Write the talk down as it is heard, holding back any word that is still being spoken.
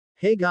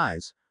Hey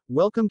guys,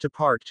 welcome to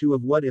part 2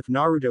 of What If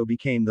Naruto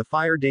Became the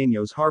Fire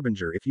Daimyo's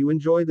Harbinger. If you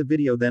enjoy the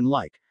video then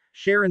like,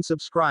 share and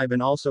subscribe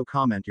and also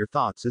comment your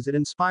thoughts as it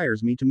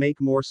inspires me to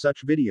make more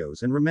such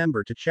videos, and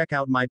remember to check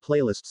out my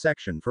playlist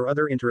section for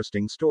other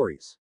interesting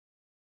stories.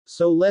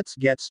 So let's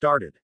get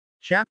started.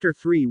 Chapter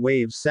 3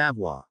 Waves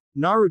Savoir.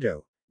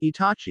 Naruto,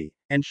 Itachi,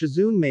 and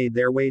Shizune made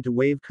their way to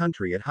Wave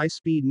Country at high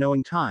speed,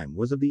 knowing time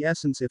was of the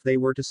essence if they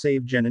were to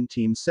save Genin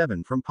Team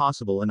 7 from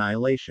possible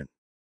annihilation.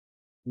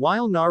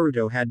 While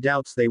Naruto had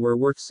doubts they were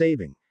worth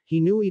saving, he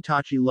knew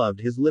Itachi loved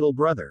his little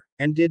brother,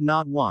 and did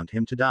not want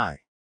him to die.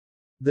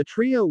 The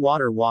trio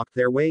water walked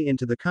their way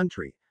into the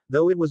country,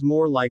 though it was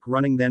more like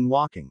running than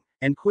walking,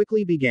 and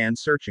quickly began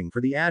searching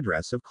for the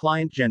address of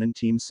client Genin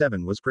Team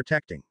 7 was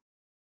protecting.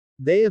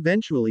 They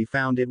eventually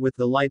found it with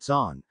the lights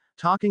on.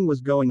 Talking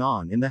was going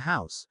on in the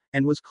house,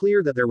 and was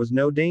clear that there was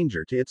no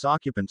danger to its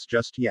occupants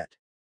just yet.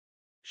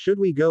 "Should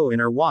we go in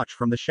or watch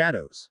from the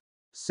shadows?"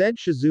 said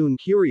Shizune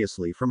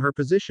curiously from her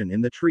position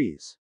in the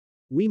trees.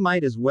 "We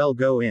might as well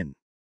go in.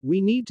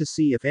 We need to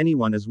see if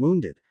anyone is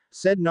wounded,"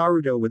 said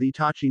Naruto, with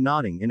Itachi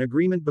nodding in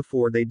agreement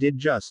before they did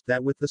just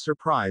that, with the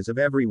surprise of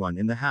everyone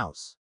in the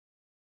house.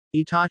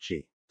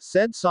 "Itachi,"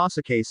 said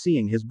Sasuke,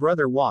 seeing his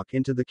brother walk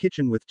into the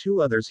kitchen with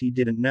two others he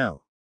didn't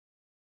know.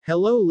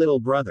 "Hello little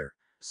brother,"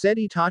 said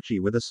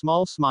Itachi with a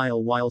small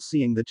smile while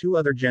seeing the two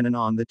other genin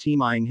on the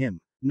team eyeing him,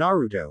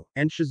 Naruto,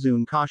 and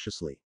Shizune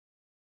cautiously.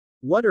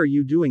 "What are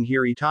you doing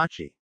here,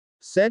 Itachi?"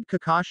 said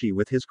Kakashi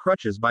with his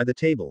crutches by the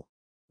table.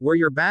 "We're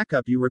your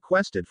backup you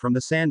requested from the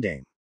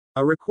Sandaime."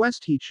 A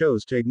request he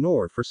chose to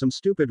ignore for some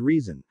stupid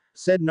reason,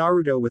 said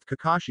Naruto, with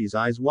Kakashi's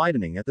eyes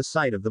widening at the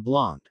sight of the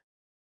blonde.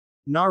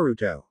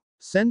 "Naruto,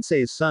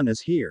 Sensei's son is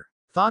here,"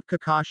 thought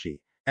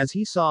Kakashi, as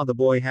he saw the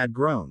boy had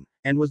grown,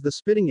 and was the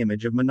spitting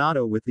image of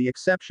Minato with the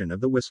exception of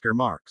the whisker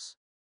marks.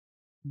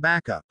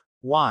 "Backup?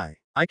 Why,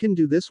 I can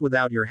do this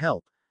without your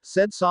help,"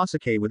 said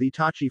Sasuke, with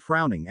Itachi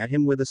frowning at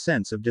him with a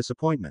sense of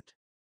disappointment.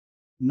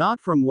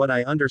 "Not from what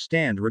I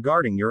understand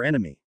regarding your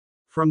enemy.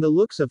 From the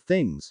looks of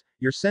things,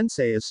 your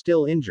sensei is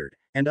still injured,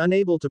 and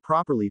unable to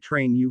properly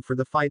train you for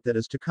the fight that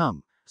is to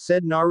come,"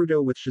 said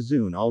Naruto, with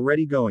Shizune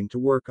already going to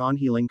work on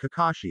healing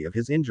Kakashi of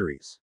his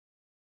injuries.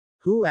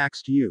 "Who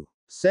asked you?"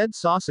 said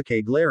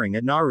Sasuke, glaring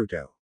at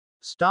Naruto.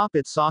 "Stop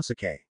it,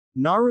 Sasuke.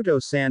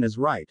 Naruto-san is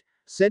right,"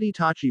 said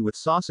Itachi, with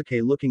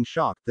Sasuke looking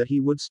shocked that he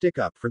would stick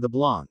up for the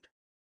blonde.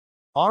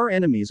 "Our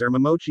enemies are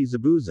Momochi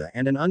Zabuza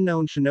and an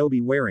unknown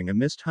shinobi wearing a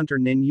Mist Hunter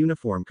Nin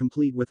uniform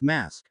complete with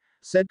mask,"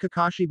 said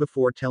Kakashi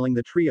before telling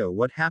the trio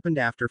what happened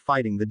after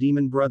fighting the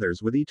demon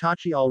brothers, with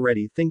Itachi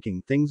already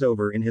thinking things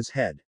over in his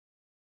head.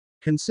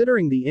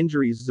 Considering the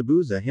injuries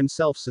Zabuza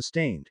himself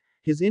sustained,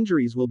 his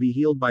injuries will be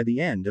healed by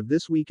the end of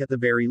this week at the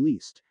very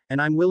least,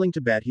 and I'm willing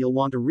to bet he'll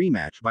want a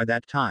rematch by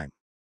that time.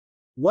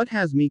 What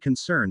has me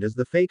concerned is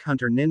the fake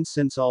Hunter Nin,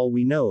 since all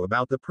we know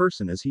about the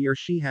person is he or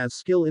she has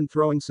skill in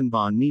throwing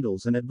Senbon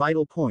needles and at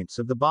vital points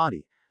of the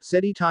body,"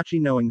 said Itachi,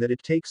 knowing that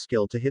it takes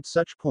skill to hit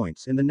such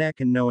points in the neck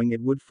and knowing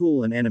it would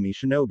fool an enemy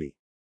shinobi.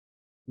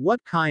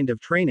 "What kind of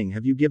training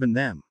have you given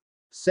them?"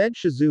 said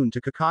Shizune to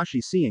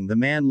Kakashi, seeing the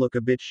man look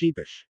a bit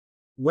sheepish.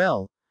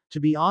 "Well, to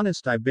be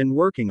honest, I've been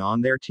working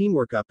on their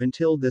teamwork up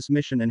until this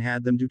mission and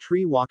had them do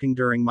tree walking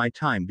during my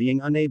time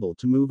being unable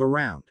to move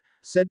around,"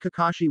 said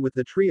Kakashi, with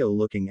the trio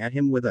looking at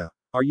him with a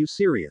 "Are you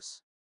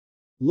serious?"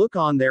 look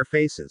on their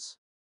faces.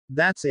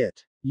 "That's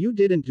it. You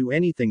didn't do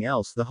anything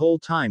else the whole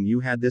time you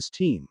had this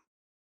team?"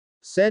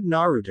 said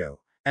Naruto,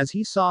 as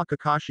he saw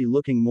Kakashi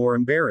looking more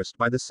embarrassed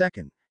by the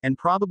second, and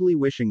probably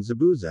wishing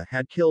Zabuza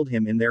had killed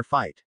him in their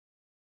fight.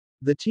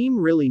 "The team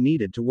really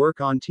needed to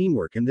work on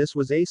teamwork, and this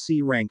was a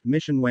C-ranked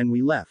mission when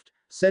we left,"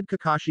 said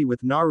Kakashi,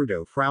 with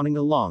Naruto frowning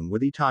along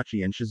with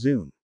Itachi and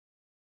Shizune.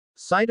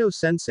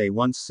 "Saito-sensei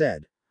once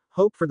said,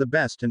 'Hope for the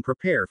best and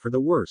prepare for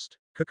the worst,'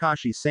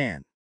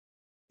 Kakashi-san.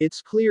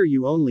 It's clear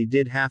you only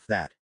did half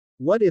that.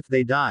 What if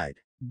they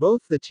died?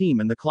 Both the team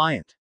and the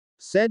client?"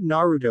 said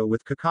Naruto,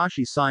 with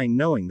Kakashi sighing,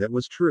 knowing that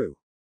was true.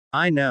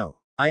 "I know.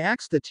 I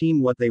asked the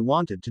team what they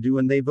wanted to do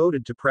and they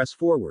voted to press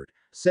forward,"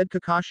 said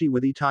Kakashi,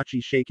 with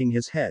Itachi shaking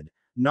his head,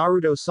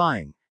 Naruto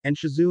sighing, and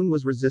Shizune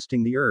was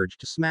resisting the urge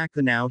to smack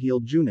the now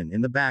healed Junin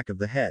in the back of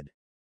the head.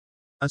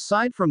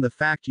 "Aside from the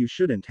fact you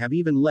shouldn't have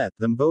even let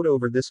them vote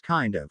over this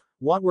kind of,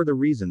 what were the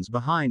reasons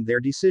behind their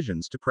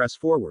decisions to press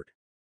forward?"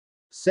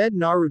 said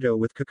Naruto,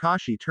 with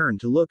Kakashi turned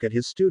to look at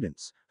his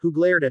students, who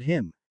glared at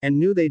him, and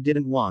knew they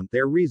didn't want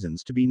their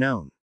reasons to be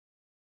known.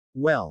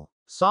 "Well,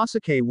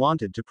 Sasuke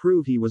wanted to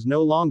prove he was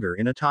no longer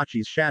in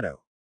Itachi's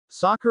shadow.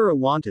 Sakura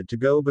wanted to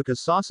go because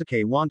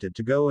Sasuke wanted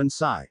to go, and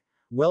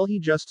well, he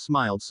just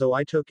smiled, so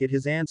I took it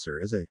his answer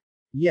as a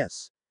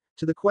yes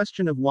to the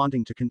question of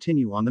wanting to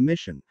continue on the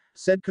mission,"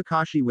 said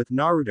Kakashi, with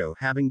Naruto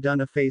having done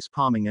a face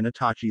palming and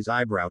Itachi's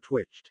eyebrow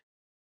twitched.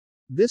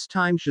 This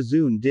time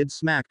Shizune did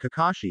smack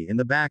Kakashi in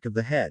the back of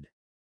the head.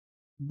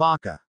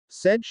 "Baka,"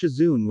 said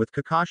Shizune, with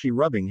Kakashi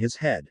rubbing his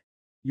head.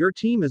 "Your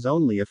team is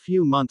only a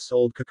few months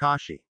old,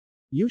 Kakashi.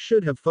 You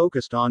should have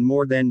focused on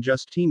more than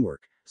just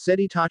teamwork," said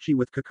Itachi,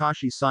 with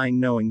Kakashi sighing,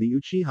 knowing the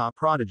Uchiha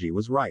prodigy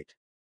was right.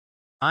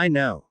 "I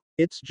know.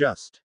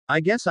 I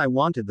guess I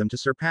wanted them to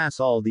surpass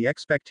all the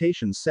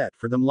expectations set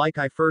for them like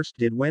I first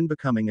did when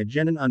becoming a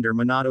genin under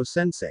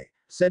Minato-sensei,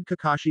 said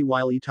Kakashi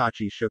while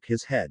Itachi shook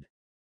his head.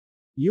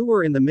 You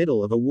were in the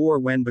middle of a war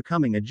when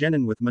becoming a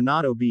genin with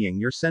Minato being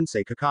your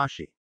sensei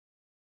Kakashi.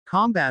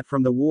 Combat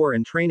from the war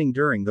and training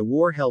during the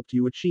war helped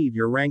you achieve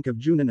your rank of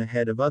Junin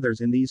ahead of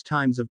others in these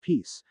times of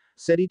peace,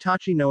 said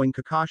Itachi knowing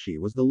Kakashi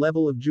was the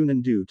level of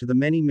Junin due to the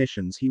many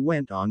missions he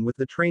went on with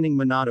the training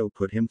Minato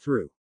put him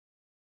through.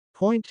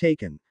 Point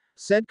taken,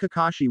 said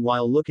Kakashi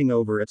while looking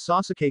over at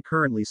Sasuke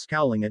currently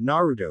scowling at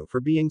Naruto for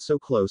being so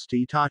close to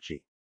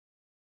Itachi.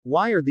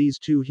 Why are these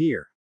two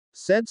here?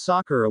 Said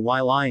Sakura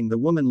while eyeing the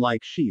woman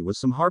like she was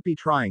some harpy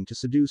trying to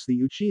seduce the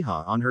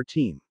Uchiha on her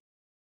team.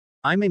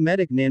 I'm a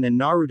medic nin and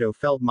Naruto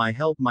felt my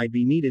help might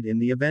be needed in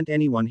the event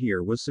anyone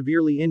here was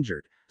severely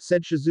injured,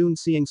 said Shizune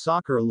seeing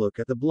Sakura look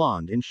at the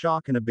blonde in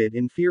shock and a bit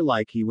in fear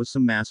like he was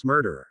some mass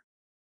murderer.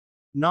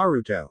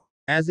 Naruto.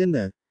 As in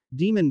the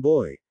demon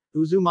boy,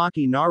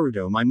 Uzumaki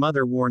Naruto my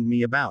mother warned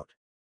me about.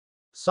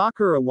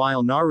 Sakura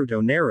while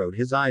Naruto narrowed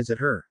his eyes at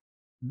her.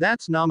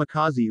 That's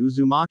Namikaze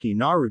Uzumaki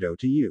Naruto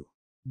to you.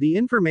 The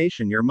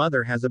information your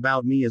mother has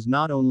about me is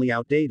not only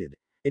outdated,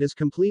 it is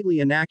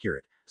completely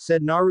inaccurate,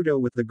 said Naruto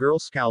with the girl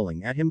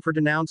scowling at him for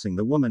denouncing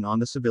the woman on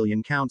the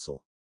civilian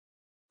council.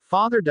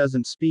 Father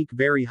doesn't speak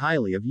very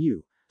highly of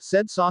you,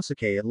 said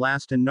Sasuke at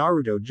last and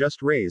Naruto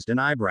just raised an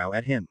eyebrow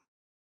at him.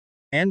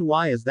 And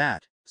why is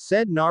that?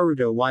 Said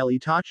Naruto while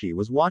Itachi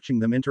was watching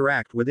them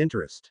interact with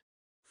interest.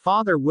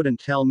 Father wouldn't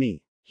tell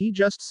me. He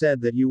just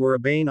said that you were a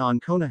bane on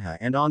Konoha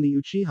and on the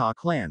Uchiha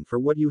clan for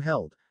what you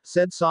held,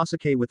 said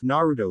Sasuke with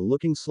Naruto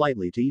looking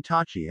slightly to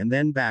Itachi and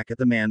then back at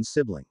the man's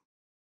sibling.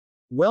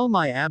 Well,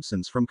 my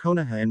absence from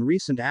Konoha and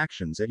recent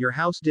actions at your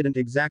house didn't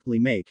exactly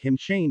make him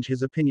change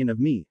his opinion of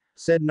me,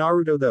 said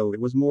Naruto though it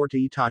was more to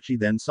Itachi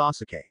than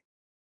Sasuke.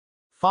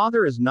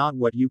 Father is not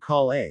what you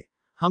call a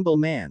humble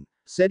man,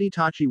 said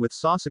Itachi with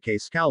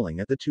Sasuke scowling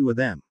at the two of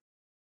them.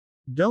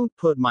 Don't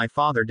put my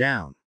father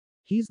down.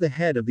 He's the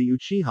head of the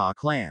Uchiha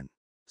clan,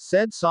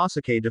 said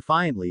Sasuke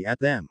defiantly at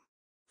them.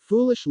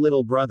 Foolish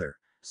little brother,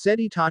 said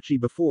Itachi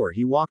before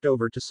he walked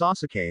over to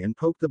Sasuke and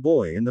poked the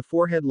boy in the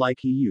forehead like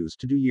he used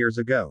to do years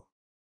ago.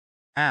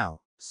 Ow,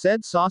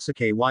 said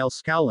Sasuke while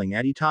scowling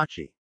at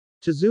Itachi.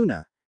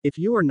 Tazuna, if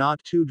you are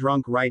not too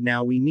drunk right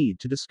now we need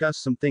to discuss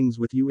some things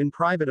with you in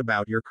private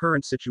about your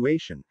current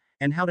situation,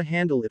 and how to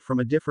handle it from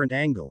a different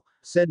angle,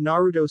 said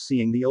Naruto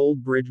seeing the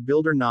old bridge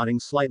builder nodding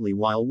slightly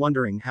while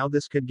wondering how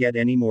this could get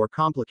any more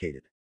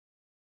complicated.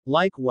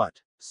 Like what?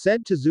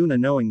 Said Tazuna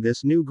knowing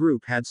this new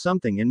group had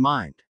something in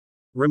mind.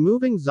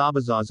 Removing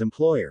Zabuza's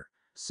employer,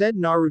 said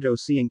Naruto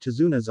seeing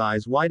Tazuna's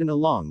eyes widen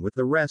along with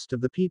the rest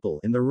of the people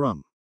in the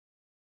room.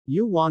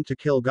 You want to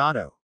kill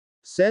Gato?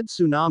 Said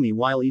Tsunami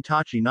while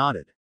Itachi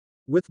nodded.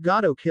 With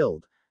Gato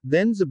killed,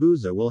 then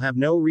Zabuza will have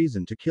no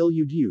reason to kill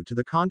you due to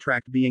the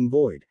contract being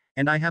void,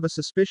 and I have a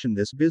suspicion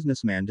this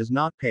businessman does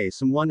not pay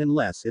someone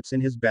unless it's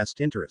in his best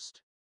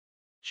interest.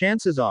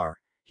 Chances are,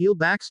 he'll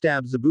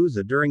backstab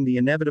Zabuza during the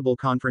inevitable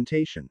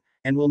confrontation,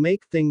 and will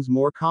make things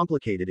more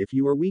complicated if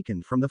you are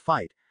weakened from the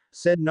fight,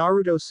 said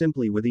Naruto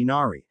simply with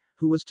Inari,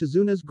 who was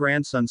Tazuna's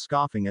grandson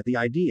scoffing at the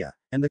idea,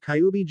 and the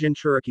Kyuubi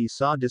Jinchuriki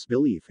saw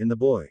disbelief in the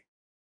boy.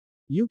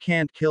 You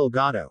can't kill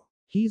Gato.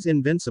 He's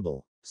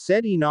invincible,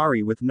 said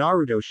Inari with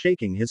Naruto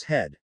shaking his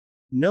head.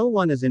 No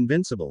one is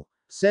invincible,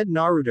 said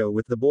Naruto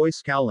with the boy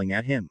scowling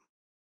at him.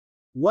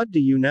 What do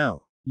you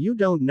know? You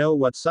don't know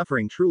what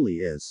suffering truly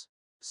is,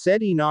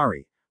 said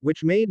Inari,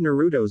 which made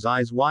Naruto's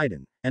eyes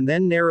widen, and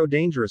then narrow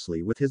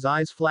dangerously with his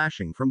eyes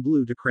flashing from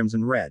blue to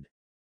crimson red.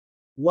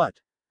 What?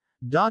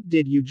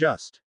 Did you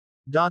just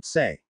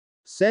say?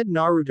 Said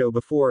Naruto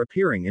before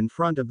appearing in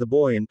front of the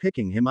boy and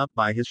picking him up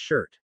by his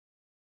shirt.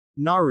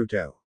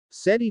 Naruto,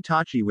 said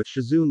Itachi with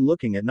Shizune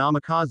looking at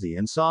Namikaze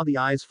and saw the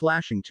eyes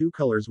flashing two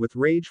colors with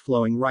rage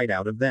flowing right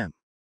out of them.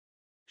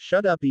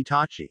 Shut up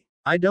Itachi.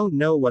 I don't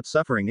know what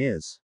suffering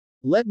is.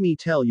 Let me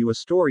tell you a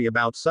story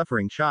about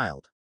suffering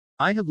child.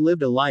 I have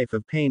lived a life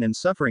of pain and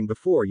suffering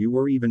before you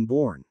were even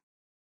born.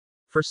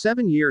 For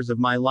 7 years of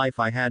my life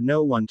I had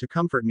no one to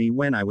comfort me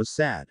when I was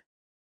sad.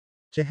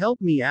 To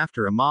help me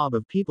after a mob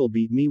of people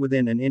beat me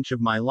within an inch of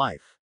my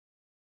life.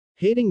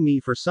 Hating me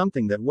for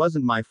something that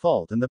wasn't my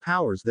fault and the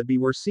powers that be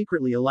were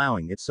secretly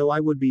allowing it so I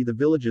would be the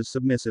village's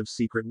submissive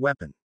secret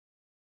weapon.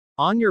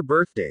 On your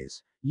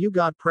birthdays, you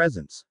got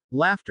presents,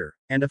 laughter,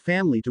 and a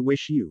family to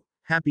wish you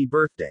happy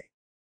birthday.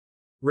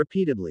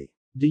 Repeatedly.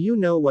 Do you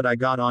know what I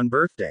got on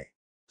birthday?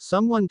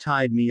 Someone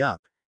tied me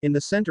up in the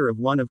center of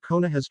one of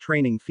Konoha's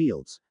training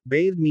fields,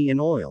 bathed me in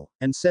oil,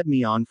 and set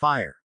me on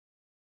fire.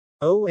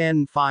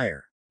 On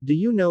fire. Do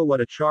you know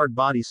what a charred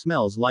body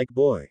smells like,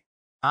 boy?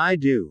 I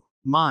do.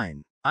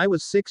 Mine. I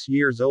was 6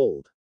 years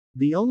old.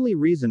 The only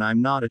reason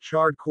I'm not a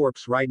charred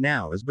corpse right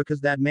now is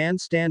because that man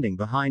standing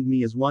behind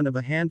me is one of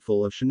a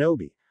handful of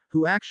shinobi,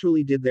 who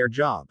actually did their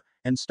job,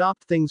 and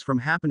stopped things from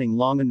happening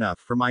long enough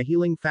for my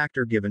healing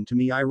factor given to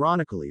me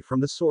ironically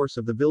from the source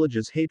of the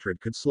village's hatred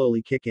could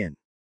slowly kick in.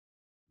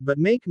 But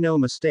make no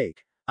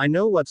mistake, I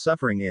know what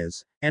suffering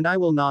is, and I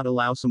will not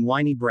allow some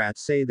whiny brat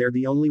say they're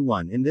the only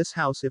one in this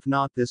house, if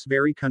not this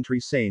very country,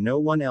 say no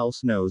one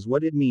else knows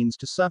what it means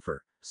to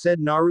suffer, said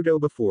Naruto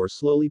before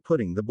slowly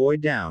putting the boy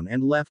down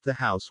and left the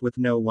house with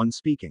no one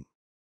speaking.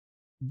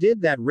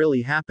 Did that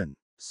really happen?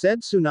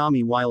 Said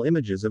Tsunami while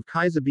images of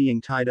Kaiza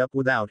being tied up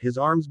without his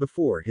arms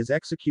before his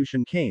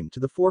execution came to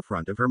the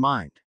forefront of her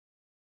mind.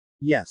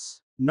 Yes.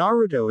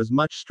 Naruto is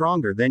much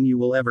stronger than you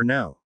will ever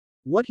know.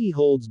 What he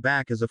holds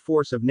back is a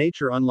force of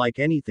nature unlike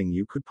anything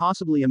you could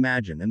possibly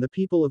imagine, and the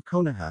people of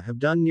Konoha have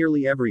done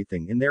nearly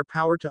everything in their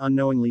power to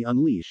unknowingly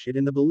unleash it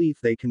in the belief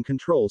they can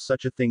control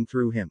such a thing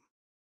through him.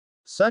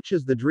 Such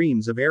as the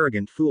dreams of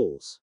arrogant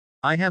fools.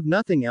 I have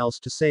nothing else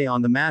to say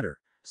on the matter,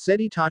 said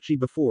Itachi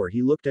before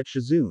he looked at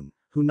Shizune,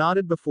 who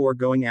nodded before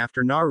going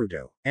after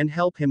Naruto, and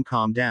help him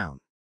calm down.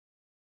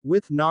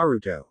 With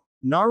Naruto.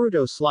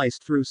 Naruto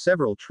sliced through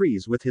several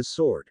trees with his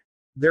sword.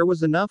 There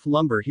was enough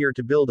lumber here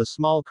to build a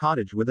small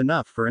cottage with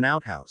enough for an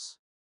outhouse.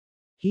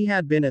 He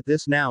had been at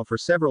this now for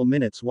several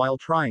minutes while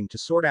trying to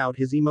sort out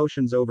his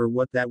emotions over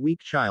what that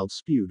weak child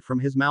spewed from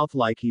his mouth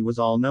like he was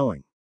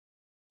all-knowing.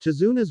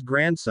 Tezuna's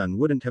grandson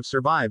wouldn't have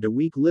survived a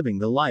week living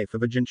the life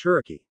of a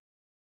Jinchuriki.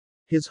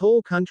 His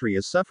whole country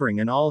is suffering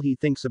and all he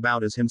thinks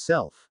about is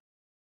himself.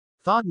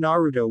 Thought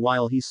Naruto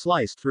while he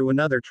sliced through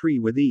another tree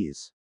with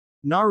ease.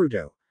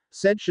 Naruto,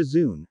 said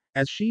Shizune,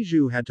 as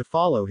Shiju had to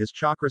follow his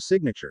chakra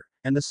signature,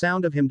 and the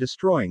sound of him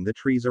destroying the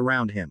trees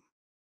around him.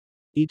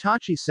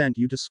 Itachi sent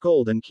you to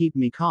scold and keep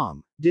me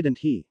calm, didn't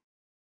he?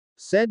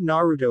 Said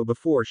Naruto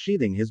before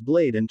sheathing his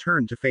blade and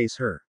turned to face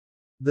her.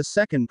 The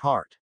second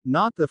part.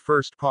 Not the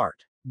first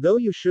part. Though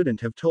you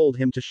shouldn't have told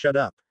him to shut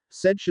up,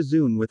 said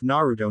Shizune with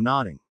Naruto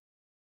nodding.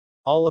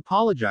 I'll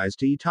apologize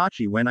to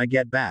Itachi when I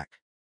get back.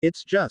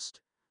 It's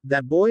just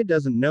that boy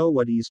doesn't know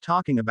what he's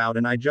talking about,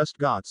 and I just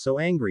got so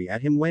angry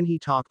at him when he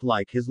talked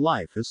like his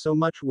life is so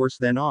much worse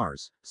than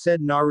ours,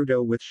 said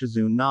Naruto with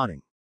Shizune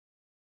nodding.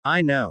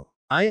 I know.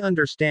 I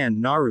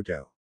understand,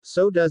 Naruto.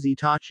 So does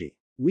Itachi.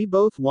 We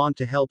both want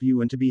to help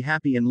you and to be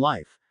happy in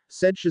life,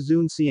 said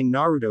Shizune seeing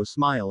Naruto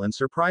smile and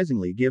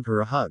surprisingly give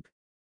her a hug.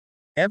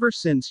 Ever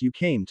since you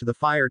came to the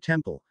Fire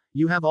Temple,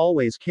 you have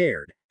always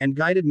cared, and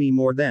guided me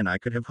more than I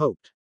could have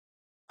hoped.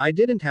 I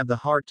didn't have the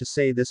heart to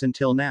say this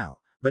until now,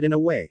 but in a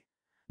way,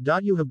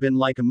 you have been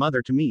like a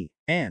mother to me,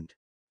 and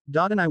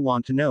I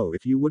want to know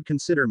if you would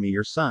consider me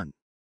your son.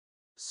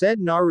 Said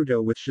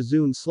Naruto with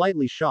Shizune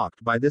slightly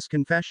shocked by this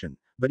confession,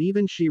 but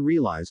even she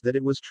realized that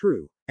it was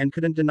true, and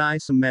couldn't deny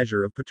some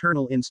measure of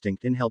paternal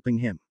instinct in helping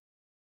him.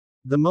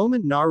 The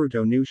moment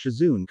Naruto knew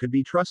Shizune could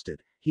be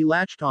trusted, he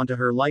latched onto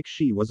her like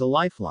she was a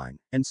lifeline,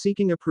 and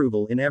seeking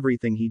approval in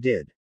everything he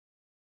did.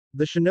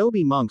 The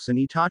shinobi monks and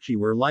Itachi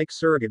were like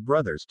surrogate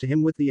brothers to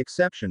him, with the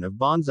exception of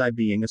Bonsai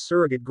being a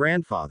surrogate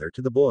grandfather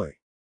to the boy.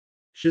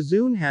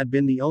 Shizune had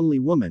been the only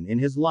woman in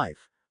his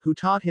life who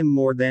taught him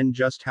more than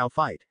just how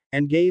fight,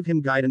 and gave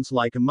him guidance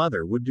like a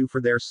mother would do for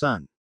their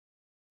son.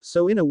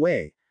 So in a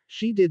way,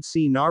 she did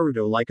see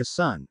Naruto like a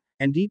son,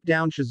 and deep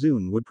down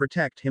Shizune would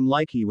protect him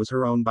like he was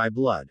her own by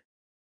blood.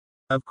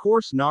 Of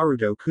course,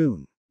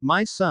 Naruto-kun.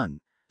 My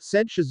son,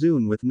 said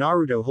Shizune with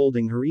Naruto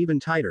holding her even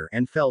tighter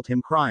and felt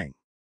him crying.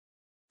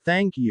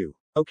 Thank you,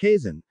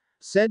 Okazen,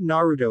 said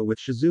Naruto with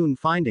Shizune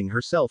finding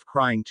herself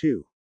crying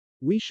too.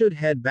 We should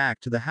head back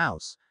to the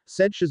house,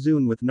 said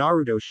Shizune with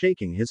Naruto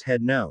shaking his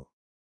head no.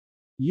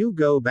 You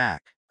go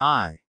back.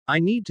 I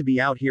need to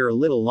be out here a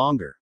little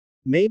longer.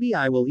 Maybe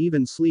I will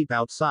even sleep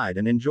outside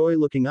and enjoy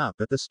looking up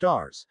at the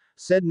stars,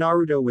 said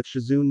Naruto with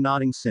Shizune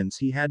nodding since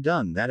he had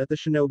done that at the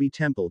Shinobi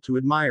Temple to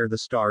admire the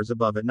stars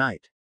above at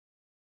night.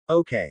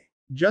 Okay.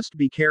 Just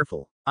be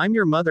careful. I'm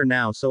your mother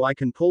now, so I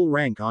can pull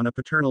rank on a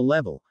paternal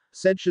level,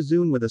 said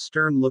Shizune with a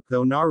stern look,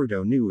 though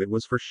Naruto knew it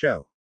was for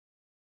show.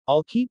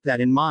 I'll keep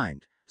that in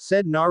mind,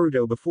 said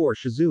Naruto before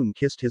Shizune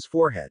kissed his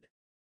forehead.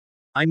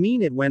 I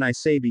mean it when I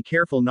say be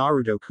careful,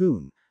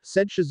 Naruto-kun,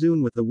 said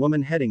Shizune with the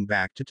woman heading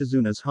back to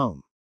Tezuna's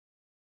home.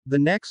 The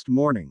next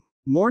morning.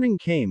 Morning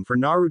came for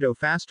Naruto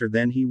faster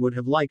than he would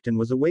have liked and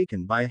was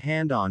awakened by a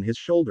hand on his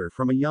shoulder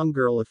from a young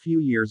girl a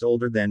few years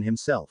older than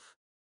himself.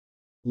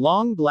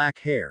 Long black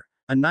hair,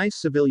 a nice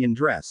civilian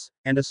dress,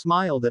 and a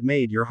smile that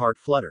made your heart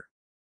flutter.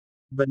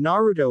 But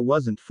Naruto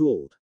wasn't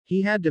fooled.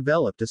 He had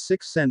developed a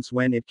sixth sense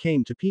when it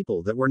came to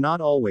people that were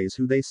not always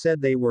who they said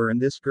they were, and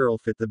this girl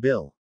fit the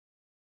bill.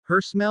 Her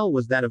smell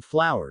was that of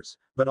flowers,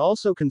 but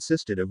also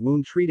consisted of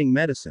wound-treating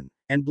medicine,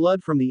 and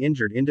blood from the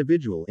injured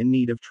individual in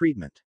need of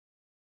treatment.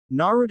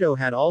 Naruto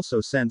had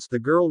also sensed the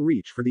girl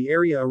reach for the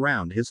area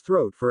around his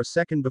throat for a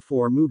second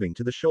before moving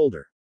to the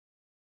shoulder.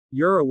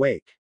 You're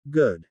awake.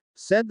 Good,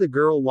 said the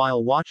girl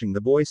while watching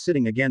the boy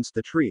sitting against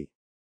the tree.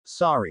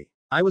 Sorry.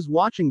 I was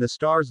watching the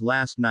stars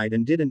last night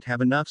and didn't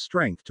have enough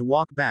strength to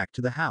walk back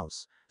to the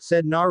house,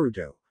 said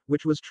Naruto,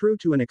 which was true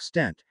to an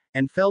extent,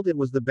 and felt it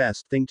was the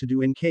best thing to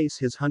do in case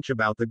his hunch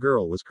about the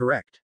girl was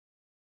correct.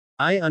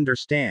 I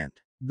understand.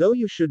 Though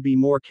you should be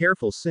more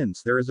careful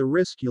since there is a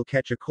risk you'll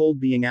catch a cold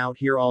being out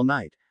here all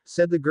night,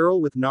 said the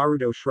girl with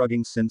Naruto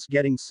shrugging since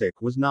getting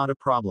sick was not a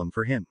problem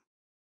for him.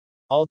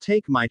 I'll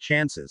take my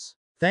chances.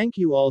 Thank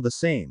you all the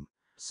same,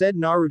 said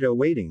Naruto,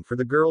 waiting for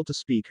the girl to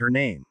speak her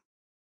name.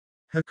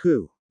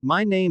 Haku.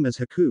 My name is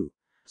Haku,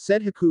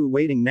 said Haku,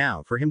 waiting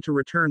now for him to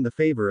return the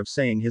favor of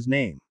saying his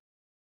name.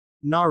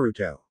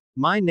 Naruto.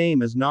 My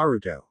name is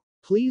Naruto.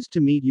 Pleased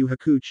to meet you,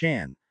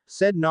 Haku-chan,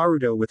 said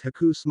Naruto with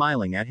Haku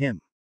smiling at him.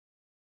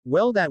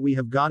 Well, that we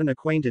have gotten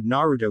acquainted,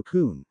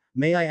 Naruto-kun,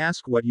 may I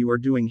ask what you are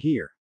doing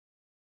here?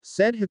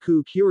 Said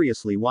Haku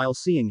curiously while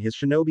seeing his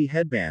shinobi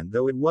headband,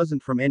 though it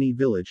wasn't from any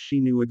village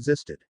she knew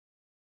existed.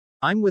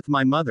 I'm with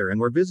my mother and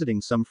we're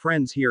visiting some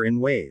friends here in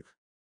Wave.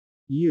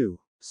 You,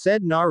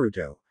 said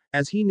Naruto,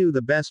 as he knew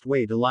the best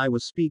way to lie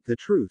was speak the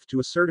truth to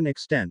a certain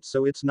extent,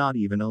 so it's not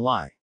even a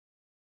lie.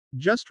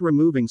 Just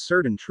removing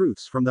certain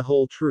truths from the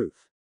whole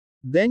truth.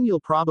 Then you'll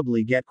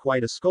probably get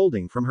quite a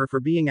scolding from her for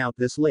being out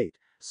this late,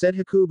 said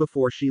Haku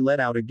before she let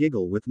out a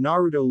giggle, with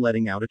Naruto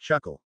letting out a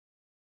chuckle.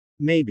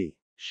 Maybe.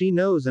 She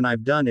knows and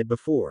I've done it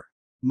before.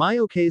 My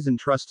Okazen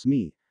trusts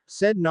me,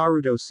 said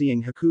Naruto,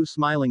 seeing Haku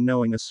smiling,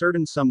 knowing a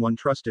certain someone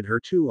trusted her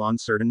too on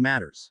certain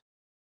matters.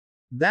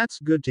 That's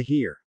good to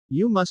hear.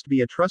 You must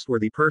be a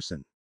trustworthy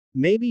person.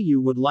 Maybe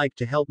you would like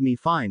to help me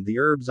find the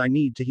herbs I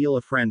need to heal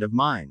a friend of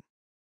mine,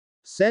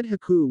 said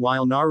Haku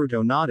while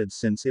Naruto nodded,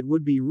 since it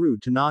would be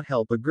rude to not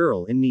help a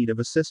girl in need of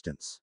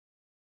assistance.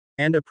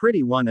 And a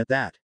pretty one at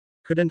that.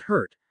 Couldn't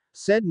hurt,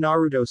 said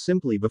Naruto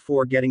simply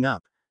before getting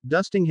up,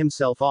 dusting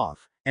himself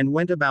off, and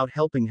went about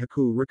helping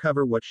Haku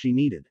recover what she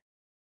needed.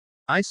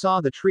 I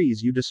saw the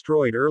trees you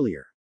destroyed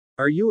earlier.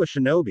 Are you a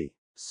shinobi?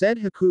 Said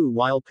Haku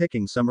while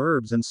picking some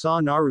herbs and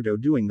saw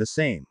Naruto doing the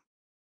same.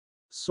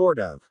 Sort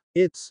of.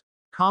 It's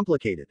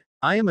complicated.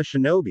 I am a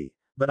shinobi,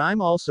 but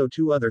I'm also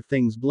two other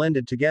things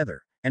blended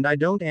together, and I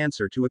don't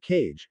answer to a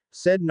cage,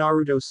 said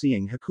Naruto,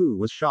 seeing Haku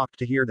was shocked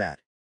to hear that.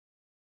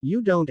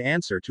 You don't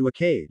answer to a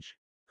cage?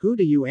 Who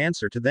do you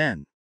answer to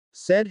then?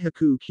 Said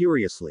Haku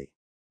curiously.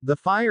 The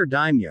Fire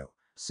Daimyo,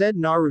 said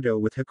Naruto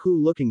with Haku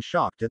looking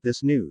shocked at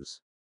this news.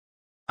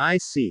 I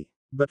see.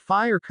 But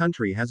Fire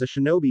Country has a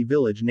shinobi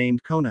village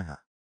named Konoha.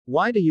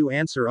 Why do you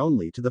answer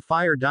only to the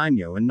Fire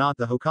Daimyo and not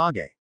the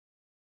Hokage?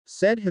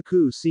 Said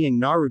Haku, seeing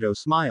Naruto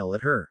smile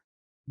at her.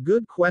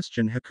 Good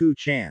question,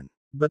 Haku-chan.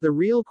 But the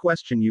real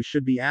question you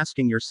should be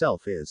asking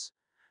yourself is,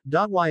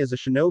 why is a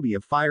shinobi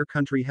of Fire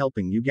Country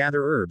helping you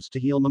gather herbs to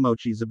heal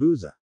Momochi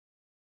Zabuza?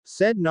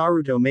 Said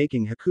Naruto,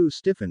 making Haku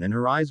stiffen and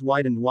her eyes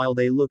widened while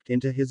they looked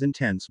into his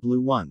intense blue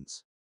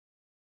ones.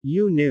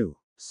 You knew,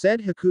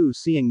 said Haku,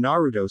 seeing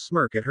Naruto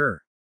smirk at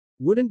her.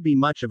 Wouldn't be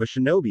much of a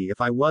shinobi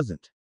if I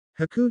wasn't.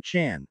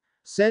 Haku-chan,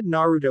 said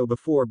Naruto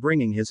before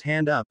bringing his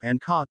hand up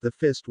and caught the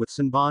fist with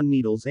Senbon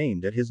needles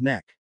aimed at his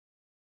neck.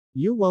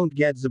 You won't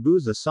get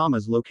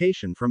Zabuza-sama's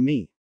location from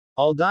me.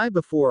 I'll die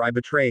before I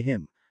betray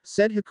him,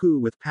 said Haku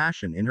with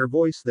passion in her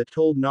voice that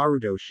told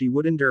Naruto she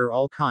would endure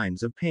all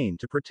kinds of pain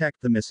to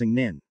protect the missing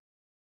nin.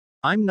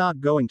 I'm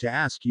not going to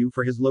ask you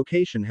for his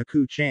location,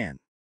 Haku-chan.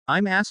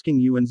 I'm asking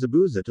you and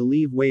Zabuza to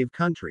leave Wave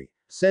Country,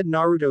 said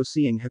Naruto,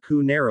 seeing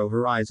Haku narrow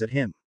her eyes at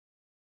him.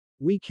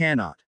 We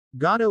cannot.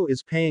 Gato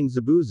is paying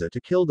Zabuza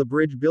to kill the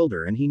bridge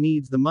builder and he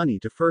needs the money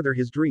to further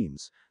his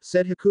dreams,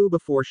 said Haku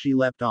before she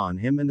leapt on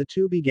him and the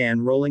two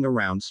began rolling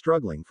around,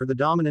 struggling for the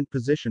dominant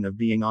position of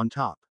being on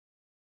top,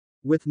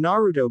 with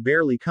Naruto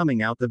barely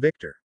coming out the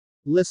victor.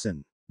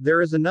 Listen.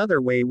 There is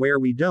another way where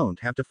we don't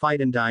have to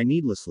fight and die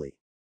needlessly.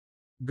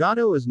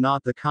 Gato is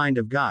not the kind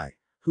of guy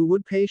who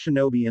would pay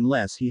shinobi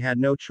unless he had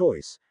no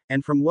choice,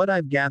 and from what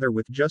I've gathered,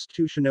 with just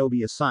 2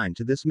 shinobi assigned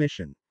to this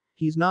mission,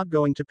 he's not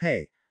going to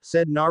pay,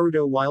 said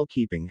Naruto while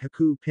keeping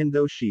Haku pinned,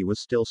 though she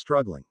was still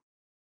struggling.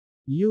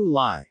 You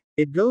lie.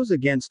 It goes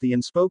against the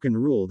unspoken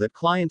rule that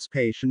clients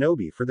pay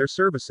shinobi for their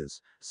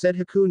services, said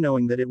Haku,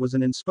 knowing that it was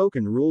an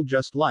unspoken rule,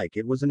 just like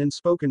it was an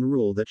unspoken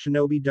rule that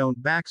shinobi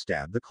don't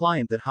backstab the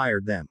client that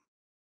hired them.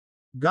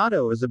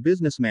 Gato is a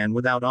businessman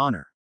without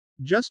honor.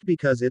 Just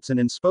because it's an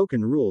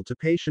unspoken rule to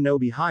pay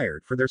shinobi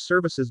hired for their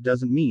services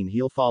doesn't mean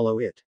he'll follow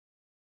it.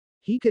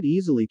 He could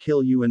easily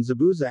kill you and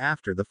Zabuza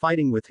after the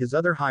fighting with his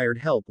other hired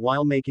help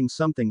while making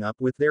something up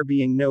with there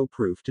being no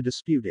proof to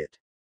dispute it.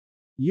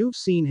 You've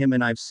seen him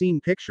and I've seen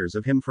pictures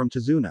of him from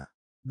Tazuna.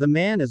 The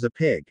man is a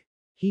pig.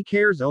 He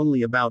cares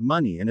only about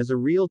money and is a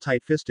real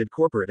tight-fisted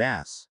corporate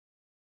ass.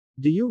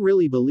 Do you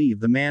really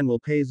believe the man will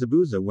pay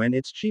Zabuza when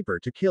it's cheaper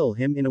to kill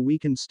him in a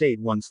weakened state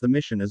once the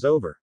mission is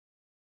over?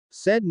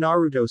 Said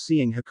Naruto,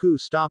 seeing Haku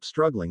stop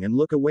struggling and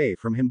look away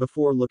from him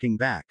before looking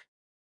back.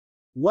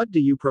 What do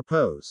you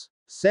propose?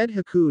 Said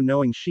Haku,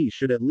 knowing she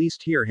should at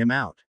least hear him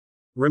out.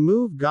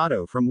 Remove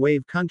Gato from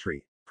Wave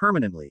Country,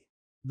 permanently.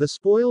 The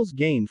spoils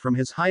gained from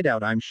his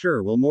hideout I'm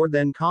sure will more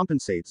than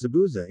compensate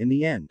Zabuza in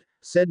the end,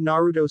 said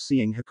Naruto,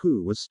 seeing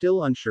Haku was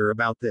still unsure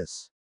about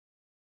this.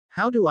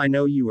 How do I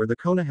know you are the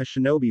Konoha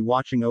shinobi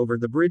watching over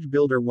the bridge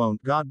builder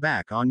won't got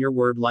back on your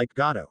word like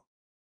Gato?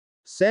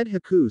 Said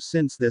Haku,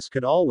 since this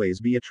could always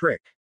be a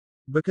trick.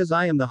 Because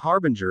I am the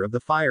harbinger of the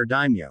Fire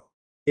Daimyo.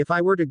 If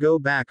I were to go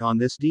back on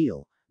this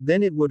deal,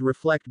 then it would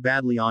reflect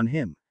badly on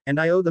him, and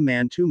I owe the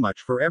man too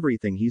much for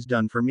everything he's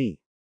done for me.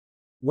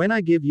 When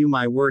I give you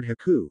my word,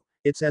 Haku,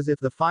 it's as if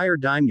the fire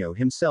daimyo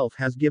himself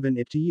has given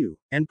it to you,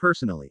 and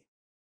personally.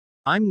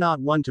 I'm not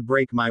one to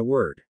break my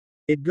word.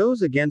 It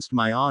goes against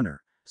my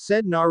honor,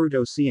 said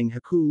Naruto, seeing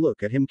Haku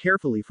look at him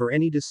carefully for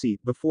any deceit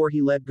before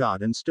he let go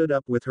and stood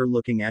up with her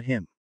looking at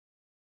him.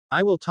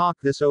 I will talk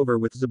this over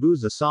with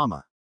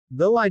Zabuza-sama.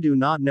 Though I do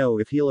not know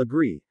if he'll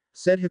agree,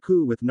 said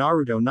Haku with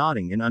Naruto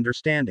nodding in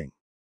understanding.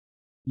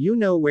 You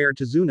know where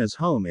Tazuna's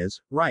home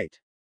is, right?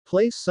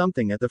 Place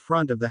something at the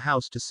front of the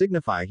house to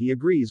signify he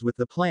agrees with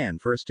the plan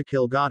for us to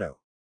kill Gato.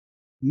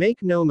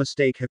 Make no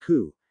mistake,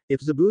 Haku,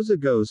 if Zabuza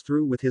goes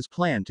through with his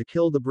plan to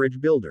kill the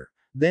bridge builder,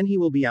 then he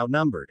will be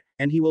outnumbered,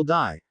 and he will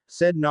die,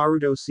 said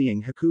Naruto,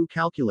 seeing Haku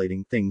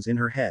calculating things in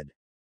her head.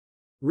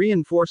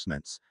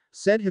 Reinforcements,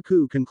 said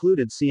Haku,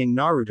 concluded, seeing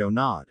Naruto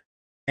nod.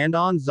 And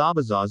on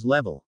Zabuza's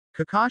level,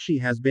 Kakashi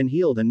has been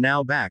healed and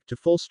now back to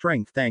full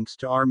strength thanks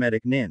to our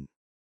medic Nin.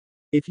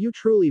 If you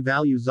truly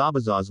value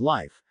Zabuza's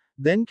life,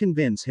 then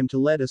convince him to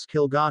let us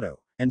kill Gato,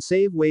 and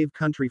save Wave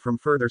Country from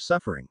further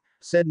suffering,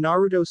 said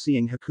Naruto,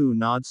 seeing Haku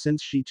nod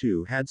since she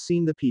too had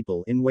seen the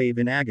people in Wave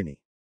in agony.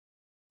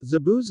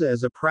 Zabuza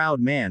is a proud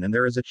man and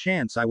there is a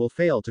chance I will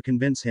fail to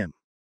convince him.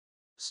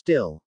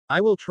 Still,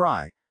 I will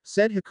try,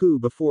 said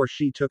Haku before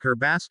she took her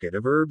basket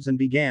of herbs and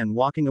began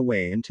walking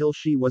away until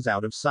she was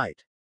out of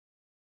sight.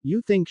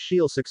 You think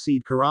she'll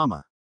succeed,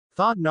 Kurama?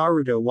 Thought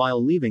Naruto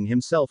while leaving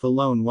himself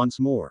alone once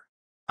more.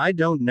 I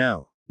don't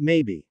know.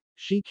 Maybe.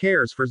 She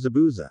cares for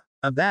Zabuza.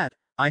 Of that,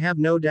 I have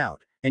no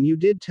doubt, and you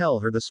did tell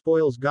her the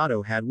spoils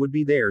Gato had would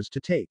be theirs to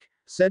take,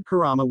 said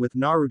Kurama with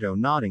Naruto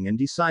nodding and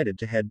decided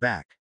to head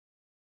back.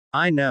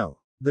 I know.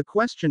 The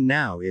question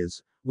now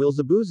is, will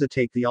Zabuza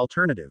take the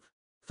alternative?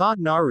 Thought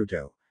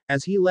Naruto,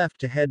 as he left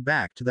to head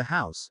back to the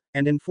house,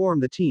 and inform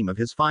the team of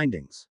his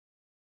findings.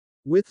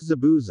 With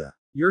Zabuza.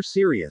 You're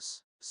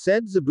serious?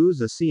 Said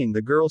Zabuza, seeing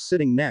the girl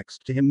sitting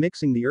next to him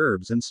mixing the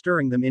herbs and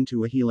stirring them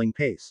into a healing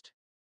paste.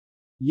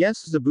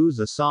 Yes,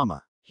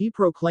 Zabuza-sama. He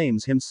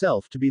proclaims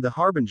himself to be the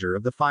harbinger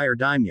of the fire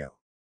daimyo.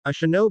 A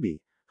shinobi,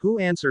 who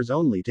answers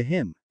only to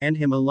him, and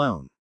him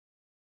alone.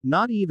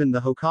 Not even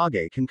the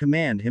Hokage can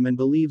command him and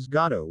believes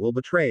Gato will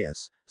betray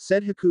us,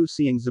 said Haku,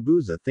 seeing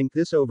Zabuza think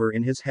this over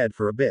in his head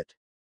for a bit.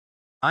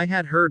 I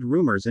had heard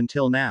rumors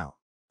until now.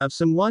 Of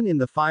someone in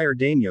the fire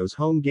daimyo's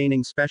home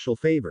gaining special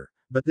favor,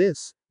 but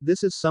this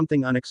is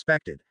something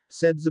unexpected,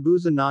 said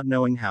Zabuza, not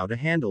knowing how to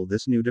handle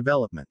this new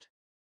development.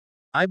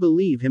 I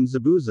believe him,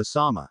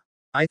 Zabuza-sama.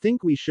 I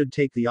think we should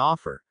take the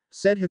offer,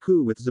 said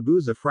Haku with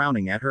Zabuza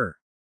frowning at her.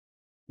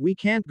 We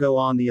can't go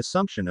on the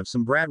assumption of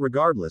some brat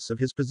regardless of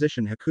his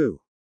position, Haku.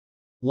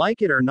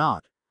 Like it or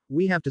not,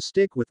 we have to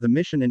stick with the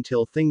mission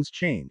until things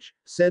change,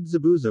 said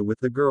Zabuza with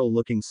the girl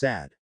looking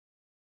sad.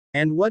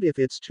 And what if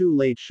it's too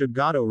late should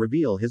Gato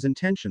reveal his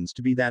intentions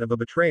to be that of a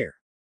betrayer?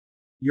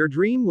 Your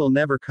dream will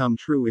never come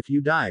true if you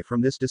die from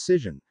this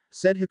decision,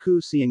 said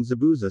Haku, seeing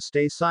Zabuza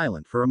stay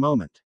silent for a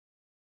moment.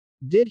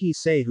 Did he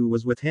say who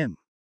was with him?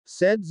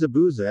 Said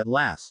Zabuza at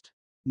last.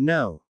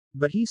 No.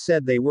 But he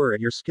said they were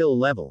at your skill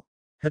level.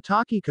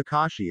 Hatake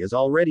Kakashi is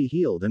already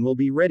healed and will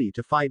be ready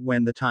to fight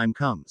when the time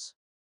comes.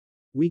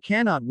 We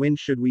cannot win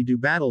should we do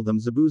battle them,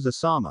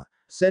 Zabuza-sama,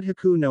 said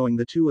Haku, knowing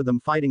the two of them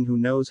fighting who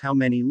knows how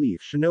many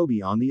leaf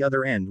shinobi on the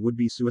other end would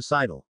be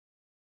suicidal.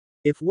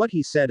 If what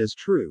he said is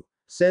true,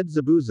 said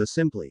Zabuza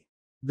simply.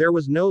 There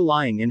was no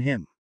lying in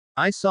him.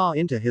 I saw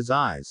into his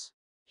eyes.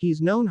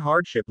 He's known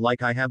hardship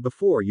like I have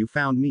before you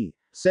found me,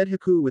 said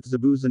Haku with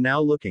Zabuza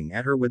now looking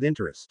at her with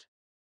interest.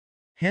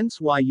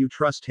 Hence why you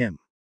trust him.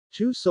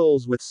 Two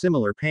souls with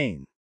similar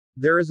pain.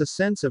 There is a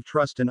sense of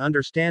trust and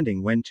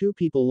understanding when two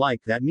people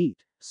like that meet,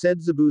 said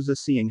Zabuza,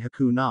 seeing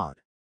Haku nod.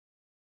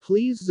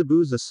 Please,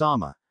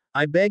 Zabuza-sama,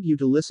 I beg you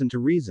to listen to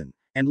reason,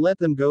 and let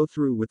them go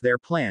through with their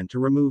plan to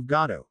remove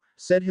Gato,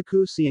 said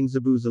Haku, seeing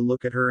Zabuza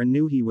look at her and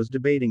knew he was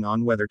debating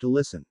on whether to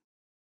listen.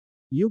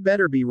 You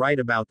better be right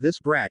about this,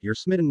 brat, you're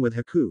smitten with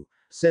Haku,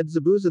 said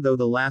Zabuza, though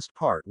the last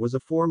part was a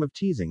form of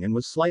teasing and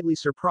was slightly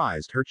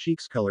surprised her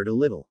cheeks colored a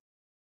little.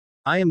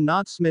 I am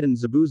not smitten,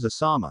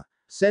 Zabuza-sama,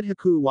 said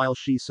Haku while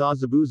she saw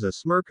Zabuza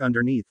smirk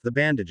underneath the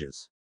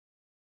bandages.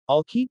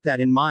 I'll keep that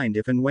in mind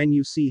if and when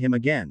you see him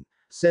again,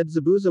 said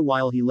Zabuza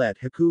while he let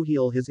Haku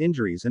heal his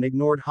injuries and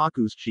ignored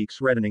Haku's cheeks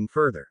reddening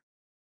further.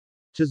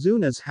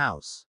 Tazuna's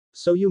house.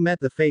 So you met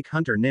the fake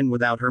hunter Nin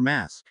without her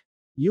mask.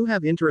 You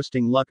have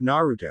interesting luck,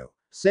 Naruto,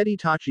 said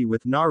Itachi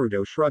with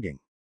Naruto shrugging.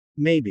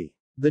 Maybe.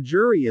 The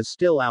jury is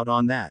still out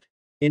on that.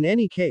 In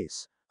any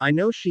case, I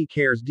know she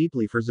cares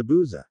deeply for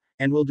Zabuza,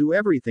 and will do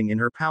everything in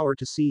her power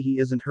to see he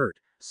isn't hurt,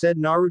 said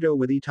Naruto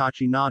with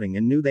Itachi nodding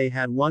and knew they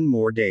had one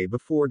more day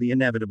before the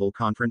inevitable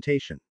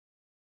confrontation.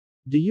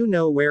 Do you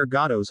know where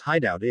Gato's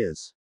hideout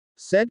is?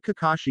 Said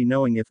Kakashi,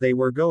 knowing if they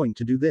were going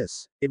to do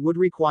this, it would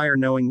require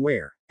knowing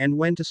where, and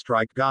when to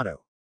strike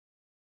Gato.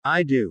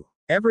 I do.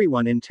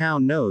 Everyone in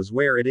town knows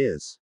where it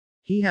is.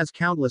 He has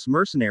countless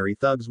mercenary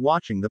thugs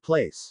watching the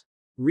place.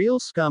 Real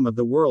scum of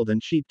the world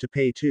and cheap to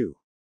pay too.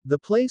 The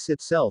place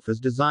itself is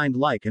designed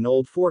like an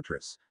old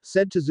fortress,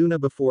 said Tazuna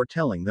before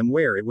telling them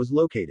where it was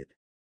located.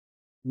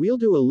 We'll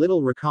do a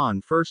little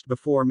recon first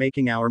before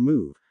making our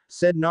move,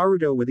 said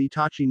Naruto with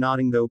Itachi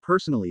nodding, though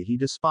personally he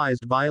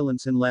despised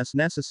violence unless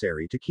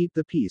necessary to keep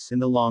the peace in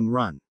the long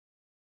run.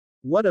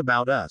 What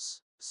about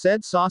us?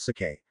 Said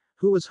Sasuke,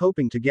 who was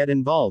hoping to get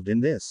involved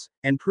in this,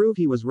 and prove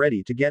he was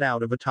ready to get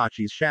out of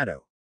Itachi's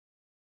shadow.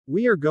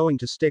 We are going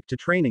to stick to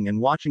training and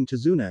watching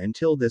Tazuna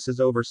until this is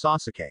over,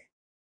 Sasuke.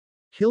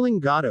 Killing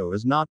Gato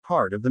is not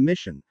part of the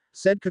mission,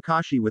 said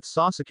Kakashi with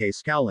Sasuke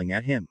scowling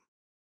at him.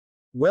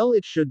 Well,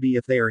 it should be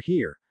if they are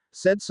here,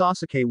 said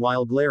Sasuke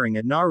while glaring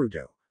at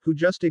Naruto, who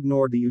just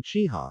ignored the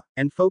Uchiha,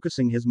 and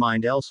focusing his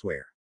mind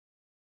elsewhere.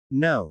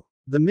 No.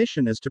 The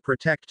mission is to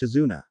protect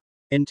Tazuna.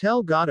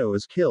 Until Gato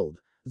is killed,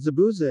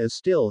 Zabuza is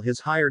still his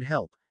hired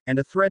help, and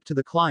a threat to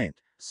the client,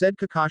 said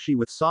Kakashi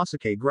with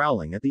Sasuke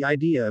growling at the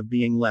idea of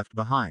being left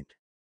behind.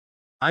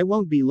 I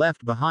won't be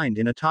left behind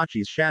in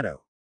Itachi's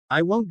shadow.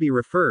 I won't be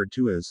referred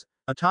to as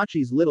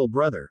Itachi's little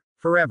brother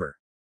forever,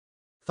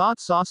 thought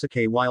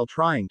Sasuke while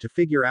trying to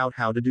figure out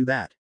how to do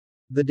that.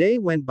 The day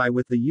went by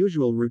with the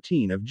usual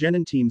routine of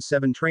Genin Team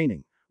 7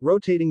 training,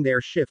 rotating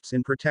their shifts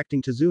in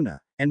protecting Tazuna,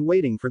 and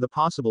waiting for the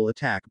possible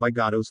attack by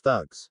Gato's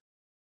thugs.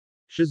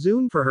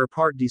 Shizune for her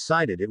part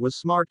decided it was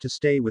smart to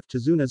stay with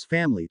Tazuna's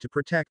family to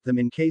protect them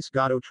in case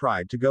Gato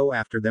tried to go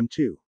after them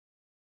too.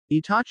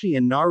 Itachi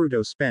and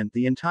Naruto spent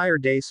the entire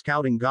day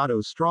scouting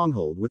Gato's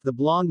stronghold, with the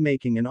blonde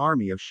making an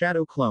army of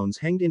shadow clones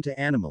hanged into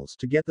animals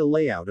to get the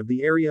layout of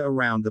the area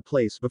around the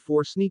place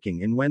before sneaking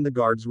in when the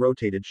guards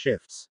rotated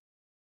shifts.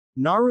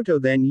 Naruto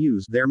then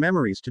used their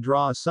memories to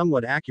draw a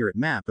somewhat accurate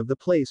map of the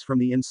place from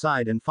the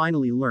inside and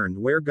finally learned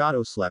where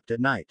Gato slept at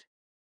night.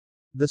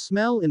 The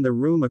smell in the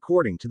room,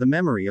 according to the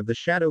memory of the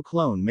shadow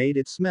clone, made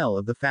it smell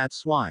of the fat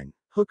swine,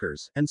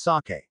 hookers, and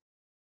sake.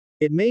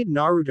 It made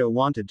Naruto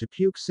wanted to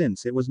puke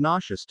since it was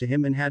nauseous to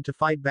him and had to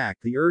fight back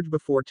the urge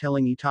before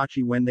telling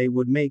Itachi when they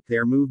would make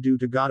their move, due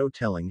to Gato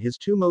telling his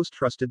two most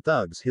trusted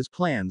thugs his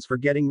plans for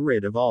getting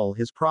rid of all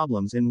his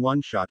problems in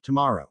one shot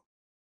tomorrow.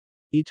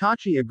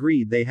 Itachi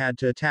agreed they had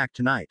to attack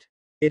tonight.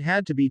 It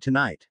had to be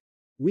tonight.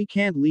 We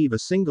can't leave a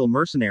single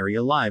mercenary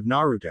alive,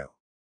 Naruto.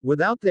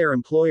 Without their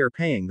employer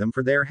paying them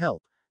for their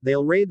help,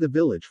 they'll raid the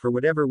village for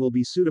whatever will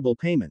be suitable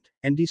payment,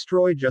 and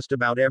destroy just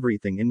about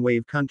everything in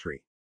Wave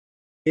Country.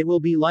 It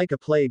will be like a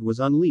plague was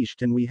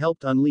unleashed and we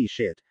helped unleash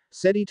it,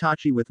 said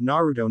Itachi with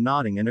Naruto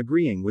nodding and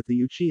agreeing with the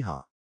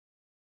Uchiha.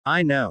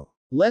 I know.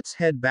 Let's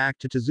head back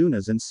to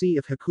Tazuna's and see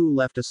if Haku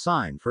left a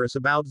sign for us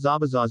about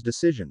Zabuza's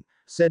decision,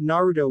 said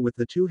Naruto with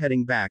the two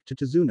heading back to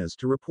Tazuna's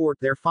to report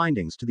their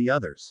findings to the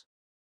others.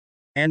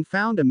 And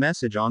found a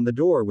message on the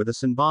door with a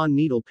Senbon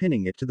needle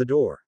pinning it to the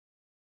door.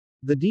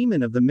 The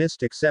demon of the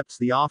mist accepts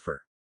the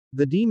offer.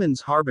 The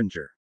Daimyo'S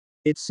Harbinger.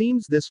 It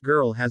seems this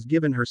girl has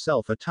given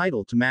herself a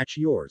title to match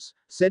yours,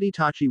 said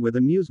Itachi with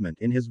amusement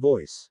in his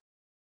voice.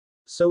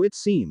 So it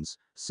seems,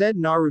 said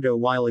Naruto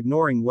while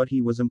ignoring what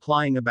he was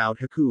implying about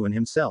Haku and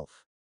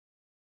himself.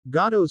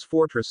 Gato's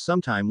fortress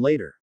sometime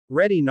later.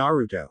 Ready,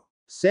 Naruto,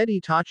 said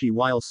Itachi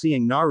while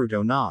seeing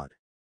Naruto nod.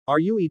 Are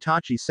you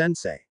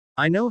Itachi-sensei?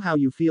 I know how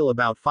you feel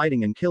about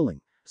fighting and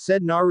killing,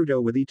 said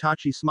Naruto with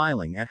Itachi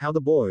smiling at how the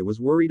boy was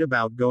worried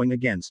about going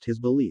against his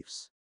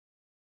beliefs.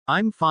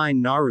 I'm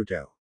fine,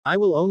 Naruto. I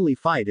will only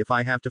fight if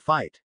I have to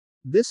fight.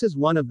 This is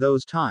one of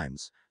those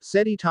times,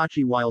 said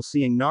Itachi while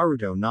seeing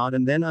Naruto nod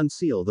and then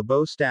unseal the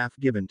bow staff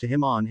given to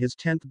him on his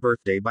 10th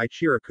birthday by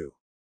Chiraku.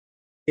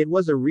 It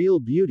was a real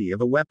beauty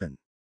of a weapon.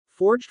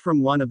 Forged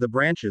from one of the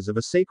branches of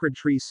a sacred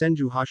tree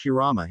Senju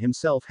Hashirama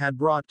himself had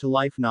brought to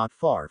life not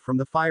far from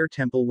the fire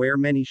temple where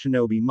many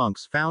shinobi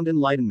monks found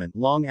enlightenment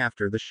long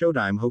after the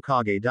Shodaime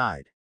Hokage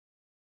died.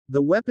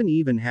 The weapon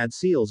even had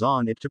seals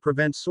on it to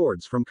prevent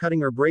swords from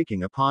cutting or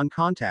breaking upon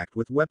contact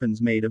with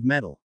weapons made of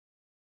metal.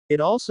 It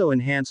also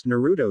enhanced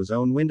Naruto's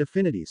own wind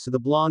affinity, so the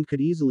blonde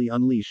could easily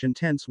unleash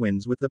intense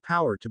winds with the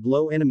power to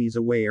blow enemies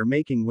away or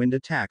making wind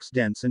attacks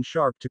dense and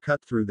sharp to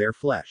cut through their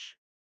flesh.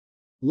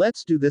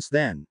 Let's do this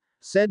then,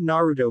 said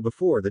Naruto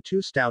before the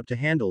two stout to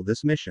handle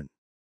this mission.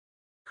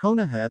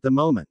 Konoha at the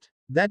moment.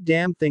 That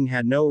damn thing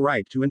had no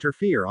right to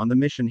interfere on the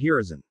mission,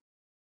 Hiruzen,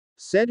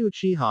 said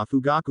Uchiha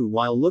Fugaku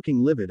while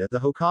looking livid at the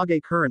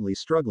Hokage currently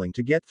struggling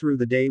to get through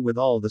the day with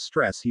all the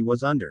stress he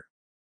was under.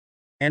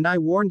 And I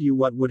warned you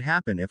what would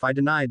happen if I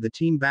denied the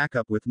team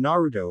backup with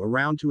Naruto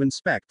around to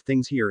inspect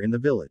things here in the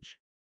village.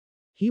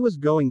 He was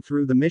going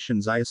through the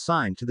missions I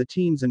assigned to the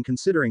teams, and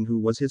considering who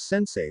was his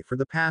sensei for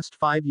the past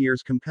 5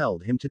 years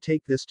compelled him to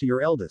take this to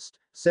your eldest,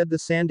 said the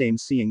Sandame,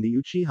 seeing the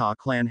Uchiha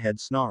clan head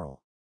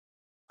snarl.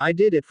 I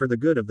did it for the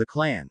good of the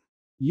clan.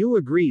 You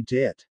agreed to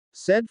it,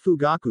 said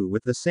Fugaku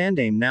with the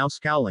Sandame now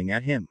scowling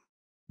at him.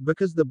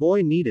 Because the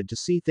boy needed to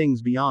see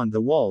things beyond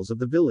the walls of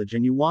the village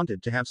and you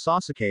wanted to have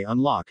Sasuke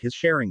unlock his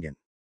Sharingan.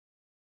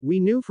 We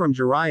knew from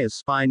Jiraiya's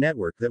spy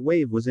network that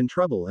Wave was in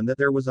trouble and that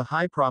there was a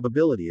high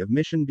probability of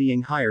mission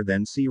being higher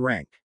than C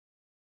rank.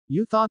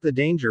 You thought the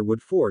danger would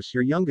force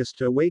your youngest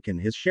to awaken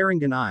his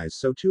Sharingan eyes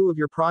so 2 of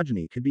your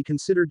progeny could be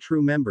considered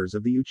true members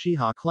of the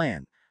Uchiha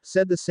clan,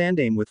 said the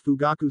Sandame with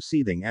Fugaku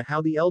seething at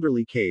how the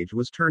elderly Kage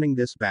was turning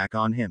this back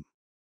on him.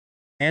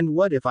 And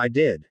what if I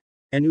did?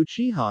 An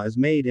Uchiha is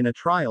made in a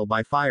trial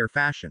by fire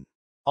fashion.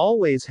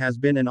 Always has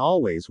been and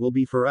always will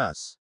be for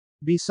us.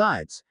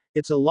 Besides,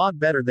 it's a lot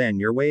better than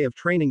your way of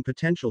training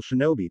potential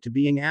shinobi to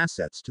being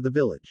assets to the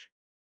village.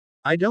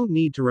 I don't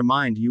need to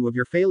remind you of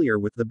your failure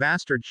with the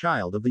bastard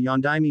child of the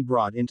Yondaime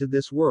brought into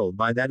this world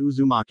by that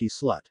Uzumaki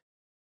slut.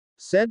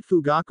 Said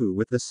Fugaku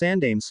with the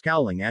Sandaime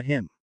scowling at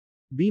him.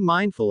 Be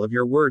mindful of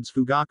your words,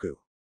 Fugaku.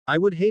 I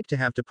would hate to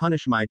have to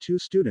punish my 2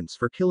 students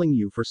for killing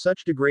you for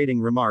such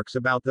degrading remarks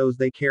about those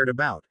they cared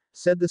about,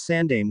 said the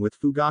Sandaime with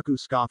Fugaku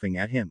scoffing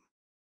at him.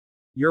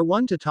 You're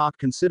one to talk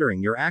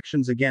considering your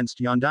actions against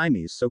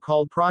Yondaime's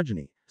so-called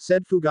progeny,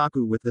 said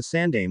Fugaku with the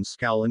Sandaime's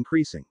scowl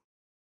increasing.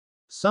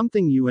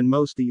 Something you and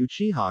most the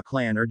Uchiha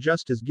clan are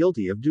just as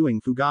guilty of doing,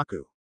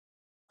 Fugaku.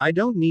 I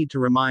don't need to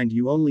remind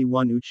you only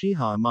one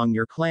Uchiha among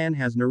your clan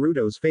has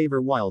Naruto's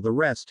favor while the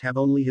rest have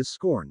only his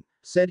scorn,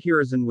 said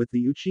Hiruzen with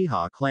the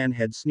Uchiha clan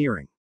head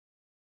sneering.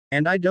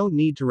 And I don't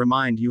need to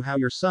remind you how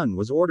your son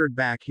was ordered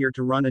back here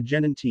to run a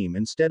genin team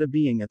instead of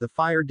being at the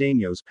Fire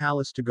Daimyo's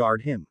palace to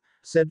guard him,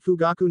 said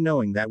Fugaku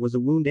knowing that was a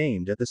wound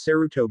aimed at the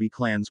Sarutobi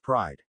clan's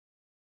pride.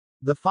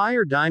 The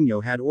Fire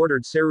Daimyo had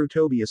ordered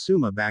Sarutobi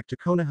Asuma back to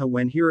Konoha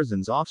when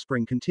Hiruzen's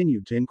offspring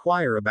continued to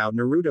inquire about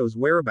Naruto's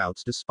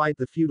whereabouts despite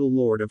the feudal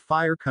lord of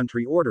Fire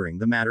Country ordering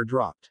the matter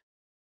dropped.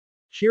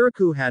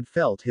 Shiraku had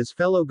felt his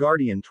fellow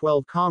Guardian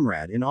 12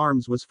 comrade in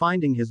arms was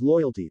finding his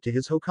loyalty to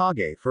his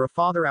Hokage for a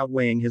father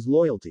outweighing his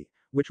loyalty,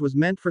 which was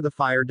meant for the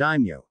Fire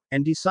Daimyo,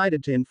 and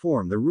decided to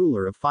inform the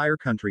ruler of Fire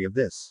Country of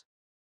this.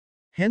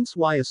 Hence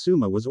why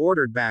Asuma was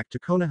ordered back to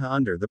Konoha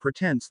under the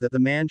pretense that the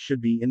man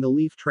should be in the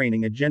leaf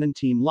training a genin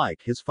team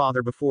like his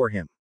father before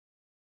him.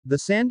 The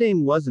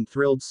Sandaime wasn't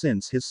thrilled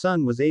since his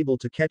son was able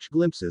to catch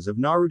glimpses of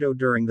Naruto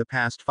during the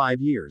past 5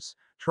 years,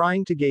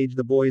 trying to gauge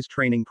the boy's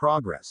training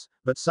progress,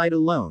 but sight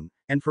alone,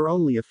 and for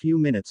only a few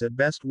minutes at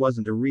best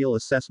wasn't a real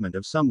assessment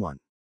of someone.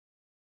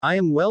 I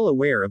am well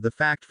aware of the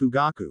fact,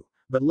 Fugaku,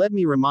 but let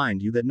me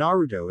remind you that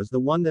Naruto is the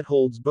one that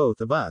holds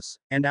both of us,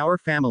 and our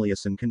family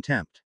in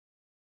contempt.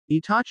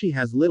 Itachi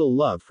has little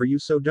love for you,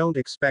 so don't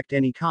expect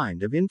any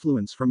kind of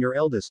influence from your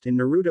eldest in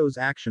Naruto's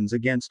actions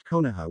against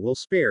Konoha will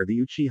spare the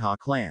Uchiha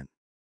clan.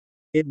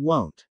 It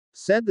won't,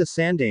 said the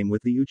Sandaime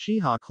with the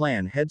Uchiha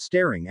clan head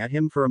staring at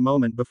him for a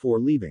moment before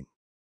leaving.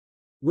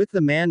 With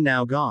the man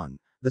now gone,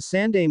 the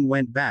Sandaime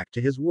went back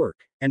to his work,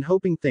 and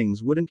hoping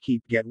things wouldn't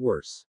get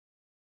worse.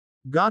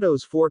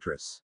 Gado's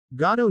fortress.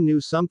 Gado knew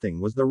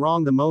something was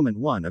wrong the moment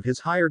one of his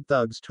hired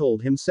thugs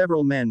told him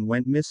several men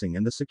went missing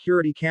and the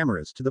security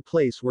cameras to the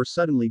place were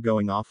suddenly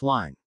going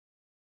offline.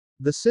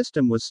 The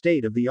system was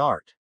state of the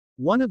art.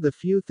 One of the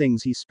few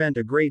things he spent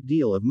a great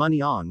deal of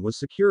money on was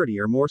security,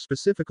 or more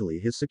specifically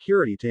his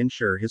security to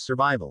ensure his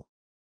survival.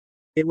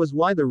 It was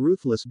why the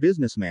ruthless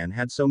businessman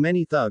had so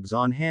many thugs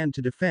on hand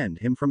to defend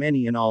him from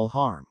any and all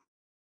harm.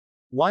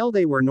 While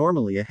they were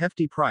normally a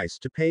hefty price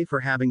to pay for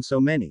having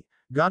so many,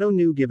 Gado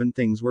knew given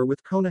things were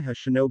with Konoha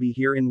shinobi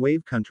here in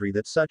Wave Country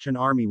that such an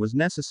army was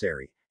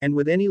necessary, and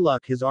with any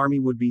luck his army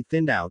would be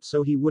thinned out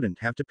so he wouldn't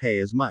have to pay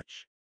as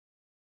much.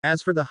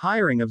 As for the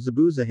hiring of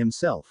Zabuza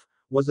himself,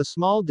 was a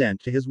small dent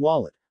to his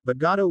wallet, but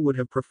Gado would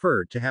have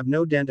preferred to have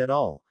no dent at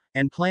all,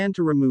 and planned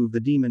to remove the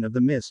demon of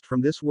the mist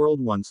from this world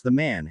once the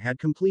man had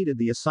completed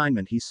the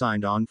assignment he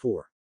signed on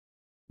for.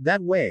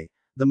 That way,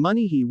 the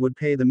money he would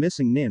pay the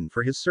missing nin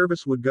for his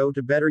service would go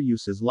to better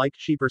uses like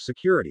cheaper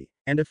security,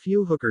 and a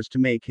few hookers to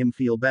make him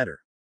feel better.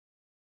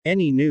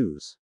 Any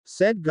news?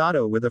 Said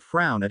Gado with a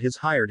frown at his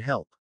hired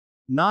help.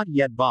 Not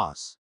yet,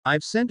 boss.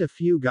 I've sent a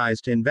few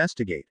guys to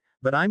investigate,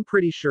 but I'm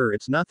pretty sure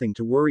it's nothing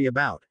to worry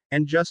about,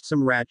 and just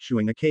some rat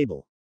chewing a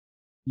cable.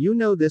 You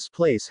know this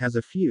place has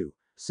a few,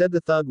 said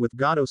the thug with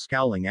Gado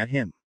scowling at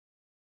him.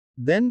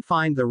 Then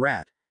find the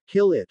rat,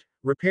 kill it,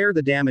 repair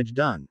the damage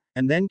done,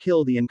 and then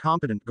kill the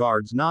incompetent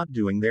guards not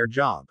doing their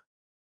job.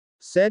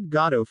 Said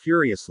Gado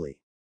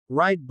furiously.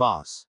 Right,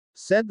 boss.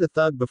 Said the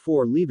thug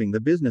before leaving the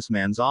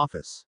businessman's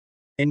office.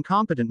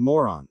 Incompetent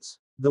morons.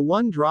 The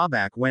one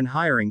drawback when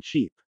hiring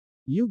cheap.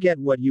 You get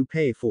what you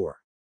pay for.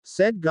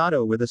 Said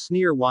Gado with a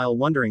sneer while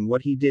wondering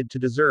what he did to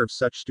deserve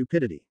such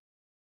stupidity.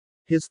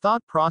 His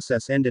thought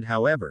process ended,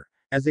 however,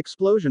 as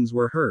explosions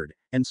were heard,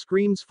 and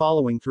screams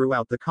following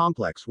throughout the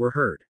complex were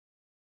heard.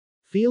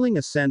 Feeling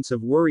a sense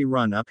of worry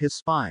run up his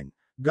spine,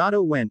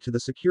 Gado went to the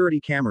security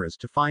cameras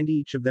to find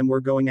each of them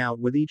were going out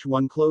with each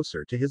one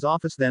closer to his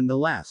office than the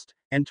last,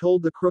 and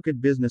told the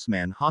crooked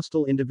businessman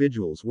hostile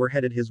individuals were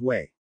headed his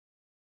way.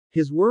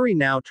 His worry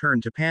now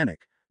turned to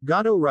panic.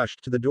 Gado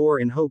rushed to the door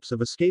in hopes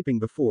of escaping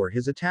before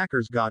his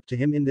attackers got to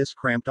him in this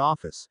cramped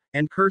office,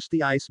 and cursed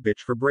the ice bitch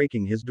for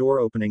breaking his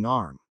door-opening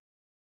arm.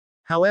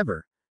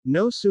 However,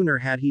 no sooner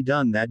had he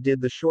done that did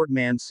the short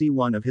man see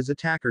one of his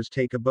attackers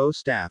take a bow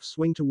staff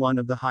swing to one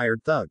of the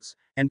hired thugs,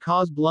 and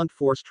cause blunt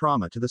force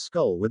trauma to the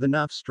skull with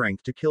enough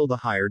strength to kill the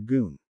hired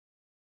goon.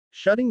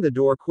 Shutting the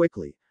door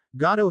quickly,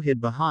 Gado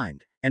hid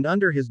behind, and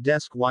under his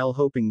desk while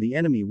hoping the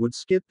enemy would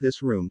skip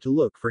this room to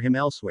look for him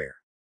elsewhere.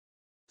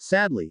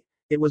 Sadly,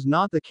 it was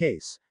not the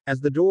case, as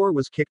the door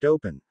was kicked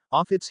open,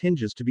 off its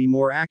hinges to be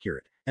more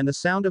accurate, and the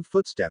sound of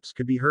footsteps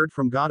could be heard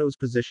from Gato's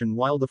position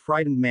while the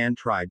frightened man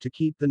tried to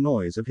keep the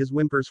noise of his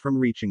whimpers from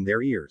reaching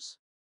their ears.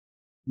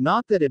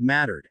 Not that it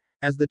mattered,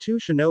 as the two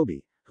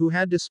shinobi, who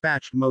had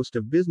dispatched most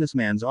of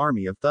businessman's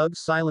army of thugs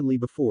silently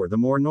before the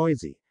more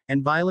noisy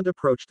and violent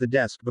approached the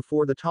desk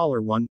before the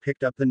taller one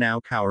picked up the now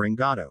cowering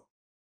Gato.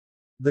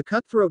 The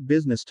cutthroat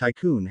business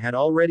tycoon had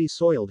already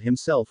soiled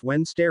himself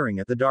when staring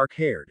at the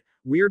dark-haired,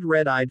 weird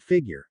red-eyed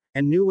figure,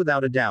 and knew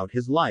without a doubt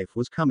his life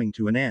was coming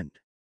to an end.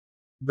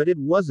 But it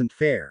wasn't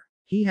fair.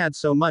 He had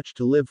so much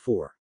to live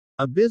for.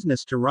 A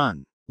business to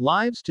run.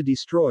 Lives to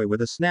destroy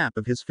with a snap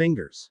of his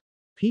fingers.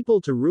 People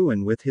to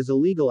ruin with his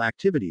illegal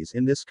activities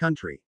in this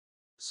country.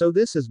 So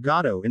this is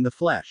Gato in the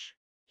flesh.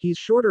 He's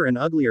shorter and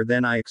uglier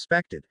than I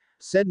expected,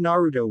 said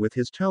Naruto with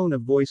his tone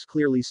of voice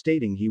clearly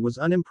stating he was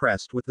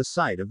unimpressed with the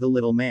sight of the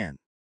little man.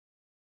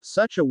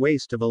 Such a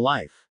waste of a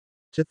life.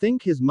 To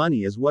think his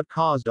money is what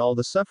caused all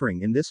the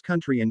suffering in this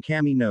country and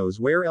Kami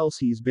knows where else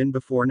he's been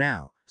before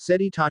now,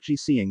 said Itachi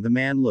seeing the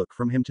man look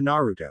from him to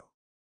Naruto.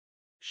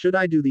 Should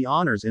I do the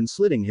honors in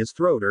slitting his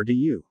throat or do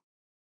you?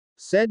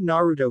 Said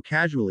Naruto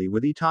casually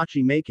with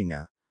Itachi making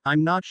a,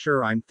 I'm not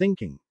sure I'm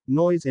thinking,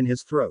 noise in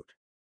his throat.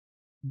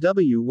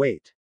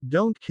 Wait.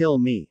 Don't kill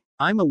me.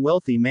 I'm a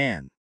wealthy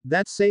man.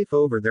 That's safe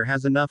over there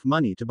has enough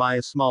money to buy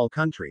a small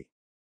country.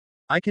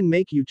 I can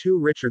make you two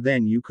richer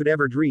than you could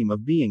ever dream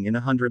of being in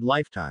 100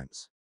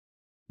 lifetimes.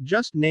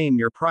 Just name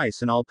your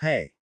price and I'll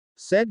pay.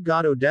 Said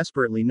Gato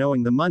desperately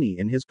knowing the money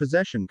in his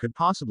possession could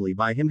possibly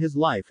buy him his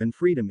life and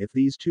freedom if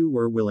these two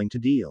were willing to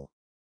deal.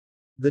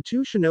 The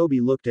two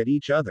shinobi looked at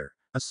each other,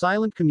 a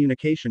silent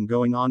communication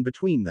going on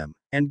between them,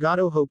 and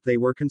Gato hoped they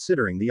were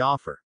considering the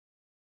offer.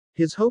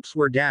 His hopes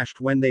were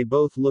dashed when they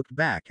both looked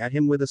back at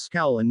him with a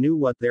scowl and knew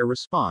what their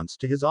response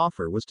to his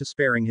offer was to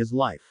sparing his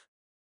life.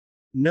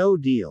 No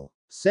deal.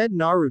 Said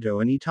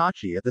Naruto and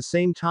Itachi at the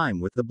same time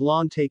with the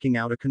blonde taking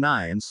out a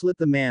kunai and slit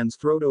the man's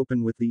throat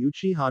open with the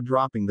Uchiha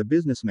dropping the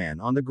businessman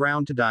on the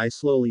ground to die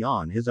slowly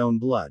on his own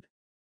blood.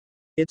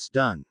 It's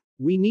done.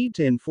 We need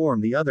to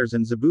inform the others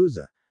and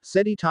Zabuza,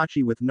 said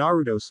Itachi with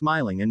Naruto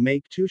smiling and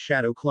make two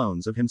shadow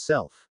clones of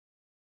himself.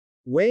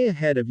 Way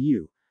ahead of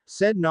you,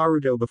 said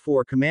Naruto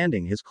before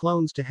commanding his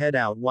clones to head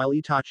out while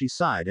Itachi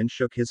sighed and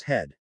shook his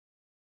head.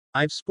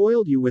 I've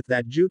spoiled you with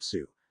that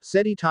jutsu,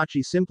 said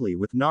Itachi simply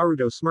with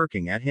Naruto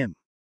smirking at him.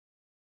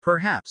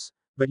 Perhaps,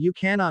 but you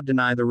cannot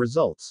deny the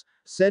results,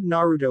 said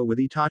Naruto with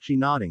Itachi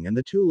nodding and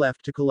the two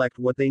left to collect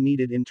what they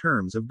needed in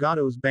terms of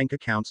Gato's bank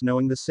accounts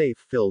knowing the safe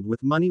filled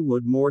with money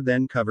would more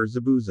than cover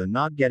Zabuza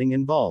not getting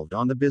involved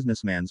on the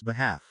businessman's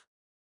behalf.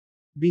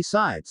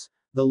 Besides,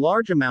 the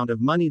large amount of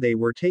money they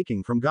were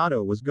taking from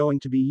Gato was going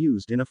to be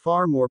used in a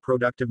far more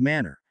productive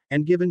manner,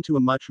 and given to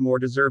a much more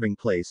deserving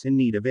place in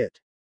need of it.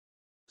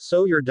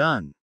 So you're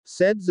done,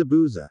 said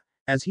Zabuza,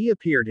 as he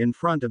appeared in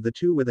front of the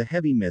two with a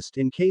heavy mist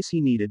in case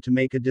he needed to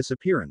make a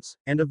disappearance,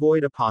 and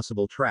avoid a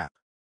possible trap.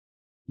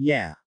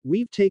 Yeah,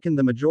 we've taken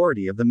the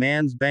majority of the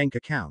man's bank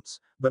accounts,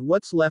 but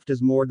what's left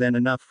is more than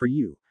enough for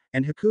you,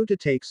 and Haku to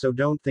take so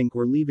don't think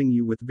we're leaving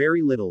you with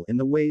very little in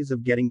the ways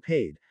of getting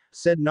paid,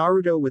 said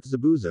Naruto with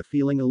Zabuza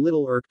feeling a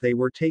little irked they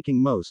were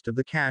taking most of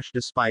the cash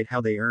despite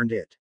how they earned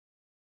it.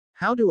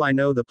 How do I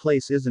know the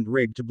place isn't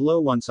rigged to blow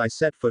once I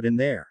set foot in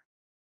there?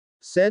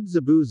 Said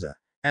Zabuza,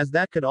 as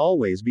that could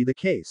always be the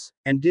case,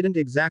 and didn't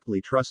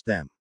exactly trust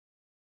them.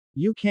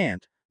 You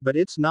can't, but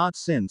it's not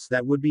since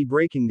that would be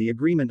breaking the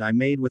agreement I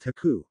made with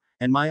Haku,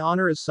 and my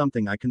honor is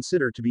something I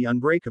consider to be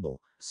unbreakable,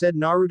 said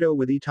Naruto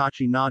with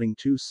Itachi nodding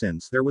too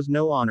since there was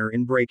no honor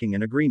in breaking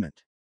an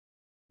agreement.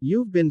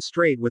 You've been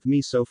straight with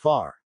me so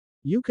far.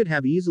 You could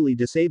have easily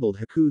disabled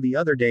Haku the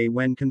other day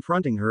when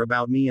confronting her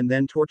about me and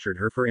then tortured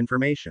her for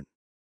information.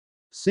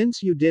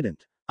 Since you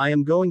didn't, I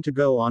am going to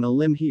go on a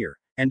limb here,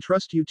 and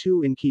trust you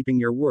two in keeping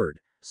your word,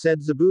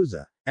 said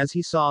Zabuza, as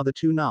he saw the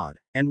two nod,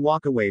 and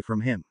walk away from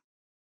him.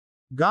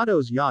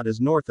 Gato's yacht is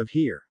north of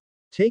here.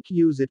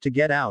 Use it to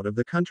get out of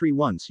the country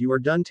once you are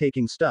done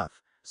taking stuff,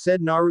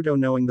 said Naruto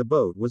knowing the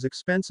boat was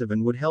expensive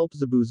and would help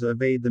Zabuza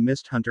evade the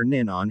Mist Hunter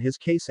Nin on his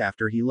case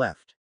after he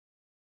left.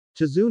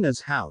 Tizuna's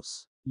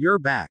house. You're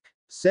back,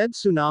 said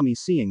Tsunami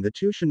seeing the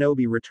two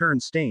shinobi return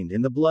stained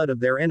in the blood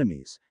of their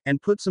enemies,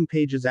 and put some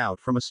pages out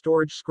from a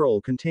storage scroll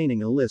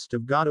containing a list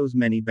of Gato's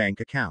many bank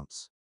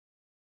accounts.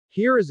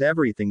 Here is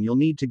everything you'll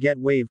need to get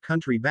Wave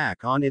Country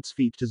back on its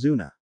feet,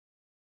 Tizuna.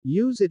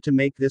 Use it to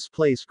make this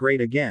place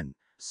great again,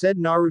 said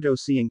Naruto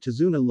seeing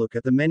Tizuna look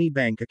at the many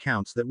bank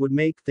accounts that would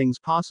make things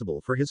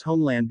possible for his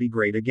homeland be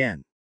great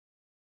again.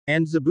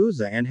 And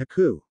Zabuza and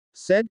Haku,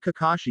 said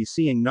Kakashi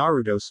seeing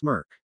Naruto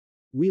smirk.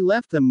 We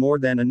left them more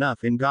than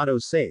enough in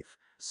Gato's safe,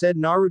 said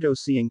Naruto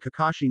seeing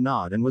Kakashi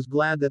nod and was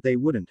glad that they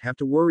wouldn't have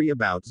to worry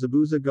about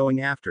Zabuza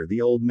going after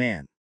the old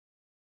man.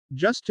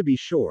 Just to be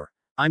sure,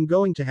 I'm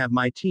going to have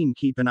my team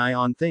keep an eye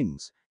on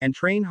things, and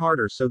train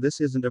harder so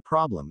this isn't a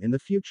problem in the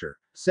future,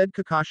 said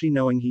Kakashi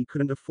knowing he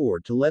couldn't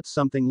afford to let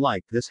something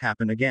like this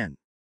happen again.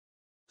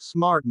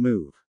 Smart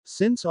move.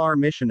 Since our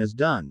mission is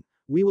done,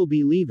 we will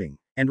be leaving,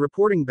 and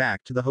reporting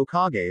back to the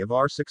Hokage of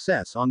our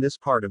success on this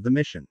part of the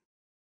mission.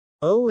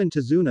 Oh, and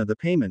Tazuna, the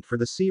payment for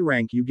the C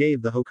rank you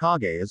gave the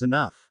Hokage is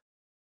enough.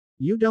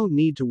 You don't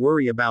need to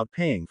worry about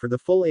paying for the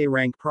full A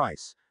rank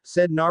price,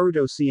 said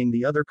Naruto, seeing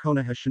the other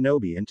Konoha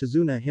shinobi and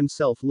Tazuna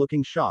himself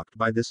looking shocked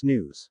by this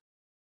news.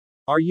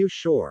 Are you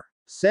sure?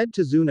 Said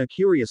Tazuna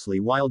curiously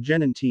while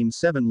Genin Team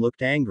 7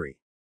 looked angry.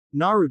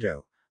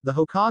 Naruto, the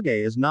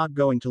Hokage is not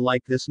going to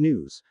like this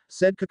news,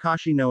 said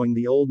Kakashi, knowing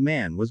the old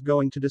man was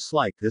going to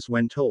dislike this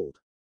when told.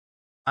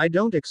 I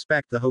don't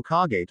expect the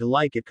Hokage to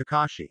like it,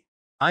 Kakashi.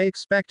 I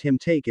expect him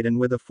take it, and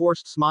with a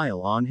forced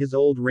smile on his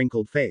old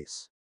wrinkled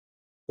face.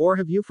 Or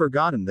have you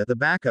forgotten that the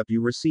backup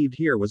you received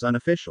here was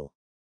unofficial?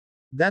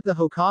 That the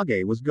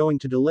Hokage was going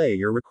to delay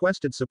your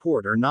requested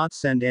support or not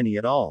send any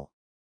at all.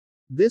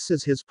 This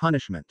is his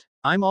punishment.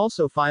 I'm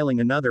also filing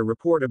another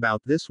report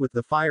about this with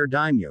the Fire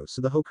Daimyo,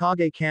 so the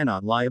Hokage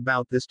cannot lie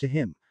about this to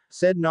him,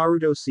 said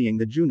Naruto, seeing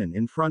the Junin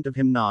in front of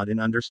him nod in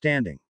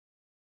understanding.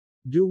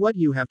 Do what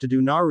you have to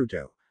do,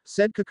 Naruto,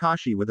 said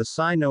Kakashi with a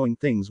sigh, knowing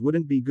things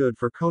wouldn't be good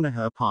for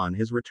Konoha upon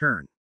his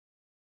return.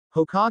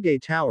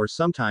 Hokage Tower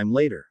sometime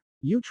later.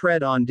 You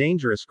tread on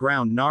dangerous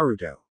ground,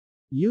 Naruto.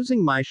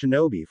 Using my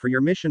shinobi for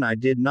your mission, I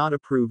did not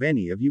approve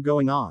any of you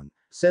going on,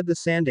 said the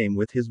Sandaime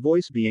with his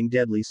voice being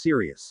deadly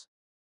serious.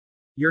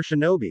 Your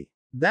shinobi?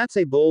 That's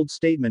a bold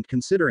statement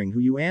considering who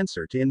you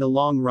answer to in the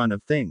long run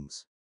of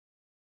things.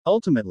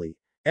 Ultimately,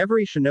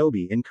 every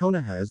shinobi in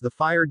Konoha is the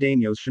Fire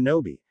Daimyo's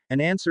shinobi,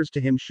 and answers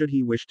to him should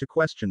he wish to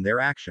question their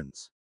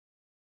actions.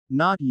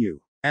 Not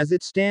you. As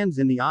it stands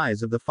in the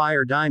eyes of the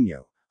Fire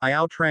Daimyo, I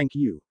outrank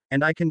you,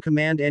 and I can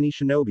command any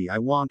shinobi I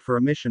want for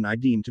a mission I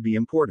deem to be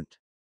important.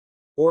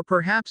 Or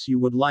perhaps you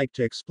would like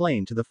to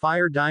explain to the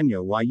Fire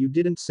Daimyo why you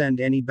didn't send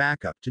any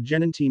backup to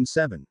Genin Team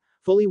 7,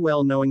 fully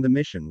well knowing the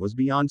mission was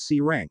beyond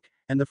C rank,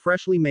 and the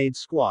freshly made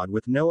squad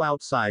with no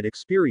outside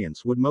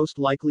experience would most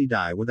likely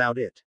die without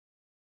it.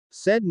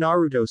 Said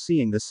Naruto,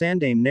 seeing the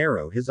Sandaime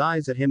narrow his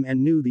eyes at him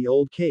and knew the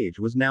old cage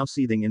was now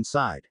seething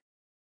inside.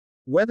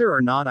 Whether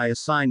or not I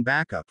assign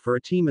backup for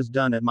a team is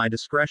done at my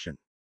discretion.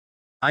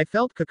 I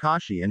felt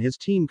Kakashi and his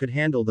team could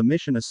handle the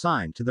mission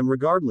assigned to them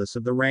regardless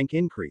of the rank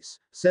increase,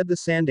 said the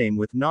Sandaime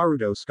with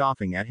Naruto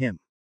scoffing at him.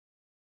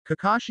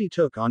 Kakashi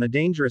took on a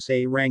dangerous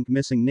A-rank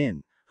missing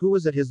nin, who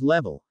was at his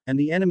level, and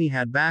the enemy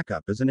had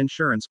backup as an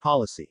insurance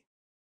policy.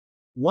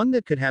 One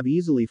that could have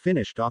easily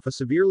finished off a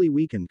severely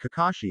weakened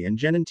Kakashi, and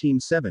Genin Team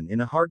 7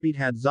 in a heartbeat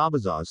had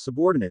Zabuza's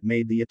subordinate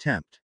made the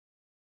attempt.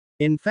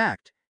 In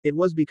fact, it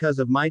was because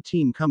of my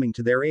team coming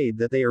to their aid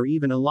that they are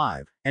even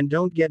alive, and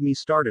don't get me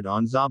started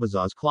on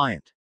Zabuza's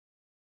client.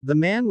 The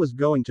man was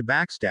going to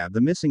backstab the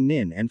missing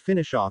nin and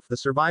finish off the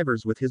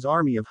survivors with his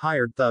army of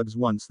hired thugs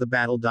once the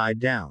battle died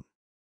down.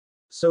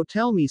 So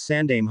tell me,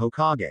 Sandaime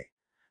Hokage.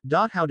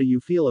 How do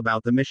you feel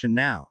about the mission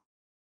now?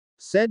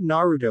 Said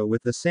Naruto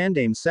with the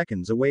Sandaime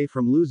seconds away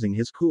from losing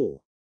his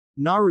cool.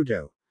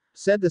 Naruto,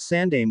 said the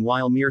Sandaime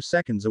while mere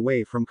seconds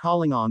away from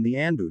calling on the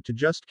Anbu to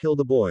just kill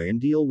the boy and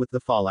deal with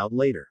the fallout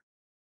later.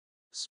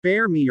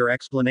 Spare me your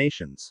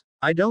explanations.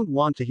 I don't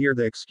want to hear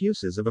the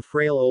excuses of a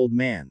frail old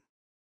man.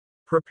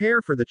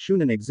 Prepare for the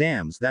Chunin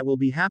exams that will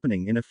be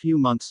happening in a few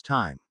months'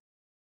 time.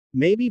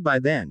 Maybe by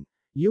then,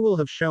 you will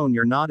have shown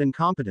you're not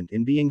incompetent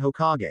in being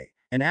Hokage,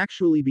 and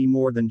actually be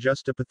more than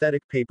just a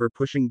pathetic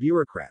paper-pushing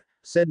bureaucrat,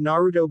 said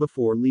Naruto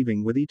before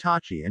leaving with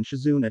Itachi and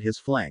Shizune at his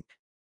flank.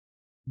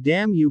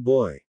 Damn you,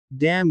 boy.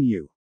 Damn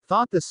you,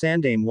 thought the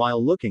Sandaime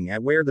while looking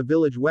at where the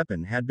village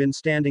weapon had been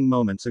standing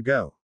moments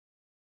ago.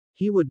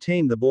 He would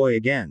tame the boy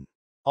again.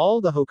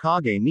 All the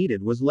Hokage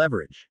needed was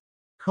leverage.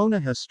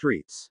 Konoha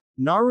streets.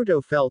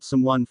 Naruto felt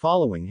someone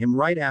following him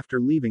right after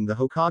leaving the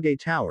Hokage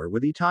Tower,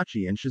 with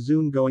Itachi and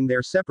Shizune going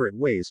their separate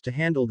ways to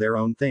handle their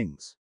own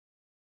things.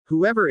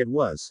 Whoever it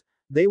was,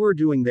 they were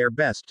doing their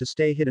best to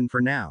stay hidden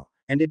for now,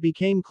 and it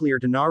became clear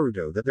to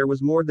Naruto that there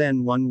was more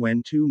than one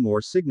when two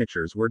more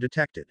signatures were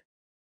detected.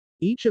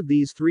 Each of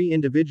these three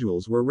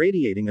individuals were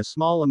radiating a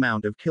small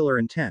amount of killer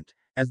intent,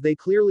 as they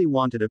clearly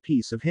wanted a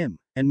piece of him,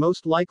 and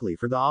most likely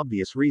for the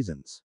obvious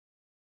reasons.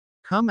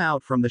 Come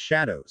out from the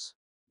shadows.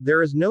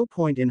 There is no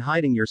point in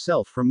hiding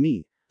yourself from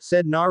me,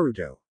 said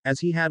Naruto, as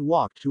he had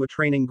walked to a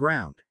training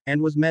ground,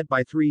 and was met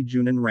by three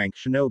Junin-ranked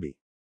shinobi.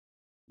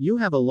 You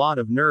have a lot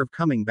of nerve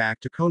coming back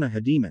to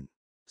Konoha, demon,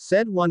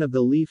 said one of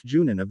the Leaf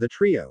Junin of the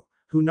trio,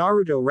 who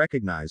Naruto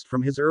recognized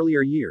from his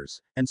earlier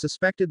years, and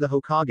suspected the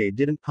Hokage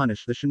didn't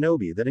punish the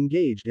shinobi that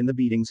engaged in the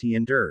beatings he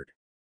endured.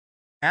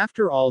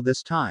 After all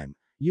this time,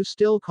 you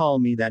still call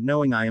me that,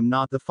 knowing I am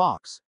not the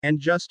fox, and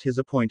just his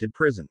appointed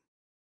prison.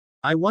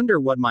 I wonder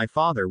what my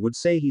father would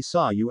say he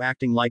saw you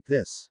acting like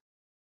this,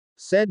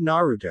 said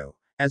Naruto,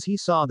 as he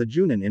saw the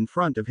Junin in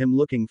front of him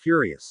looking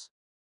furious.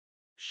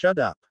 Shut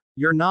up.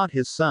 You're not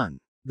his son.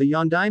 The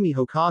Yondaime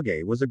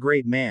Hokage was a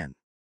great man.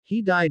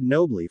 He died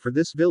nobly for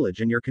this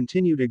village, and your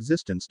continued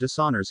existence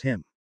dishonors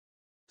him,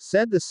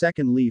 said the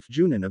second Leaf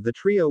Junin of the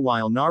trio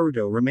while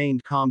Naruto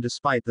remained calm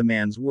despite the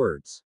man's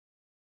words.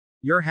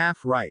 You're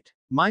half right.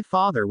 My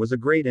father was a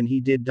great, and he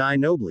did die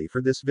nobly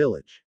for this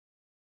village.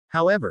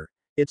 However,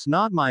 it's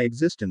not my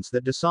existence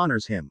that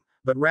dishonors him,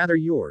 but rather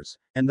yours,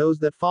 and those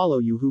that follow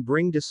you who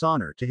bring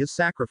dishonor to his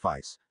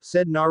sacrifice,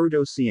 said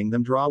Naruto, seeing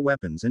them draw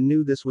weapons and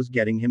knew this was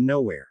getting him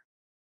nowhere.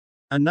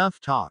 Enough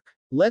talk.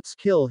 Let's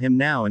kill him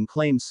now and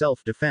claim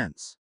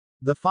self-defense.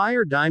 The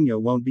Fire Daimyo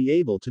won't be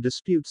able to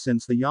dispute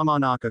since the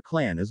Yamanaka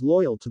clan is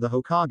loyal to the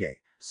Hokage,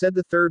 said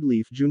the third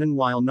leaf Junin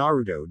while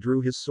Naruto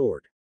drew his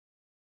sword.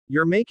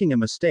 You're making a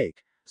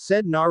mistake,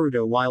 said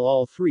Naruto while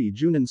all three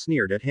Junin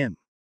sneered at him.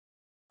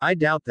 I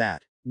doubt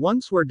that.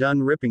 Once we're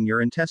done ripping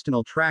your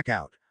intestinal tract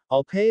out,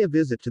 I'll pay a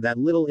visit to that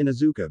little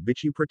Inuzuka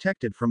bitch you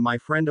protected from my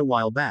friend a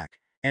while back,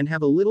 and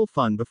have a little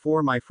fun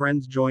before my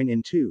friends join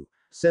in too,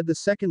 said the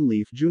second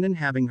leaf Junin,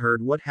 having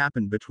heard what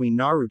happened between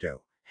Naruto,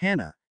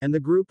 Hana, and the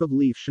group of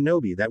leaf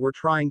shinobi that were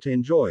trying to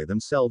enjoy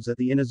themselves at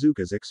the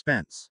Inuzuka's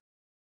expense.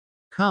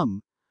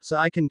 Come, so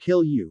I can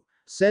kill you,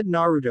 said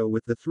Naruto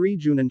with the three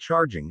Junin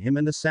charging him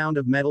and the sound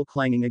of metal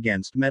clanging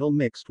against metal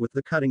mixed with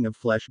the cutting of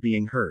flesh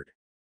being heard.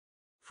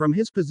 From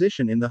his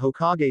position in the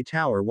Hokage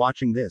tower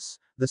watching this,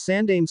 the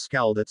Sandaime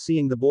scowled at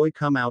seeing the boy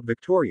come out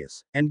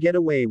victorious, and get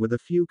away with a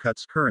few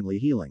cuts currently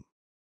healing.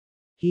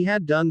 He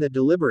had done that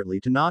deliberately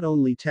to not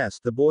only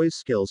test the boy's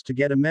skills to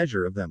get a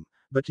measure of them,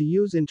 but to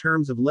use in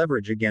terms of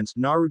leverage against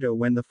Naruto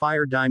when the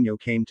Fire Daimyo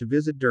came to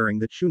visit during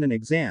the Chunin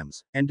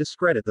exams, and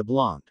discredit the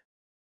blonde.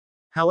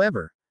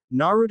 However,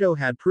 Naruto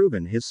had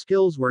proven his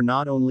skills were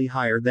not only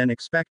higher than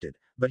expected,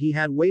 but he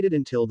had waited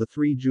until the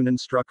three Junin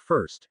struck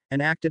first,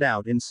 and acted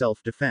out in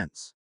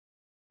self-defense.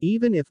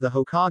 Even if the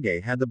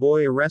Hokage had the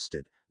boy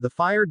arrested, the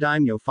Fire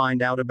Daimyo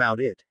find out about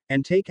it,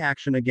 and take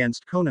action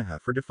against Konoha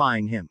for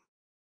defying him.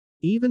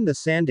 Even the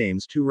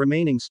Sandaime's two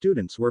remaining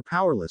students were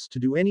powerless to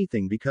do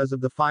anything because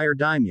of the Fire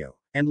Daimyo,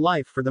 and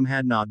life for them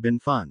had not been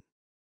fun.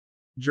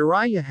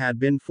 Jiraiya had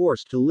been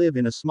forced to live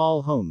in a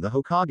small home the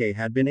Hokage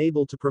had been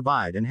able to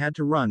provide and had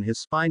to run his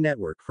spy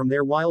network from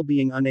there while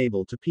being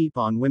unable to peep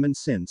on women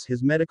since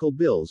his medical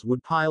bills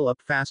would pile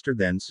up faster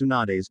than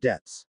Tsunade's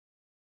debts.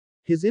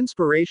 His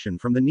inspiration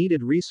from the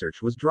needed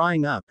research was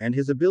drying up and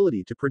his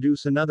ability to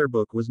produce another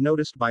book was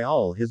noticed by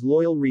all his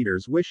loyal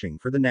readers wishing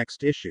for the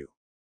next issue.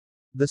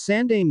 The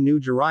Sandaime knew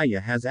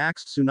Jiraiya has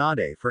asked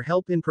Tsunade for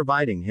help in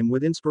providing him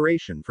with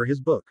inspiration for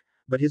his book,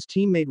 but his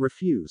teammate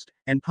refused,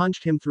 and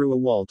punched him through a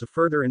wall to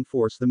further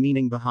enforce the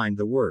meaning behind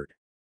the word.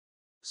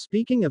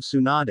 Speaking of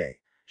Tsunade,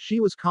 she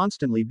was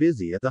constantly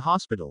busy at the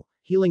hospital,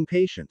 healing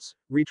patients,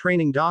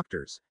 retraining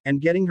doctors,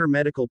 and getting her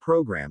medical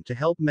program to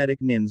help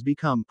medic nins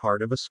become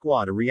part of a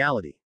squad a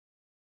reality.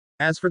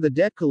 As for the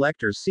debt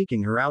collectors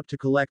seeking her out to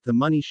collect the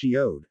money she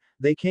owed,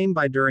 they came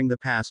by during the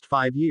past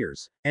 5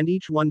 years, and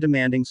each one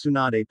demanding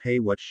Tsunade pay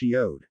what she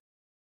owed.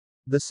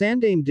 The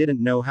Sandaime didn't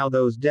know how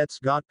those debts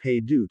got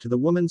paid due to the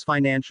woman's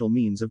financial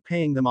means of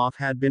paying them off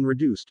had been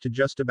reduced to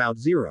just about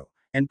zero,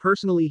 and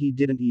personally he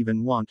didn't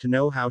even want to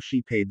know how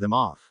she paid them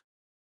off.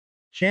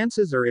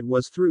 Chances are it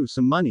was through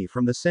some money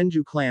from the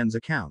Senju clan's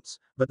accounts,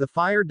 but the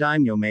Fire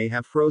Daimyo may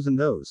have frozen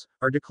those,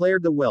 or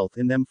declared the wealth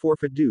in them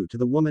forfeit due to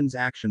the woman's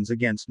actions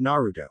against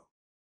Naruto.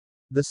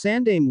 The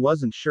Sandaime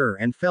wasn't sure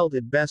and felt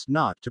it best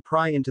not to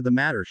pry into the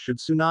matter should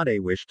Tsunade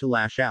wish to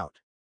lash out.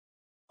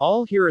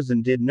 All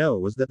Hiruzen did know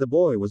was that the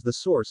boy was the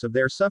source of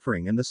their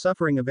suffering and the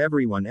suffering of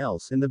everyone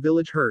else in the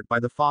village hurt by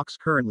the fox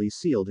currently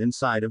sealed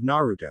inside of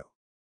Naruto.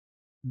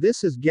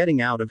 This is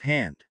getting out of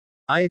hand.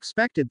 I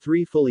expected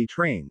 3 fully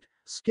trained,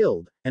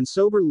 skilled, and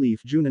sober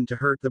leaf Junin to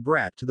hurt the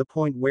brat to the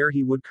point where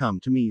he would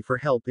come to me for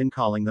help in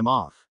calling them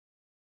off.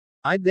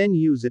 I'd then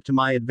use it to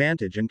my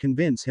advantage and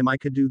convince him I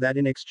could do that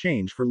in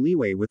exchange for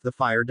leeway with the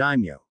Fire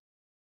Daimyo.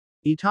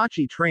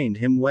 Itachi trained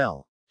him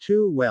well.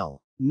 Too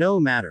well. No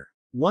matter.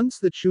 Once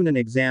the Chunin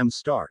exams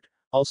start,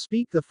 I'll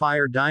speak the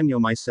Fire Daimyo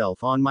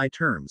myself on my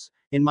terms,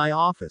 in my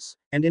office,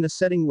 and in a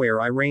setting where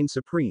I reign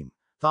supreme,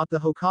 thought the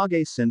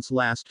Hokage. Since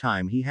last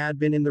time he had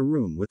been in the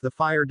room with the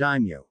Fire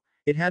Daimyo,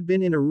 it had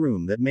been in a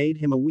room that made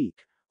him a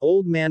weak,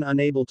 old man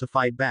unable to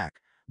fight back,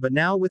 but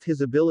now with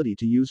his ability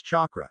to use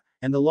chakra,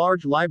 and the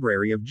large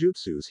library of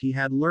jutsus he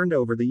had learned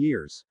over the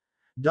years,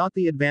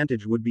 the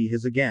advantage would be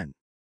his again.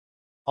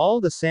 All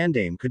the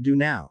Sandaime could do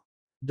now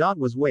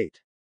was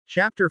wait.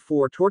 Chapter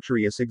 4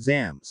 Torturous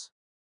Exams.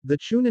 The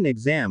Chunin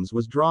exams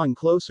was drawing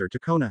closer to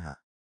Konoha.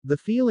 The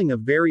feeling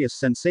of various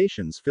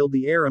sensations filled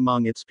the air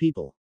among its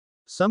people.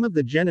 Some of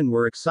the genin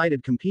were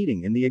excited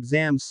competing in the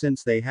exams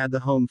since they had the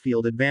home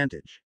field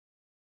advantage.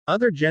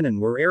 Other genin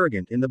were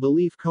arrogant in the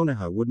belief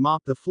Konoha would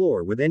mop the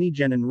floor with any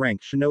genin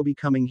ranked shinobi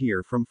coming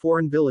here from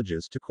foreign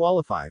villages to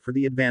qualify for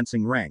the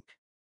advancing rank.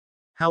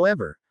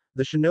 However,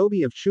 the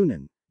shinobi of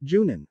Chunin,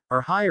 Junin,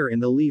 or higher in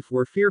the leaf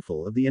were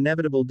fearful of the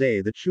inevitable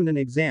day the Chunin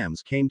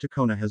exams came to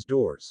Konoha's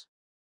doors.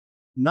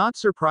 Not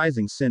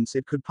surprising since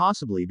it could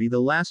possibly be the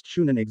last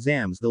Chunin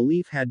exams the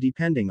leaf had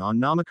depending on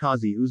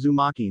Namikaze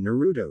Uzumaki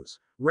Naruto's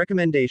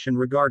recommendation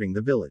regarding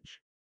the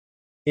village.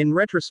 In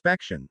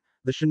retrospection,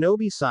 the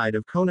shinobi side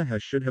of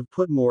Konoha should have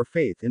put more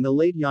faith in the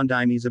late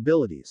Yondaime's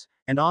abilities,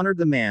 and honored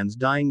the man's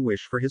dying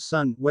wish for his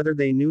son, whether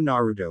they knew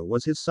Naruto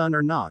was his son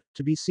or not,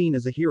 to be seen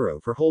as a hero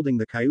for holding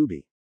the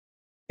Kyuubi.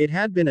 It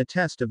had been a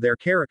test of their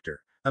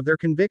character, of their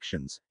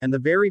convictions, and the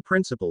very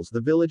principles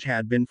the village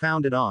had been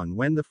founded on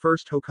when the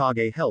first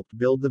Hokage helped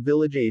build the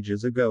village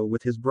ages ago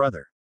with his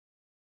brother.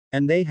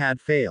 And they had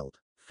failed.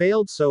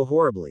 Failed so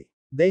horribly.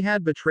 They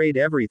had betrayed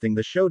everything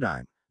the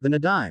Shodaime, the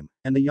Nadaime,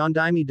 and the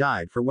Yondaime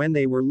died for when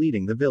they were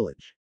leading the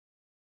village.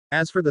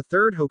 As for the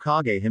third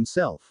Hokage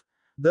himself,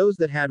 those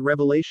that had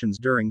revelations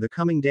during the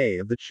coming day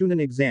of the Chunin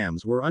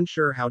exams were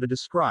unsure how to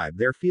describe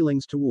their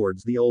feelings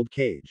towards the old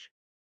Kage.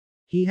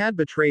 He had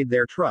betrayed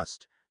their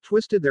trust,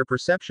 twisted their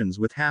perceptions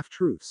with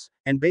half-truths,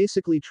 and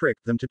basically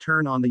tricked them to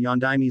turn on the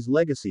Yondaime's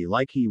legacy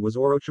like he was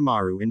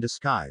Orochimaru in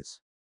disguise.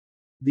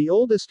 The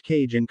oldest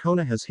Kage in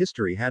Konoha's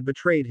history had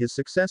betrayed his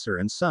successor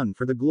and son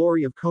for the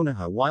glory of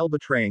Konoha while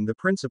betraying the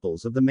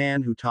principles of the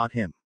man who taught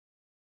him.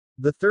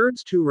 The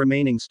third's two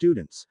remaining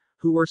students,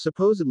 who were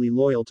supposedly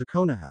loyal to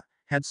Konoha,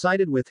 had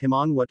sided with him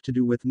on what to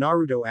do with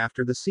Naruto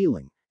after the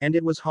sealing, and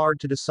it was hard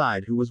to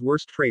decide who was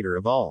worst traitor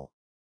of all.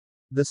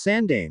 The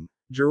Sandaime,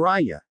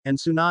 Jiraiya, and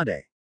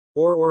Tsunade.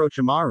 Or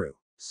Orochimaru.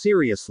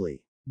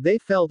 Seriously. They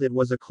felt it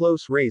was a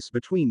close race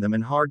between them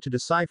and hard to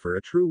decipher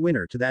a true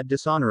winner to that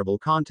dishonorable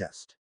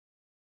contest.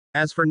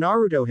 As for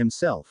Naruto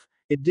himself,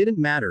 it didn't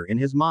matter in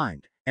his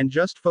mind, and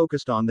just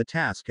focused on the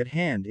task at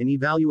hand in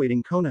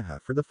evaluating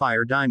Konoha for the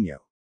Fire Daimyo.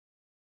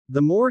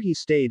 The more he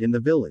stayed in the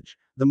village,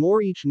 the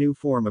more each new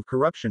form of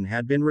corruption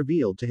had been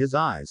revealed to his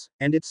eyes,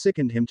 and it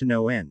sickened him to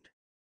no end.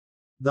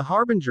 The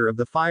Harbinger of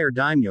the Fire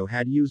Daimyo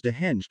had used a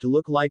henge to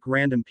look like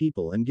random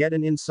people and get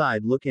an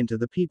inside look into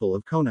the people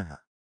of Konoha.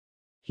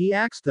 He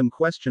asked them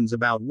questions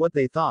about what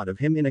they thought of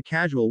him in a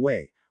casual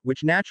way,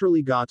 which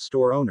naturally got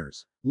store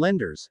owners,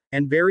 lenders,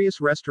 and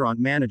various restaurant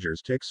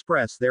managers to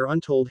express their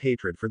untold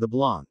hatred for the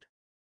blonde.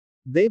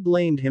 They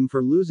blamed him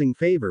for losing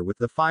favor with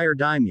the Fire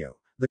Daimyo,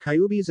 the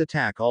Kyuubi's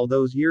attack all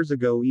those years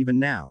ago even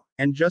now,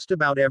 and just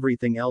about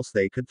everything else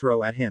they could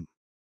throw at him.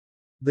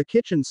 The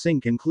kitchen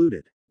sink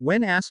included.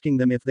 When asking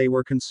them if they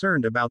were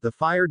concerned about the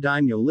Fire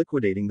Daimyo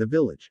liquidating the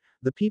village,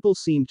 the people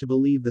seemed to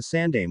believe the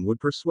Sandaime would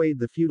persuade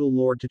the Feudal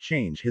Lord to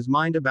change his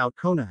mind about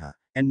Konoha,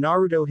 and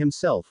Naruto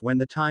himself when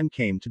the time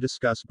came to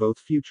discuss both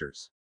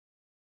futures.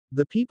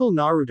 The people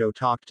Naruto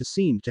talked to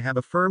seemed to have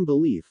a firm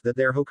belief that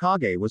their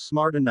Hokage was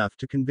smart enough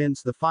to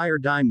convince the Fire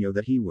Daimyo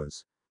that he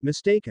was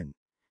mistaken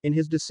in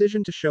his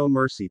decision to show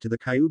mercy to the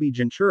Kyuubi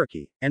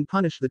Jinchuriki, and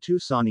punish the two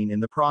Sannin in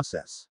the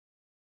process.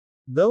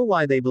 Though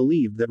why they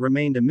believed that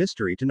remained a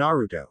mystery to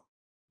Naruto.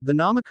 The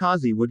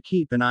Namikaze would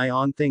keep an eye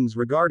on things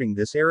regarding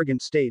this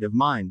arrogant state of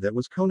mind that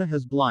was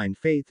Konoha's blind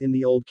faith in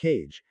the old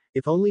Kage,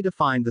 if only to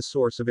find the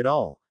source of it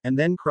all, and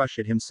then crush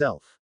it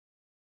himself.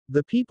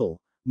 The people,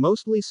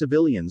 mostly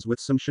civilians with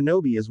some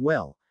shinobi as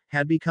well,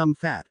 had become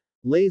fat,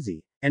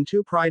 lazy, and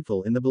too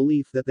prideful in the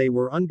belief that they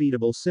were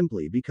unbeatable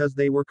simply because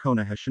they were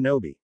Konoha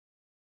shinobi.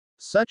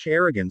 Such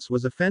arrogance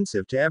was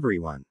offensive to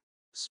everyone.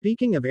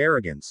 Speaking of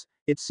arrogance,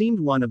 it seemed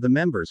one of the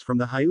members from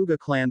the Hyuga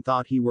clan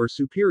thought he were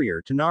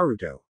superior to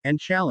Naruto, and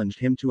challenged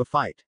him to a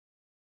fight.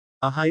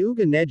 A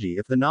Hyuga Neji,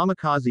 if the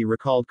Namikaze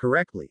recalled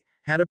correctly,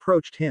 had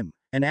approached him,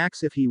 and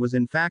asked if he was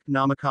in fact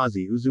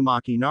Namikaze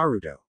Uzumaki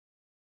Naruto.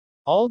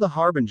 All the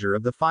Harbinger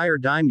of the Fire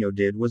Daimyo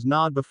did was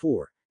nod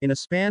before, in a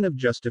span of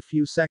just a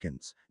few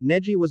seconds,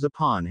 Neji was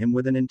upon him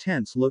with an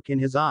intense look in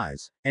his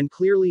eyes, and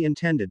clearly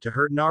intended to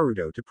hurt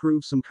Naruto to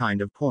prove some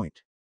kind of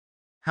point.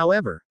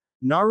 However,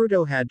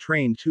 Naruto had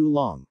trained too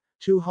long,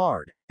 too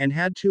hard, and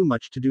had too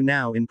much to do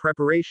now in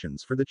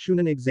preparations for the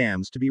Chunin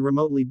exams to be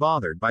remotely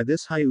bothered by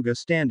this Hyuga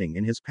standing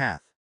in his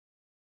path.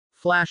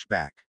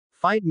 Flashback.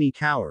 Fight me,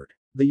 coward.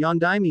 The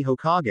Yondaime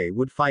Hokage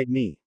would fight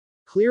me.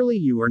 Clearly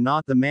you are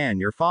not the man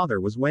your father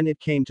was when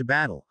it came to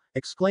battle,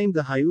 exclaimed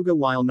the Hyuga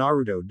while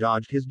Naruto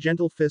dodged his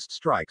gentle fist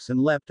strikes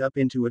and leapt up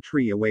into a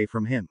tree away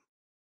from him.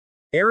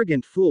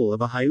 Arrogant fool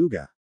of a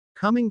Hyuga.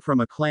 Coming from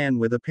a clan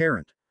with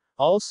apparent,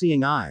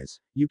 all-seeing eyes,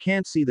 you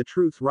can't see the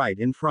truth right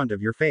in front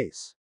of your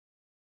face.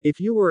 If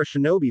you were a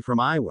shinobi from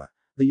Iowa,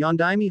 the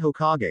Yondaime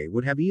Hokage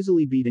would have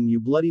easily beaten you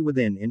bloody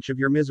within inch of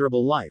your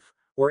miserable life,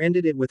 or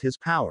ended it with his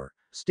power,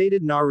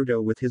 stated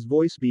Naruto with his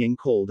voice being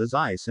cold as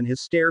ice and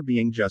his stare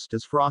being just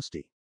as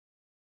frosty.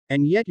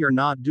 And yet you're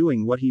not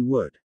doing what he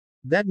would.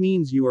 That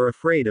means you are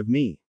afraid of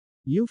me.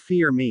 You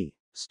fear me,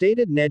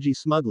 stated Neji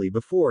smugly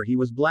before he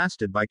was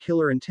blasted by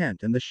killer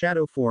intent and the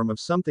shadow form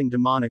of something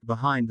demonic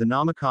behind the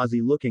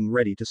Namikaze looking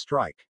ready to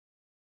strike.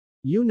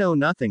 You know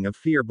nothing of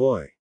fear,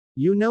 boy.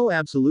 You know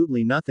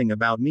absolutely nothing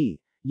about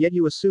me, yet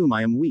you assume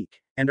I am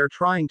weak, and are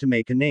trying to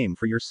make a name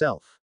for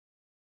yourself.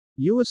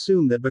 You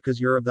assume that because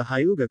you're of the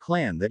Hyuga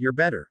clan that you're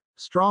better,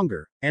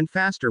 stronger, and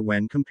faster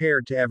when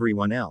compared to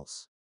everyone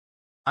else.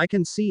 I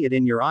can see it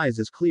in your eyes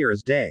as clear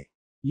as day.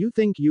 You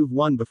think you've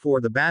won before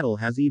the battle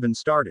has even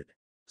started.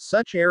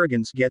 Such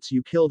arrogance gets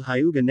you killed,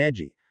 Hyuga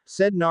Neji,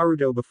 said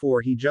Naruto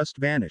before he just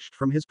vanished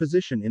from his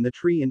position in the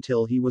tree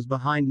until he was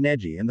behind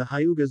Neji and the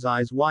Hyuga's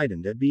eyes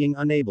widened at being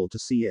unable to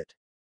see it.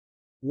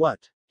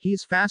 What?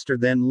 He's faster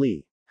than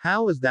Lee.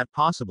 How is that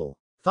possible?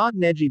 Thought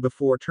Neji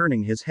before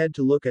turning his head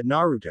to look at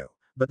Naruto,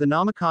 but the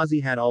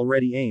Namikaze had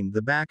already aimed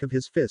the back of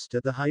his fist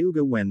at the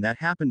Hyuga when that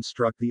happened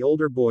struck the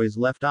older boy's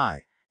left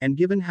eye, and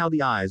given how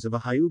the eyes of a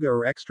Hyuga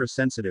are extra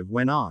sensitive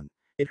when on,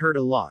 it hurt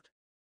a lot.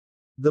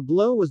 The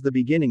blow was the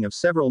beginning of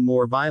several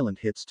more violent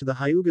hits to the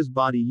Hyuga's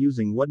body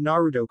using what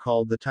Naruto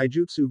called the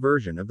taijutsu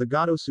version of the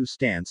Gotosu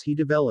stance he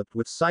developed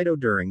with Saito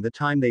during the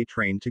time they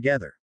trained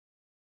together.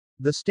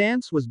 The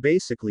stance was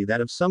basically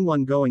that of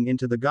someone going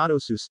into the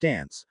Gotosu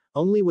stance,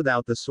 only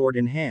without the sword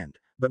in hand,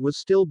 but was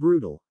still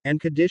brutal, and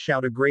could dish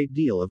out a great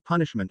deal of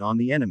punishment on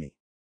the enemy.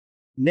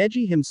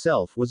 Neji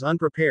himself was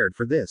unprepared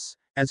for this,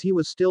 as he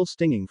was still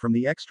stinging from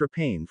the extra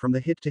pain from the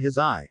hit to his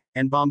eye,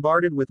 and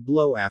bombarded with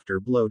blow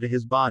after blow to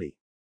his body.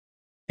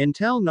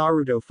 Until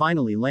Naruto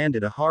finally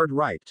landed a hard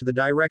right to the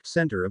direct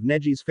center of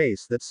Neji's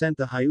face that sent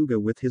the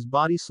Hyuga with his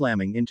body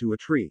slamming into a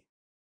tree.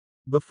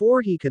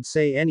 Before he could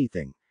say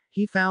anything,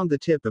 he found the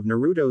tip of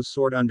Naruto's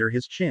sword under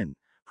his chin,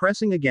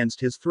 pressing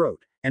against his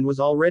throat, and was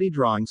already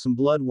drawing some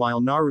blood while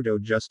Naruto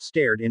just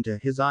stared into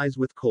his eyes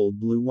with cold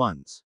blue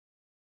ones.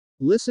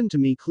 Listen to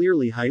me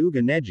clearly,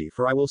 Hyuga Neji,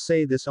 for I will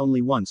say this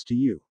only once to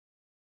you.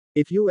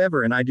 If you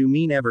ever, and I do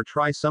mean ever,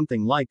 try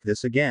something like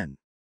this again,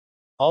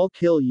 I'll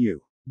kill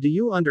you. Do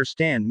you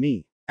understand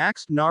me?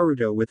 Asked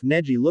Naruto with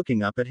Neji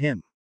looking up at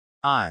him.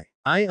 I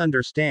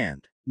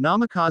understand.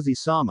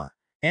 Namikaze-sama,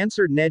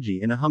 answered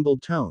Neji in a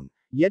humbled tone,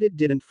 yet it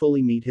didn't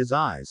fully meet his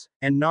eyes,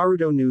 and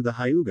Naruto knew the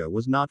Hyuga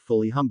was not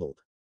fully humbled.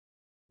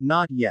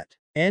 Not yet.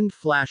 End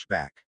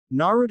flashback.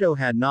 Naruto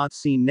had not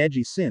seen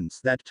Neji since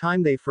that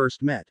time they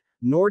first met,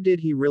 nor did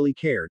he really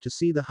care to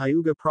see the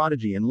Hyuga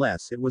prodigy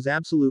unless it was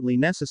absolutely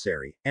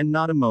necessary, and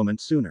not a moment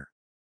sooner.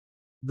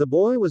 The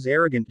boy was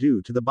arrogant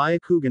due to the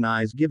Byakugan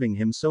eyes giving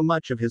him so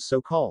much of his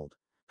so-called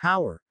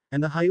power,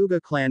 and the Hyuga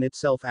clan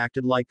itself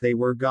acted like they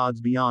were gods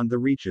beyond the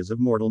reaches of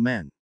mortal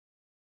men.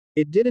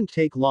 It didn't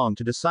take long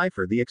to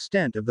decipher the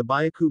extent of the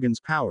Byakugan's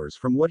powers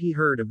from what he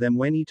heard of them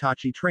when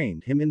Itachi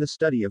trained him in the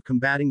study of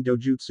combating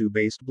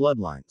dojutsu-based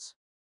bloodlines.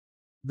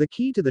 The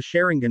key to the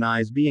Sharingan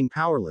eyes being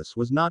powerless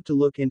was not to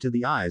look into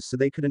the eyes so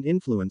they couldn't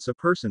influence a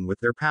person with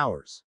their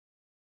powers.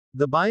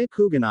 The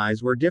Byakugan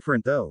eyes were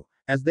different though,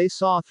 as they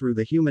saw through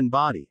the human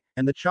body,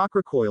 and the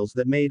chakra coils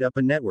that made up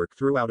a network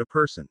throughout a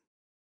person.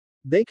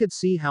 They could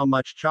see how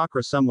much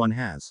chakra someone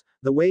has,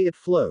 the way it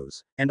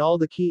flows, and all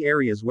the key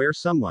areas where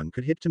someone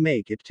could hit to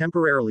make it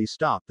temporarily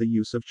stop the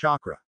use of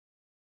chakra.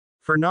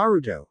 For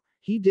Naruto,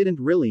 he didn't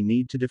really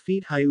need to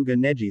defeat Hyuga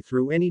Neji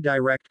through any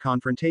direct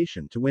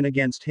confrontation to win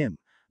against him,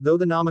 though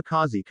the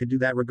Namikaze could do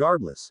that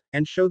regardless,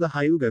 and show the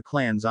Hyuga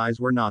clan's eyes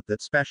were not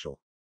that special.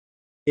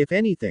 If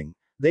anything,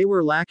 they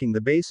were lacking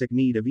the basic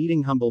need of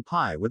eating humble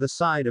pie with a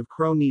side of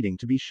crow needing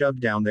to be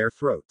shoved down their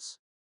throats.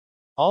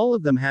 All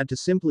of them had to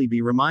simply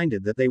be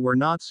reminded that they were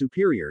not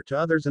superior to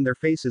others and their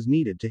faces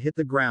needed to hit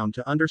the ground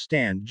to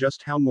understand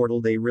just how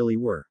mortal they really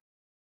were.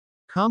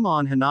 Come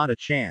on,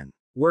 Hinata-chan.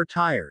 We're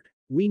tired.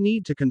 We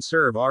need to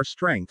conserve our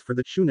strength for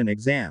the Chunin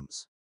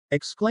exams.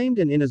 Exclaimed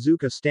an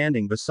Inuzuka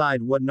standing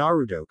beside what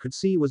Naruto could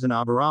see was an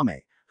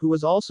Aburame, who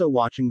was also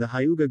watching the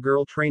Hyuga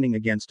girl training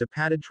against a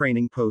padded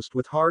training post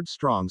with hard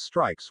strong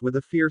strikes with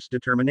a fierce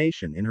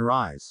determination in her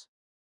eyes.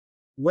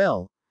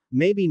 Well,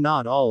 maybe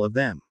not all of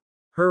them.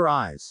 Her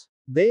eyes.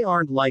 They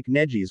aren't like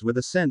Neji's with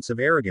a sense of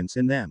arrogance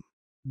in them.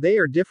 They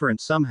are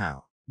different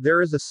somehow.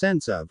 There is a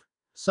sense of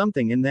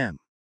something in them.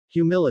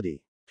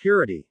 Humility.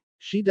 Purity.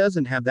 She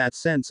doesn't have that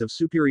sense of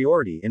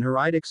superiority in her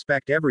I'd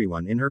expect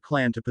everyone in her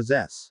clan to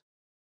possess.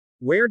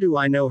 Where do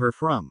I know her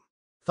from?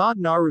 Thought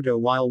Naruto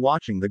while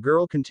watching the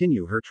girl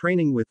continue her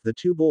training with the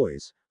two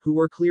boys, who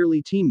were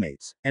clearly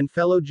teammates, and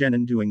fellow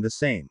genin doing the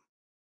same.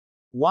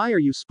 Why are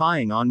you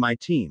spying on my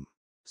team?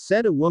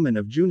 Said a woman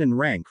of Junin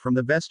rank from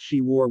the vest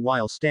she wore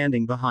while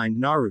standing behind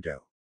Naruto.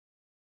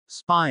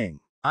 Spying.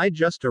 I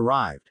just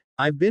arrived.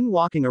 I've been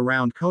walking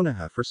around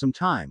Konoha for some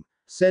time,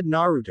 said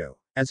Naruto,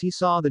 as he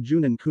saw the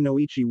Junin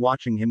kunoichi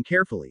watching him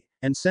carefully,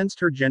 and sensed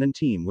her genin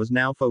team was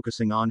now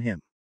focusing on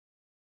him.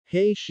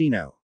 Hey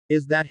Shino.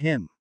 Is that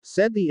him?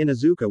 Said the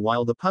Inuzuka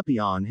while the puppy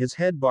on his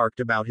head barked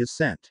about his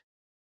scent.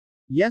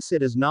 Yes,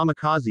 it is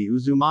Namikaze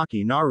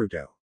Uzumaki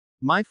Naruto.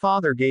 My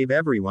father gave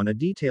everyone a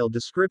detailed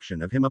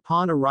description of him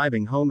upon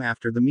arriving home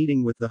after the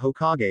meeting with the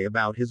Hokage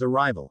about his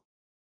arrival.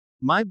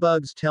 My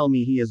bugs tell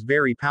me he is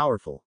very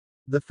powerful.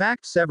 The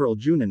fact several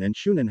Junin and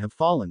Chunin have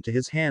fallen to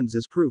his hands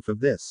is proof of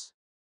this.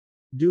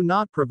 Do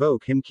not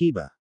provoke him,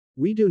 Kiba.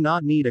 We do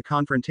not need a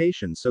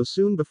confrontation so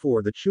soon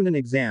before the Chunin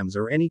exams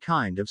or any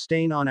kind of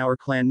stain on our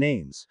clan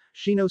names,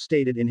 Shino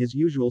stated in his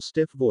usual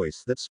stiff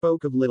voice that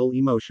spoke of little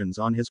emotions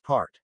on his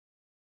part.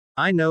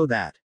 I know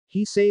that.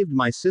 He saved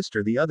my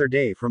sister the other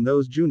day from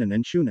those Junin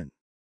and Chunin.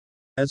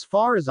 As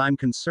far as I'm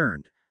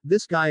concerned,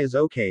 this guy is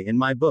okay in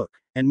my book,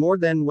 and more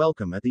than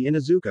welcome at the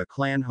Inuzuka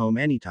clan home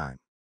anytime.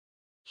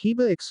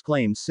 Kiba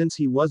exclaimed since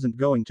he wasn't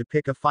going to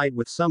pick a fight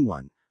with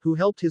someone who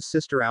helped his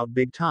sister out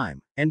big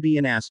time, and be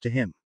an ass to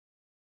him.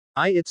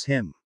 It's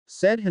him,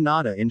 said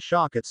Hinata in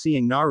shock at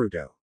seeing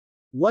Naruto.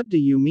 What do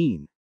you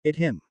mean, it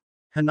him?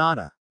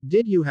 Hinata,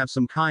 did you have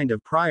some kind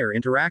of prior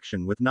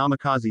interaction with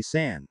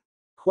Namikaze-san?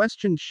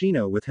 Questioned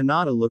Shino with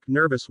Hinata looked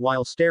nervous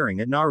while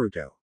staring at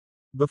Naruto.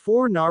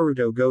 Before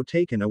Naruto got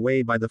taken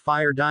away by the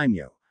fire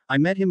daimyo, I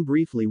met him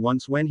briefly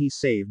once when he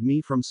saved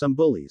me from some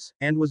bullies,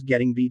 and was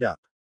getting beat up.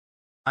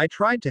 I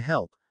tried to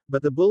help,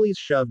 but the bullies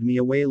shoved me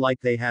away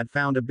like they had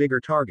found a bigger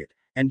target,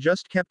 and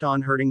just kept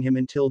on hurting him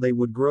until they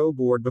would grow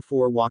bored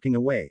before walking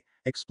away,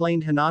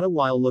 explained Hinata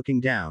while looking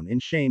down in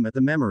shame at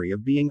the memory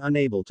of being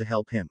unable to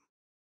help him.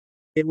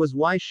 It was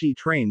why she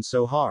trained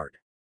so hard.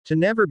 To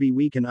never be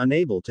weak and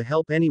unable to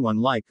help anyone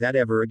like that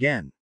ever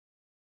again.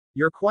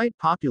 You're quite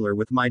popular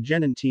with my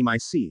genin team, I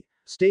see,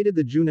 stated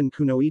the Junin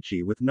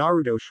Kunoichi with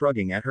Naruto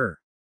shrugging at her.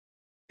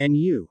 And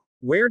you?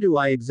 Where do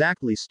I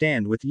exactly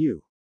stand with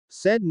you?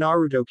 Said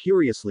Naruto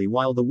curiously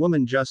while the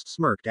woman just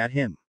smirked at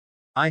him.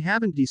 I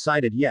haven't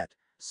decided yet,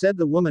 said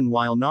the woman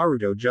while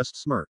Naruto just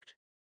smirked.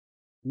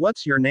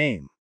 What's your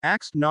name?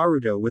 Asked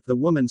Naruto with the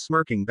woman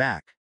smirking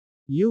back.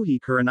 Yuhi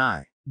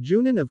Kurenai.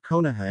 Junin of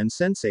Konoha and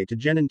sensei to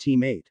Genin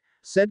Team 8,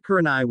 said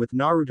Kurenai with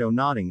Naruto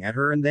nodding at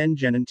her and then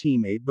Genin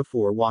Team 8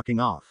 before walking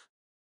off.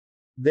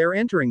 They're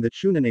entering the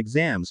Chunin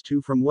exams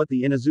too from what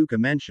the Inuzuka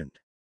mentioned.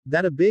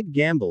 That a big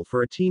gamble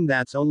for a team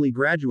that's only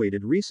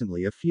graduated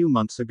recently a few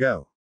months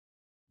ago.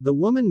 The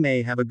woman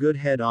may have a good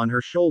head on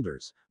her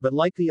shoulders, but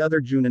like the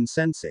other Junin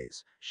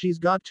senseis, she's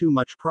got too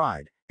much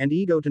pride and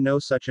ego to know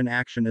such an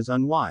action is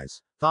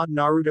unwise, thought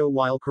Naruto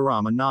while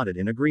Kurama nodded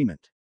in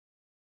agreement.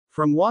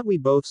 From what we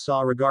both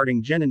saw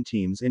regarding Genin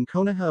teams in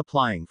Konoha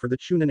applying for the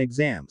Chunin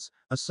exams,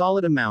 a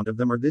solid amount of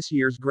them are this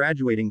year's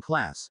graduating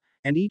class,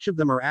 and each of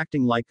them are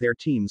acting like their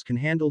teams can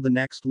handle the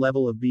next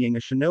level of being a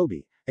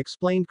shinobi,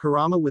 explained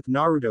Kurama with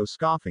Naruto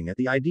scoffing at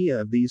the idea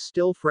of these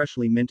still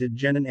freshly minted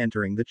Genin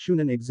entering the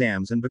Chunin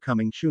exams and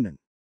becoming Chunin.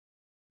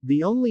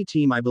 The only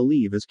team I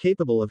believe is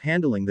capable of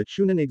handling the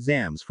Chunin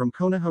exams from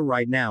Konoha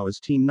right now is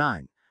Team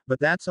 9, but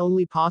that's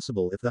only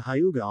possible if the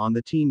Hyuga on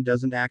the team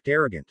doesn't act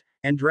arrogant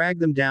and drag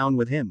them down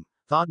with him,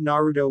 thought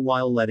Naruto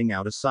while letting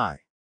out a sigh.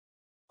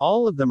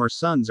 All of them are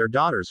sons or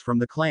daughters from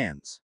the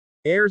clans.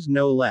 Heirs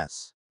no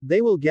less.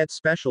 They will get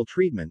special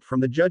treatment from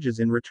the judges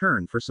in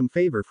return for some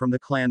favor from the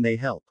clan they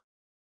help.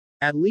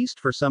 At least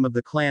for some of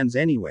the clans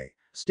anyway,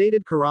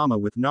 stated Kurama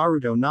with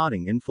Naruto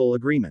nodding in full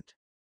agreement.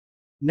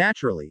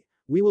 Naturally,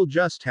 we will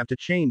just have to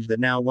change that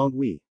now, won't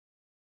we?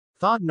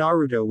 Thought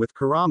Naruto with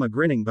Kurama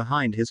grinning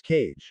behind his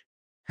cage.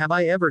 Have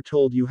I ever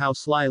told you how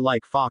sly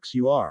like fox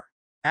you are?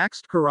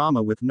 Asked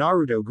Kurama with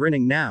Naruto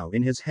grinning now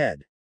in his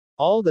head.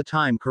 All the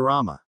time,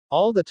 Kurama.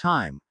 All the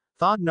time,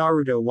 thought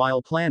Naruto while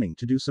planning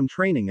to do some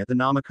training at the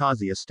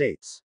Namikaze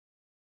estates.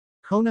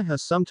 Konoha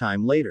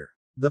sometime later.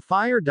 The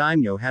fire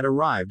daimyo had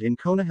arrived in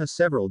Konoha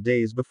several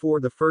days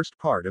before the first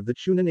part of the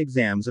Chunin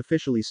exams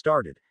officially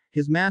started,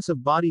 his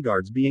massive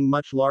bodyguards being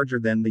much larger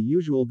than the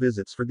usual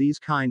visits for these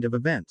kind of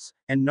events,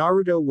 and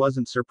Naruto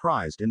wasn't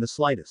surprised in the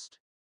slightest.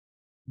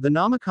 The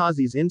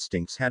Namikaze's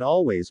instincts had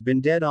always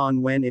been dead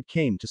on when it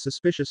came to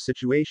suspicious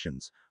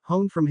situations,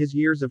 honed from his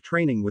years of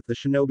training with the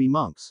shinobi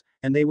monks,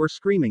 and they were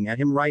screaming at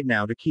him right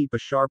now to keep a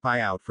sharp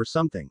eye out for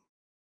something.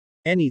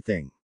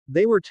 Anything.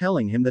 They were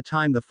telling him the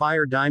time the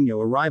fire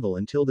daimyo arrival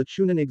until the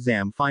Chunin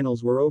exam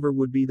finals were over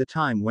would be the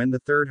time when the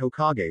third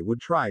Hokage would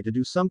try to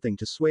do something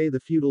to sway the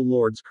Feudal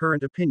Lord's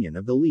current opinion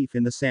of the leaf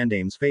in the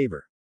Sandame's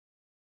favor.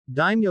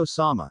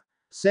 Daimyo-sama,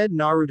 said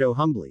Naruto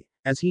humbly,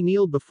 as he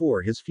kneeled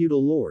before his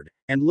Feudal Lord,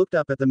 and looked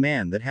up at the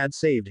man that had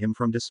saved him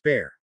from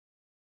despair.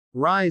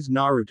 Rise,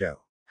 Naruto.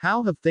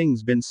 How have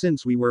things been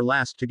since we were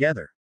last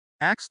together?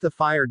 Asked the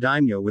fire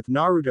daimyo with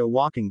Naruto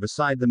walking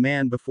beside the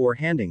man before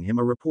handing him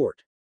a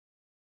report.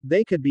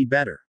 They could be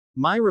better.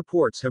 My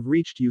reports have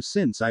reached you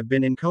since I've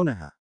been in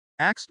Konoha.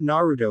 Asked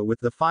Naruto with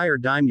the fire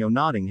daimyo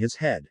nodding his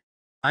head.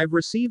 I've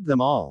received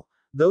them all,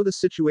 though the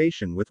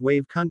situation with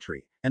Wave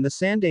Country, and the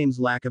Sandame's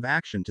lack of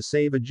action to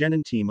save a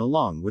Genin team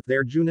along with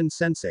their Junin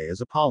sensei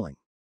is appalling.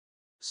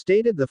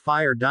 Stated the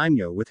fire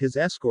daimyo with his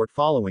escort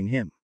following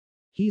him.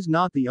 He's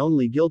not the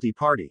only guilty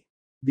party.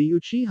 The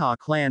Uchiha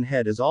clan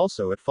head is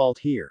also at fault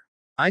here.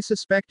 I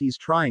suspect he's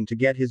trying to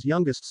get his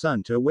youngest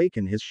son to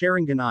awaken his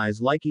Sharingan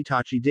eyes like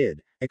Itachi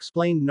did,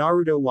 explained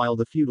Naruto while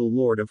the Feudal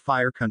Lord of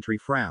Fire Country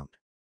frowned.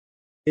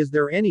 Is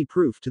there any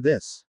proof to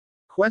this?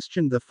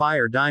 Questioned the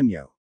fire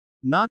daimyo.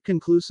 Not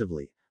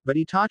conclusively, but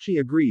Itachi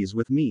agrees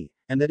with me,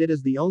 and that it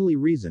is the only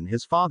reason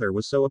his father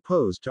was so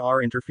opposed to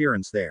our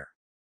interference there.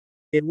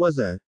 It was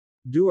a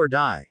do or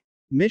die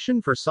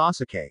mission for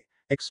Sasuke,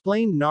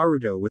 explained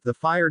Naruto with the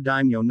fire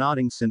daimyo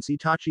nodding since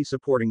Itachi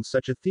supporting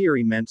such a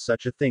theory meant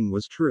such a thing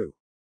was true.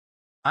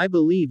 I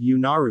believe you,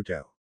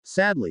 Naruto.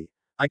 Sadly,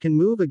 I can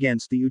move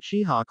against the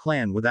Uchiha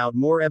clan without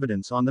more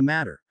evidence on the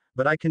matter,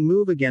 but I can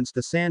move against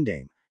the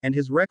Sandame, and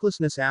his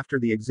recklessness after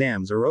the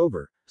exams are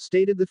over,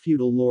 stated the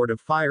Feudal Lord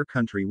of Fire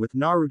Country with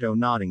Naruto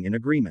nodding in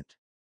agreement.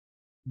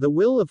 The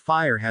will of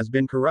fire has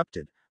been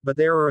corrupted, but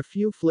there are a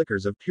few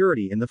flickers of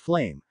purity in the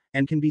flame,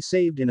 and can be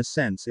saved in a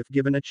sense if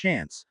given a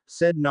chance,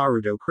 said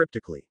Naruto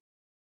cryptically.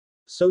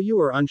 So you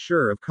are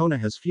unsure of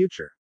Konoha's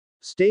future?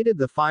 Stated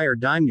the fire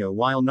daimyo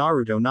while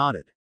Naruto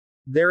nodded.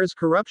 There is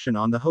corruption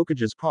on the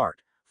Hokage's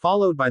part,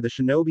 followed by the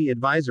Shinobi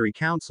Advisory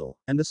Council,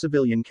 and the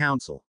Civilian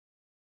Council.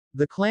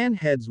 The clan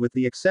heads with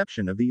the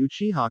exception of the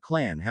Uchiha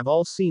clan have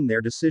all seen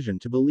their decision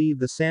to believe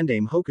the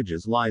Sandame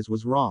Hokage's lies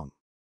was wrong.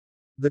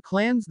 The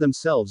clans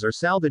themselves are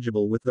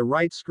salvageable with the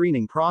right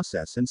screening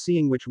process and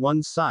seeing which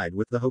ones side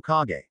with the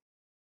Hokage.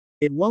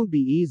 It won't be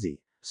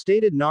easy,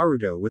 stated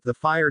Naruto with the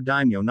fire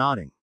daimyo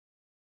nodding.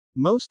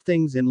 Most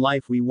things in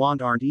life we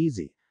want aren't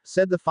easy,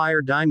 said the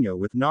fire daimyo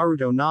with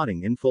Naruto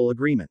nodding in full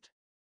agreement.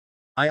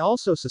 I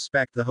also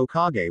suspect the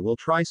Hokage will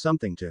try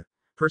something to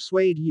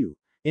persuade you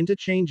into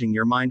changing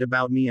your mind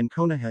about me and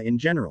Konoha in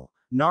general,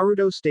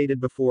 Naruto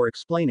stated before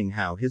explaining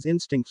how his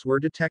instincts were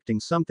detecting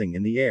something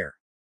in the air.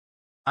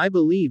 I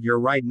believe you're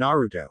right,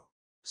 Naruto.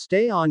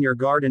 Stay on your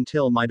guard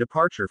until my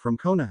departure from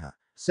Konoha,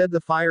 said the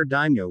fire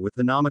daimyo with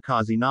the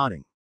namikaze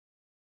nodding.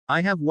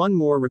 I have one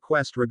more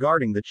request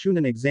regarding the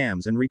Chunin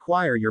exams and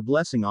require your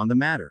blessing on the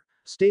matter,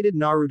 stated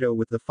Naruto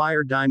with the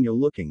fire daimyo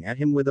looking at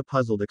him with a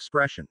puzzled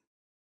expression.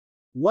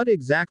 What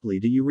exactly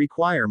do you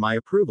require my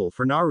approval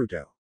for,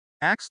 Naruto?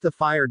 Asked the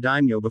fire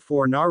daimyo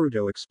before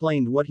Naruto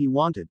explained what he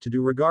wanted to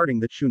do regarding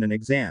the Chunin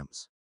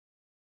exams.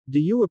 Do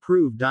you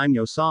approve,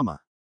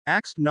 Daimyo-sama?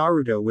 Asked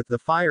Naruto with the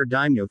fire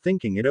daimyo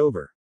thinking it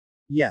over.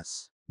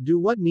 Yes. Do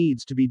what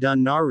needs to be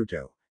done,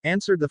 Naruto,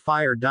 answered the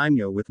fire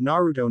daimyo with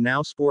Naruto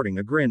now sporting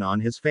a grin on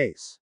his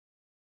face.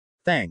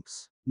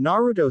 Thanks.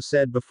 Naruto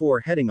said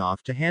before heading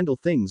off to handle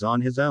things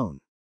on his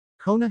own.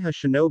 Konoha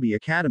Shinobi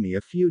Academy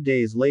a few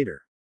days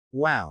later.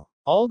 Wow.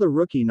 All the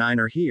Rookie 9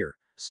 are here,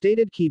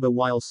 stated Kiba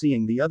while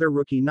seeing the other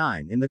Rookie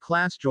 9 in the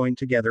class join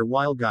together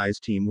while Guy's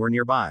team were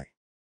nearby.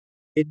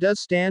 It does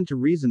stand to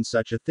reason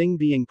such a thing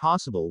being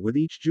possible with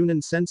each Junin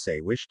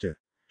sensei wish to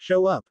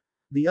show up,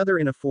 the other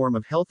in a form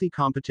of healthy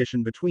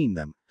competition between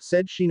them,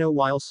 said Shino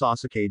while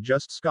Sasuke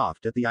just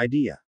scoffed at the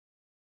idea.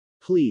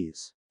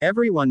 Please.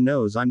 Everyone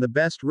knows I'm the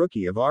best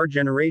rookie of our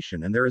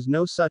generation and there is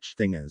no such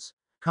thing as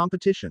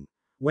competition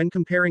when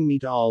comparing me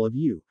to all of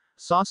you,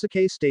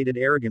 Sasuke stated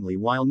arrogantly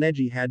while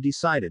Neji had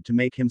decided to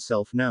make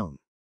himself known.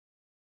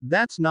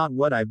 That's not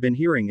what I've been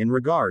hearing in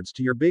regards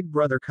to your big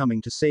brother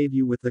coming to save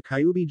you with the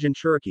Kyuubi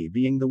Jinchuriki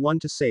being the one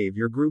to save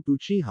your group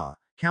Uchiha,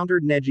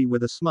 countered Neji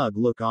with a smug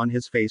look on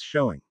his face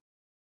showing.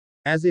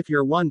 As if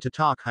you're one to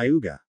talk,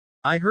 Hyuga.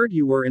 I heard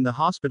you were in the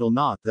hospital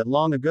not that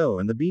long ago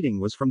and the beating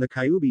was from the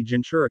Kyuubi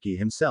Jinchuriki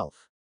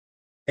himself.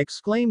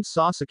 Exclaimed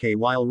Sasuke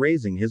while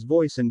raising his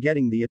voice and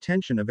getting the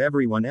attention of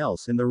everyone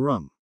else in the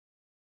room.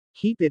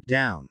 Keep it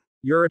down.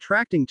 You're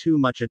attracting too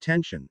much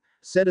attention,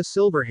 said a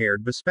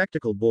silver-haired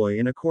bespectacled boy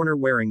in a corner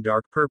wearing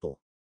dark purple.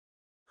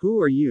 Who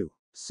are you?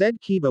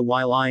 Said Kiba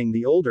while eyeing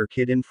the older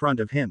kid in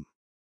front of him.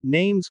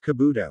 Name's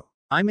Kabuto.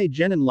 I'm a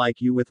genin like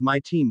you with my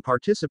team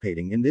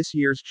participating in this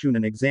year's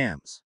Chunin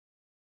exams.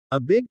 A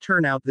big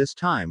turnout this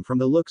time from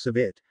the looks of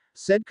it,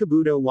 said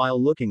Kabuto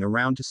while looking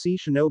around to see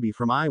shinobi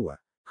from Iwa,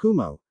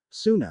 Kumo,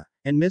 Suna,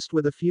 and Mist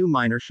with a few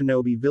minor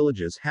shinobi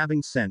villages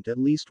having sent at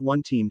least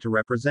one team to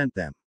represent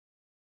them.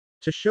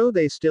 To show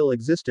they still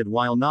existed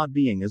while not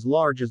being as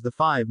large as the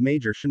 5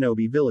 major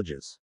shinobi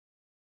villages.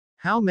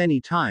 How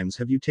many times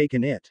have you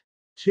taken it?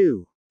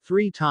 2,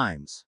 3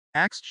 times.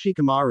 Asked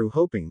Shikamaru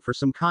hoping for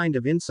some kind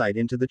of insight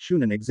into the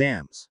Chunin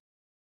exams.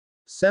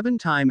 7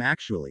 times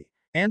actually,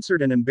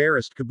 answered an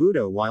embarrassed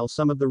Kabuto while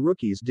some of the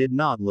rookies did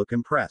not look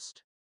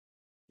impressed.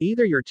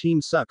 Either your team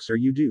sucks or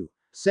you do,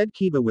 said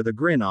Kiba with a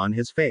grin on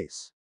his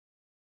face.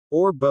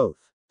 Or both,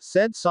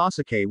 said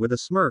Sasuke with a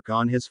smirk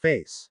on his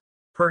face.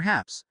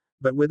 Perhaps.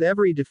 But with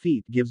every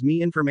defeat gives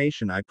me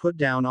information I put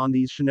down on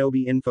these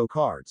shinobi info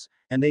cards,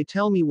 and they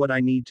tell me what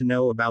I need to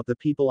know about the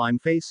people I'm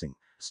facing,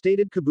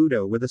 stated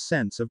Kabuto with a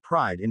sense of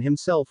pride in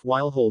himself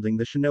while holding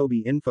the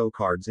shinobi info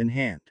cards in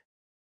hand.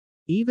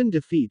 Even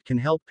defeat can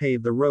help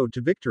pave the road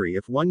to victory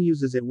if one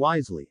uses it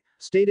wisely,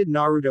 stated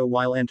Naruto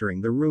while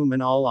entering the room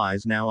and all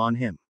eyes now on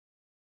him.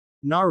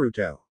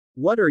 Naruto.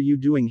 What are you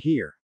doing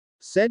here?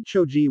 Said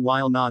Choji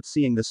while not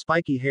seeing the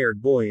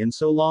spiky-haired boy in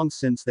so long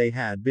since they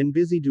had been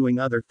busy doing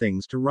other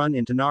things to run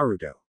into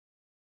Naruto.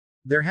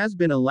 There has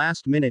been a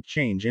last-minute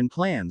change in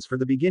plans for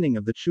the beginning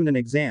of the Chunin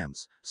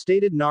exams,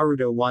 stated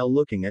Naruto while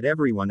looking at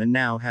everyone and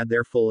now had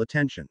their full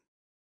attention.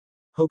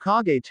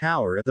 Hokage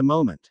Tower at the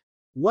moment.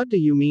 What do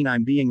you mean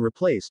I'm being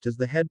replaced as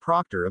the head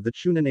proctor of the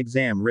Chunin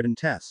exam written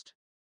test?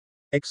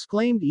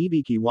 Exclaimed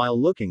Ibiki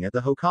while looking at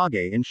the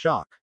Hokage in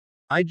shock.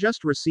 I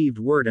just received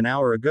word an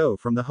hour ago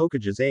from the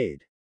Hokage's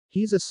aide.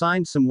 He's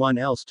assigned someone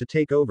else to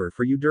take over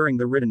for you during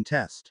the written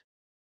test.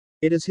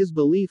 It is his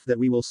belief that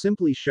we will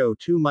simply show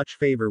too much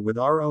favor with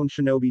our own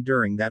shinobi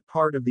during that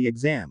part of the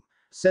exam,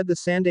 said the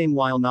Sandaime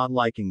while not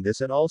liking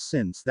this at all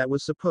since that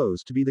was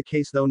supposed to be the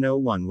case though no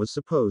one was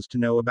supposed to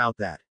know about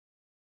that.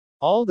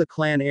 All the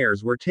clan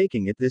heirs were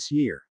taking it this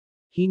year.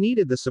 He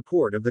needed the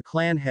support of the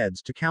clan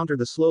heads to counter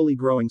the slowly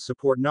growing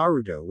support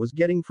Naruto was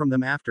getting from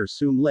them after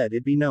soon let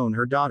it be known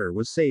her daughter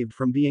was saved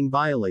from being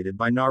violated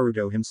by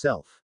Naruto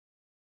himself.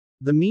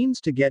 The means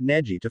to get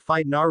Neji to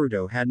fight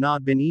Naruto had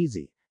not been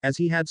easy, as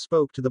he had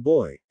spoke to the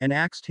boy, and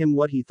asked him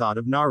what he thought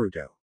of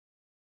Naruto.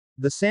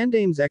 The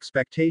Sandaime's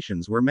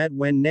expectations were met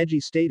when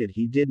Neji stated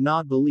he did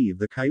not believe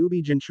the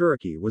Kyuubi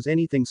Jinchuriki was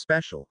anything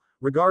special,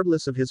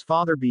 regardless of his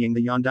father being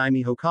the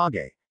Yondaime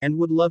Hokage, and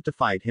would love to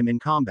fight him in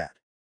combat.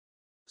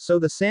 So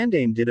the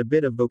Sandaime did a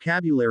bit of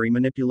vocabulary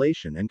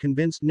manipulation and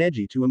convinced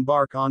Neji to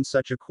embark on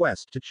such a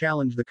quest to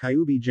challenge the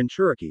Kyuubi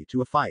Jinchuriki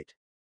to a fight.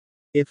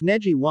 If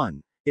Neji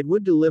won, it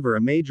would deliver a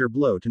major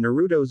blow to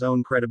Naruto's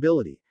own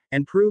credibility,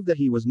 and prove that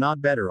he was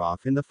not better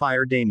off in the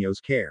Fire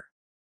Daimyo's care.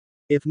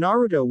 If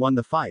Naruto won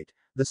the fight,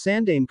 the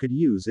Sandaime could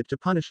use it to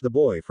punish the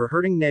boy for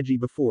hurting Neji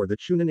before the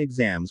Chunin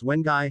exams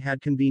when Guy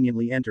had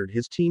conveniently entered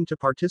his team to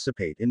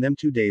participate in them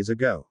 2 days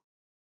ago.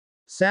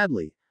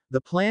 Sadly, the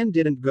plan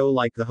didn't go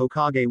like the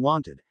Hokage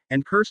wanted,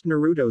 and cursed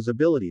Naruto's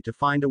ability to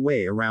find a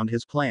way around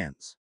his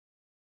plans.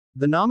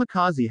 The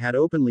Namikaze had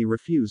openly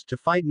refused to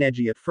fight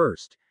Neji at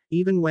first,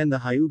 even when the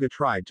Hyuga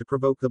tried to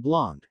provoke the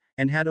blonde,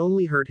 and had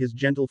only hurt his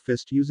gentle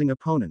fist-using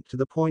opponent to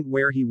the point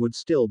where he would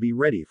still be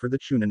ready for the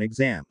Chunin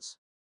exams.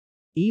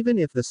 Even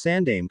if the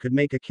Sandaime could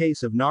make a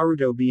case of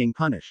Naruto being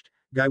punished,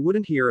 Guy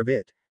wouldn't hear of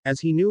it, as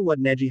he knew what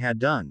Neji had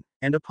done,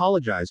 and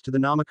apologized to the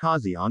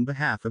Namikaze on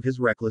behalf of his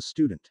reckless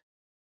student.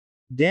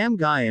 Damn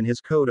Guy and his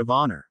code of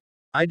honor.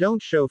 I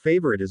don't show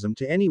favoritism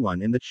to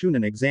anyone in the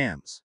Chunin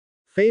exams.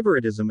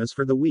 Favoritism is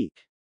for the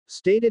weak.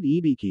 Stated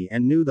Ibiki,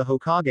 and knew the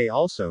Hokage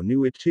also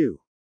knew it too.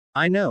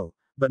 I know,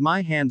 but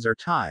my hands are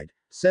tied,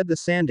 said the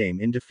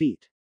Sandaime in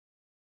defeat.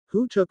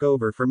 Who took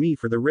over for me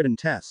for the written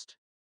test?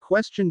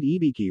 Questioned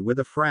Ibiki with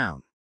a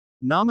frown.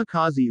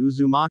 Namikaze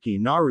Uzumaki.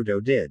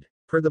 Naruto did.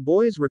 Per the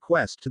boy's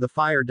request to the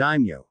Fire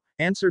Daimyo,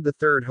 answered the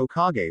third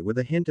Hokage with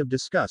a hint of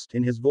disgust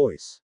in his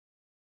voice.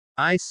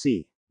 I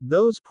see.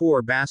 Those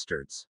poor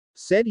bastards,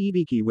 said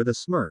Ibiki with a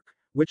smirk,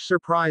 which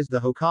surprised the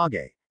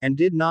Hokage, and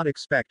did not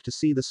expect to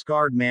see the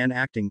scarred man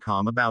acting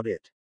calm about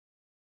it.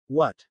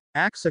 What?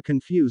 Asked a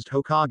confused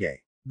Hokage.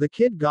 The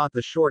kid got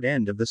the short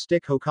end of the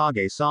stick,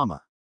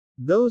 Hokage-sama.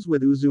 Those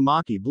with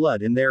Uzumaki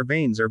blood in their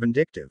veins are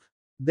vindictive.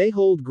 They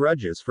hold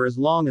grudges for as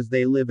long as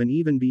they live and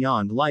even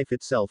beyond life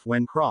itself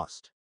when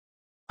crossed.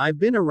 I've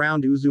been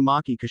around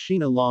Uzumaki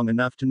Kushina long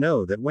enough to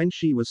know that when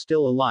she was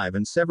still alive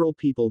and several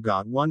people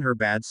got on her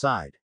bad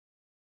side.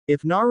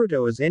 If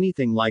Naruto is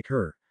anything like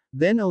her,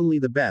 then only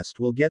the best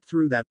will get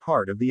through that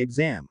part of the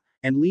exam,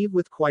 and leave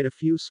with quite a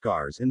few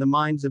scars in the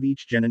minds of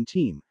each genin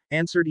team,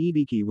 answered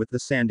Ibiki with the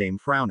Sandaime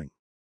frowning.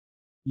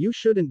 You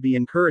shouldn't be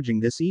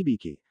encouraging this,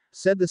 Ibiki,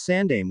 said the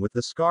Sandaime with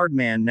the scarred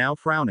man now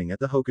frowning at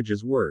the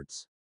Hokage's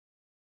words.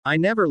 I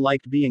never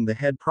liked being the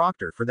head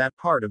proctor for that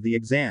part of the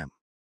exam.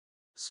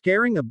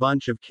 Scaring a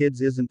bunch of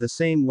kids isn't the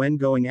same when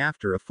going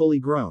after a fully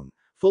grown,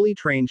 fully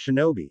trained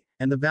shinobi,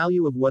 and the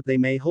value of what they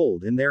may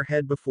hold in their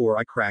head before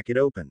I crack it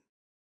open.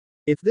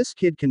 If this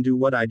kid can do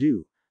what I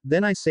do,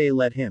 then I say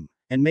let him,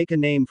 and make a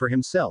name for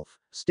himself,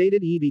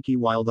 stated Ibiki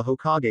while the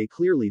Hokage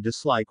clearly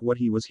disliked what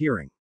he was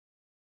hearing.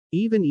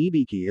 Even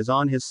Ibiki is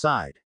on his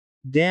side.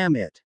 Damn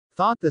it,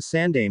 thought the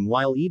Sandaime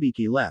while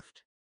Ibiki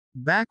left.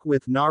 Back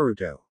with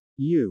Naruto.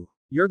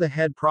 You're the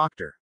head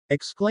proctor,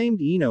 exclaimed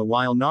Ino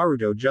while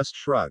Naruto just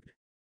shrugged.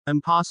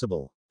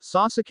 Impossible,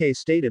 Sasuke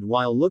stated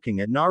while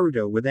looking at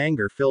Naruto with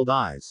anger-filled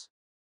eyes.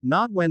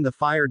 Not when the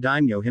Fire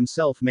Daimyo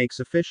himself makes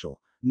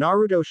official,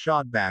 Naruto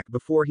shot back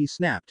before he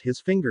snapped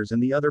his fingers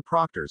and the other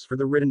proctors for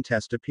the written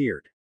test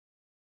appeared.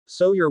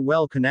 So you're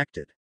well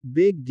connected.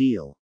 Big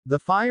deal. The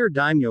Fire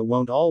Daimyo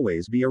won't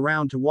always be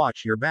around to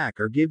watch your back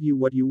or give you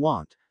what you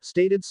want,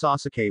 stated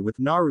Sasuke with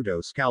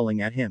Naruto scowling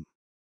at him.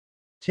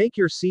 Take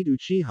your seat,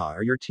 Uchiha,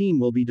 or your team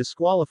will be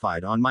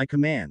disqualified on my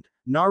command,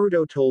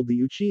 Naruto told the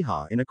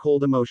Uchiha in a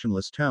cold,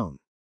 emotionless tone.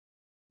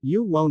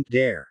 You won't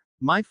dare.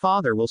 My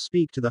father will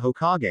speak to the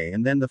Hokage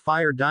and then the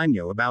Fire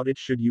Daimyo about it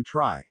should you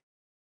try.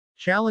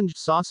 Challenged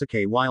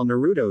Sasuke while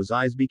Naruto's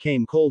eyes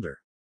became colder.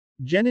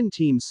 Genin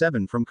Team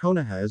 7 from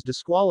Konoha is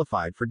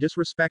disqualified for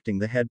disrespecting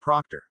the head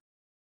proctor.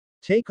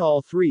 Take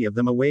all 3 of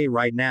them away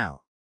right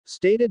now,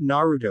 stated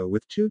Naruto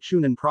with 2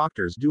 Chunin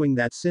proctors doing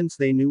that since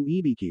they knew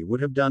Ibiki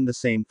would have done the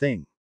same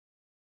thing.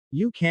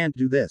 You can't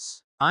do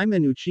this. I'm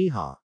an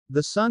Uchiha,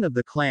 the son of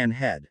the clan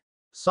head,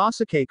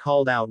 Sasuke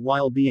called out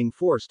while being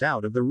forced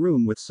out of the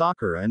room with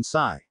Sakura and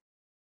Sai.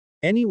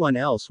 Anyone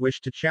else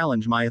wish to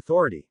challenge my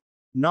authority?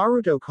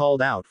 Naruto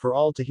called out for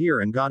all to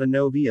hear and got a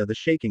no via the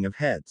shaking of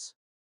heads.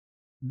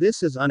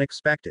 This is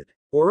unexpected.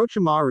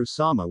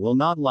 Orochimaru-sama will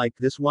not like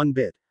this one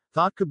bit,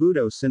 thought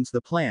Kabuto, since the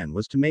plan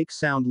was to make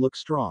sound look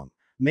strong,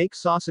 make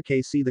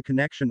Sasuke see the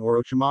connection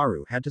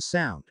Orochimaru had to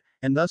sound,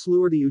 and thus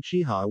lure the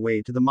Uchiha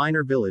away to the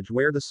minor village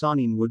where the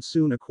Sannin would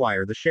soon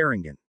acquire the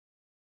Sharingan.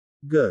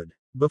 Good.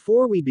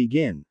 Before we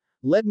begin,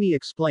 let me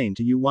explain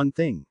to you one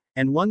thing,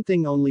 and one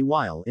thing only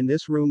while in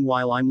this room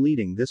while I'm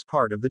leading this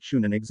part of the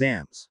Chunin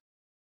exams.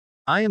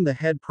 I am the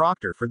head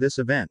proctor for this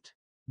event.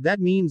 That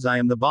means I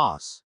am the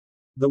boss.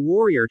 The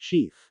warrior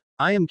chief.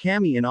 I am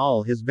Kami in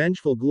all his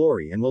vengeful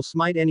glory and will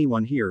smite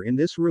anyone here in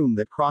this room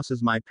that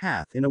crosses my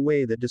path in a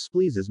way that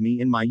displeases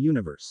me in my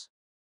universe.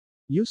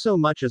 You so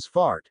much as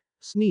fart,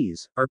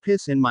 sneeze, or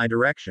piss in my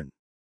direction.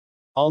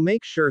 I'll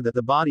make sure that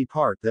the body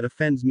part that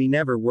offends me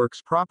never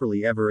works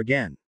properly ever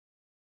again.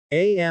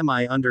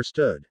 I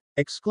understood,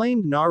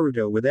 exclaimed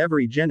Naruto with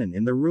every genin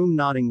in the room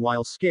nodding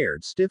while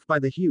scared stiff by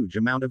the huge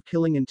amount of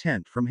killing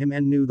intent from him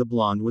and knew the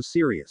blonde was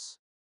serious.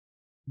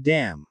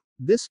 Damn.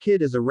 This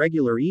kid is a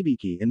regular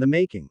Ibiki in the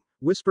making,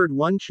 whispered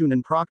one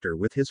Chunin proctor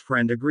with his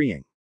friend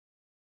agreeing.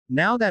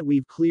 Now that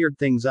we've cleared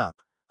things up,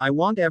 I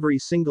want every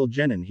single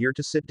genin here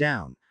to sit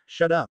down,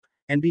 shut up,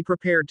 and be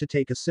prepared to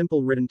take a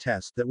simple written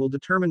test that will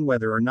determine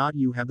whether or not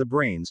you have the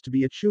brains to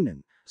be a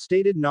Chunin,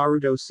 stated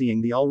Naruto,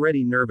 seeing the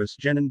already nervous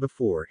genin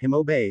before him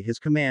obey his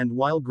command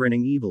while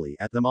grinning evilly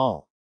at them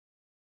all.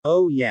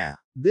 Oh yeah,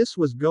 this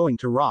was going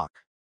to rock.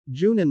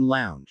 Junin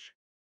lounge.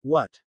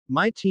 What?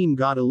 My team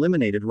got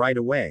eliminated right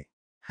away.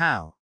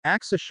 How?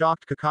 Axa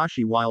shocked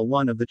Kakashi while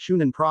one of the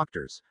Chunin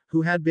proctors,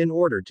 who had been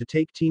ordered to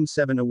take Team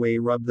 7 away,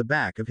 rubbed the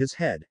back of his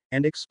head,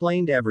 and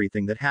explained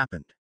everything that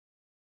happened.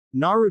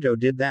 Naruto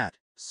did that,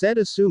 said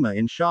Asuma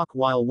in shock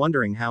while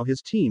wondering how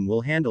his team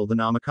will handle the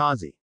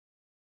Namikaze.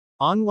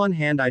 On one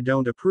hand, I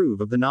don't approve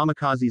of the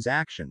Namikaze's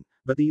action,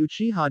 but the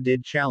Uchiha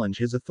did challenge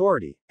his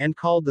authority, and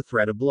called the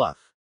threat a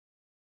bluff.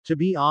 To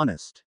be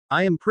honest,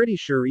 I am pretty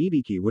sure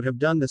Ibiki would have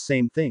done the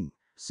same thing,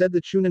 said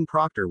the Chunin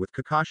proctor with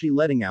Kakashi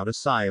letting out a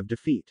sigh of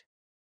defeat.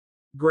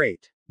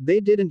 Great. They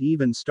didn't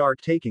even start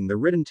taking the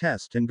written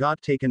test and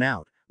got taken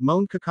out,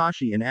 moaned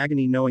Kakashi in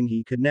agony knowing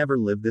he could never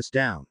live this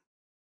down.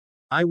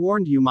 I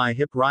warned you, my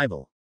hip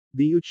rival.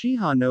 The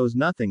Uchiha knows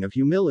nothing of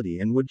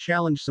humility and would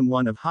challenge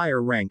someone of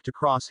higher rank to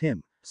cross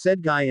him,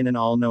 said Guy in an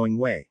all-knowing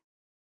way.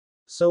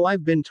 So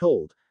I've been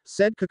told,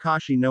 said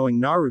Kakashi, knowing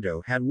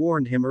Naruto had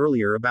warned him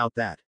earlier about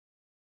that.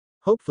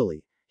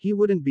 Hopefully, he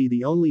wouldn't be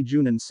the only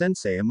Junin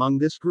sensei among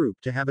this group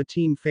to have a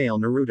team fail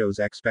Naruto's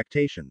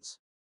expectations.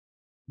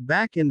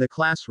 Back in the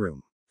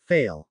classroom.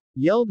 Fail,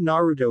 yelled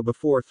Naruto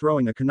before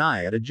throwing a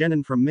kunai at a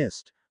genin from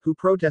Mist, who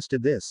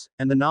protested this,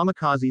 and the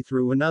Namikaze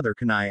threw another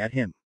kunai at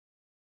him.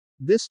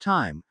 This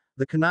time,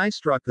 the kunai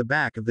struck the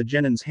back of the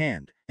genin's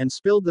hand, and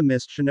spilled the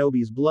Mist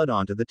shinobi's blood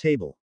onto the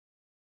table.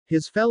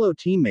 His fellow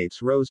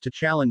teammates rose to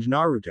challenge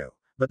Naruto,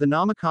 but the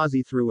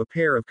Namikaze threw a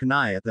pair of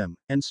kunai at them,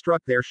 and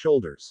struck their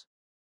shoulders.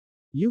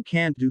 You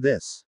can't do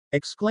this,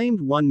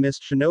 exclaimed one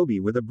Mist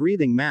shinobi with a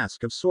breathing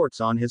mask of sorts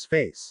on his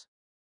face.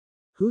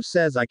 Who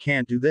says I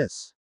can't do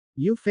this?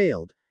 You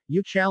failed,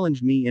 you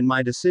challenged me in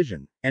my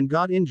decision, and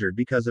got injured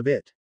because of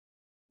it.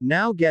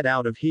 Now get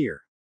out of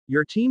here.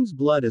 Your team's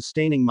blood is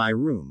staining my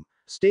room,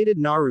 stated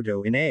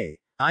Naruto in a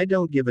 "I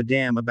don't give a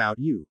damn about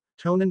you"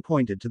 tone and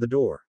pointed to the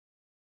door.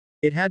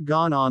 It had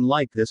gone on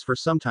like this for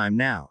some time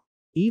now.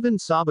 Even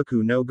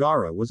Sabaku no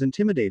Gaara was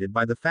intimidated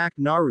by the fact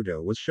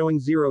Naruto was showing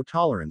zero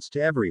tolerance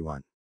to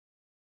everyone.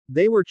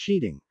 They were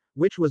cheating,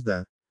 which was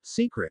the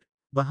secret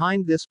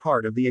behind this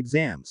part of the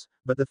exams,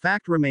 but the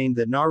fact remained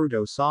that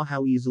Naruto saw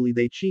how easily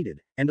they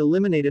cheated, and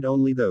eliminated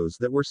only those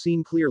that were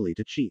seen clearly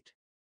to cheat.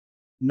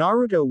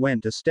 Naruto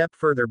went a step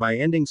further by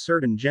ending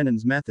certain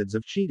genin's methods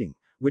of cheating,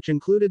 which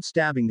included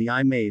stabbing the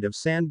eye made of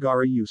sand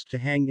Gaara used to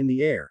hang in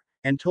the air,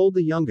 and told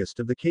the youngest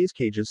of the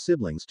Kage's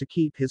siblings to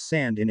keep his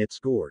sand in its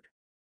gourd.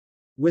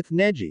 With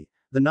Neji,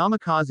 the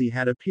Namikaze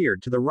had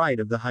appeared to the right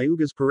of the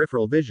Hyuga's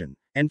peripheral vision,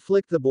 and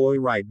flicked the boy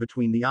right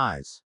between the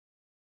eyes.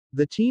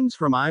 The teams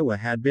from Iwa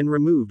had been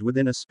removed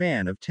within a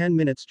span of 10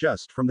 minutes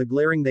just from the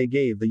glaring they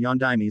gave the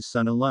Yondaimi's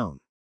son alone.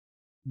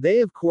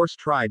 They of course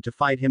tried to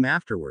fight him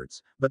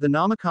afterwards, but the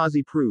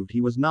Namikaze proved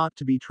he was not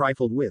to be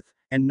trifled with,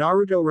 and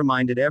Naruto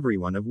reminded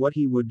everyone of what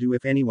he would do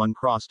if anyone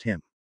crossed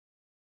him.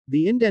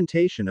 The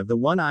indentation of the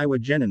one Iwa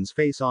genin's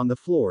face on the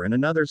floor and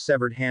another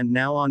severed hand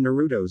now on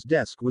Naruto's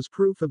desk was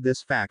proof of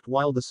this fact,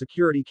 while the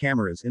security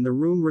cameras in the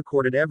room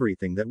recorded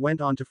everything that went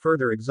on to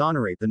further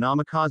exonerate the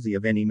Namikaze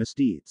of any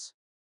misdeeds.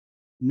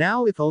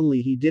 Now if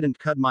only he didn't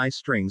cut my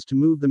strings to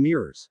move the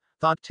mirrors,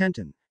 thought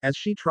Tenten, as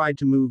she tried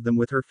to move them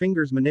with her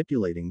fingers,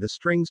 manipulating the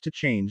strings to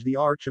change the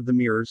arch of the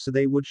mirrors so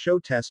they would show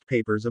test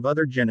papers of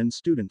other genin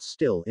students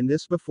still in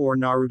this before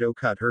Naruto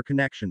cut her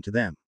connection to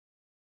them.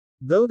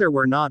 Though there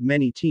were not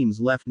many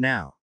teams left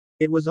now.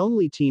 It was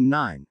only Team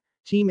 9,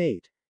 Team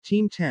 8,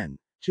 Team 10,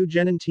 2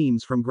 genin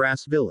teams from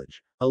Grass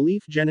Village, a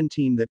leaf genin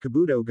team that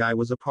Kabuto Guy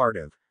was a part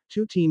of,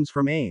 2 teams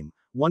from AIM,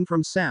 1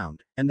 from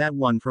Sound, and that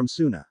one from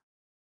Suna.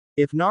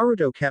 If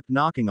Naruto kept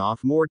knocking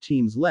off more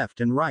teams left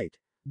and right,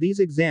 these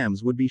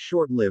exams would be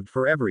short-lived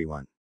for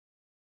everyone.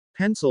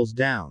 Pencils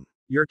down.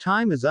 Your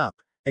time is up,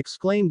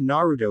 exclaimed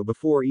Naruto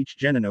before each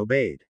genin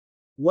obeyed.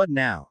 What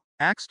now?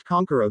 Asked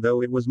Kankuro,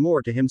 though it was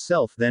more to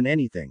himself than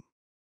anything.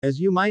 As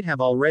you might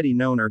have already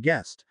known or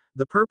guessed,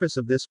 the purpose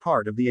of this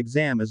part of the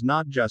exam is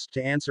not just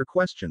to answer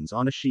questions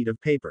on a sheet of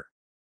paper.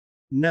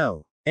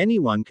 No,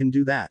 anyone can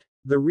do that.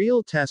 The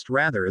real test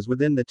rather is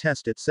within the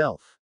test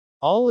itself.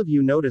 All of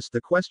you noticed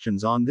the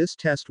questions on this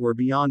test were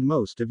beyond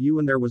most of you,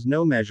 and there was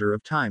no measure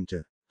of time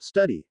to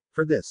study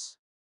for this.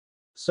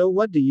 So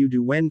what do you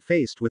do when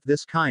faced with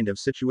this kind of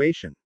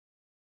situation?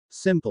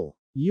 Simple.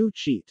 You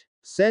cheat,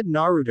 said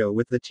Naruto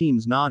with the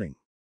teams nodding.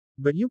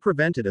 But you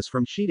prevented us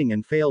from cheating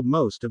and failed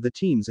most of the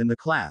teams in the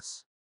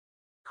class.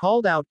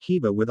 Called out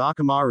Kiba with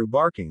Akamaru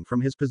barking from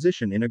his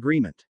position in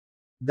agreement.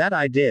 That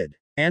I did.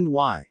 And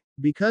why?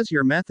 Because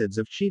your methods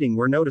of cheating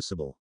were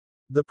noticeable.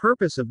 The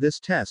purpose of this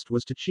test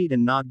was to cheat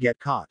and not get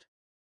caught.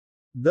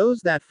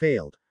 Those that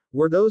failed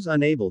were those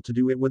unable to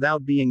do it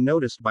without being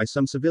noticed by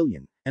some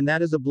civilian, and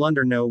that is a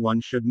blunder no one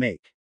should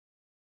make.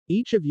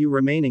 Each of you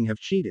remaining have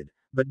cheated,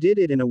 but did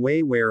it in a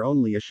way where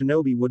only a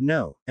shinobi would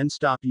know, and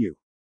stop you.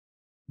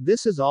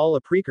 This is all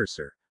a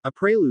precursor, a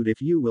prelude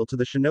if you will to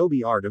the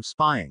shinobi art of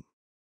spying.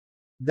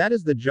 That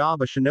is the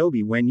job of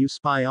shinobi when you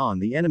spy on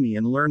the enemy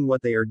and learn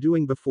what they are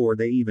doing before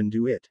they even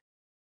do it.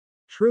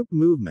 Troop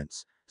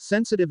movements,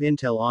 sensitive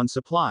intel on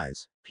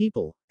supplies,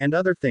 people, and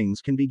other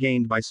things can be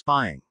gained by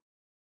spying.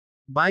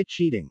 By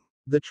cheating.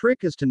 The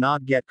trick is to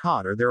not get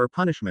caught or there are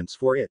punishments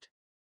for it.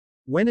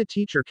 When a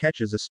teacher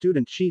catches a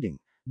student cheating,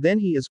 then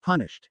he is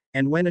punished,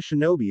 and when a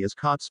shinobi is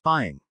caught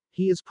spying,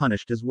 he is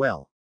punished as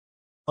well.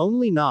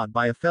 Only not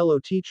by a fellow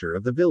teacher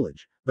of the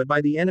village, but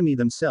by the enemy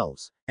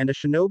themselves, and a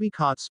shinobi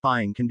caught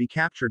spying can be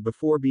captured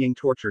before being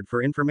tortured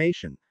for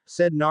information,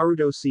 said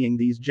Naruto, seeing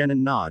these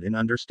genin nod in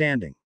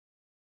understanding.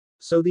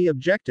 So the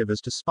objective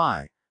is to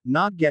spy,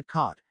 not get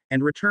caught,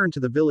 and return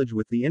to the village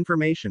with the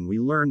information we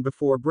learn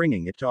before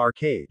bringing it to our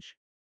cage.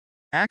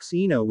 Asks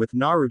Ino with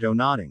Naruto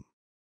nodding.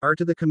 Or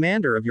to the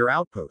commander of your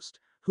outpost,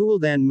 who will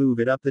then move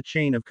it up the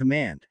chain of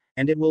command,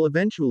 and it will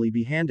eventually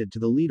be handed to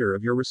the leader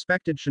of your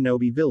respected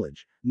shinobi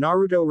village,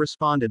 Naruto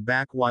responded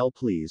back while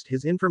pleased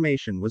his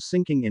information was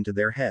sinking into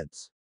their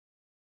heads.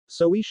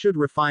 So we should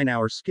refine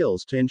our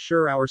skills to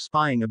ensure our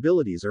spying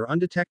abilities are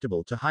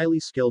undetectable to highly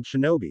skilled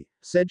shinobi,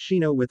 said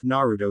Shino with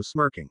Naruto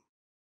smirking.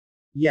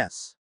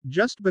 Yes.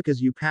 Just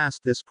because you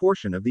passed this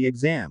portion of the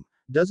exam,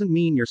 doesn't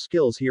mean your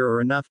skills here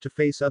are enough to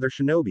face other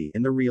shinobi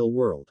in the real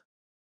world.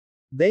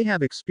 They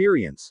have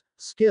experience,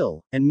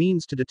 skill, and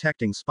means to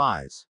detecting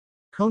spies.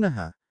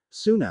 Konoha,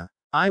 Suna,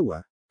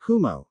 Iwa,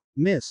 Kumo,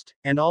 Mist,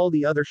 and all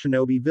the other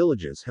shinobi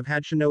villages have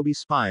had shinobi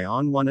spy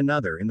on one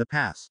another in the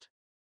past.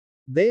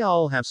 They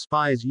all have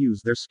spies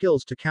use their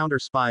skills to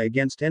counter-spy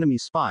against enemy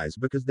spies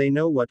because they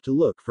know what to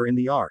look for in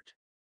the art.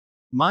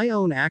 My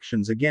own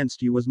actions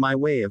against you was my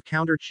way of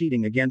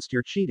counter-cheating against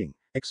your cheating,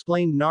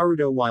 explained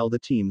Naruto while the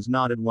teams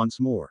nodded once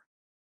more.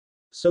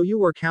 So you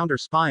were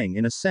counter-spying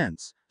in a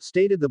sense,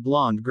 stated the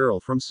blonde girl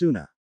from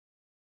Suna.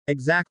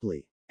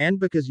 Exactly. And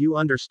because you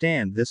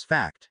understand this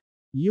fact,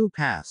 you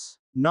pass.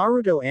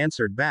 Naruto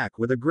answered back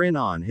with a grin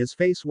on his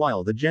face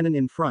while the genin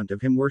in front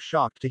of him were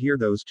shocked to hear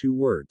those two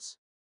words.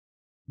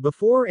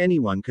 Before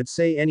anyone could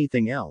say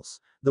anything else,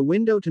 the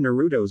window to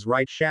Naruto's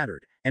right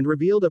shattered, and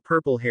revealed a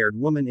purple-haired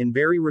woman in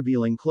very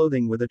revealing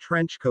clothing with a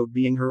trench coat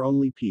being her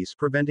only piece,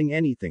 preventing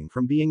anything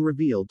from being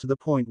revealed to the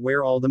point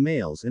where all the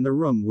males in the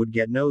room would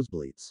get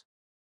nosebleeds.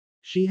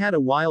 She had a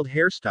wild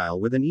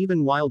hairstyle with an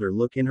even wilder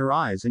look in her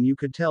eyes, and you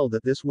could tell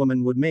that this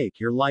woman would make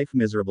your life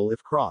miserable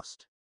if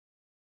crossed.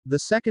 The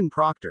second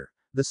proctor,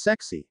 the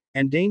sexy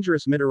and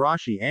dangerous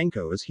Mitarashi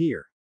Anko is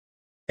here.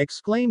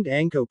 Exclaimed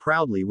Anko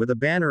proudly with a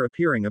banner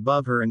appearing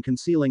above her and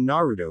concealing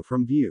Naruto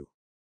from view.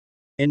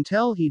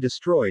 Until he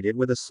destroyed it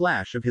with a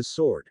slash of his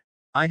sword.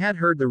 I had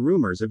heard the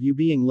rumors of you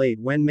being late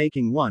when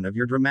making one of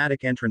your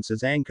dramatic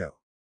entrances, Anko.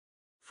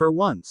 For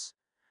once.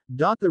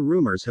 The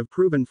rumors have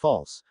proven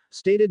false,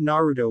 stated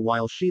Naruto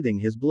while sheathing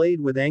his blade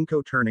with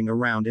Anko turning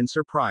around in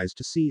surprise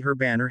to see her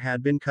banner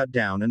had been cut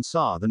down and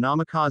saw the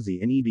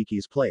Namikaze in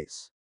Ibiki's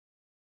place.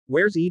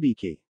 Where's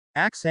Ibiki?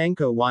 Asked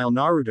Anko while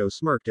Naruto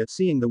smirked at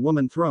seeing the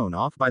woman thrown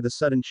off by the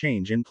sudden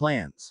change in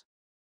plans.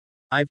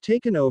 I've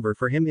taken over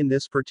for him in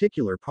this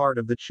particular part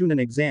of the Chunin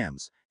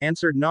exams,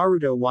 answered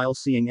Naruto while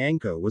seeing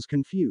Anko was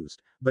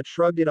confused, but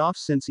shrugged it off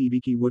since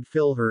Ibiki would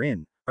fill her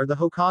in, or the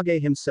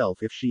Hokage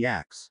himself if she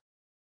acts.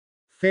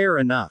 Fair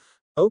enough.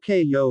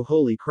 Okay yo,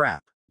 holy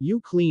crap.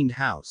 You cleaned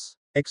house.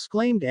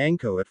 Exclaimed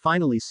Anko at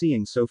finally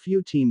seeing so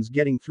few teams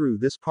getting through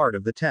this part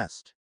of the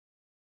test.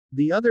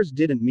 The others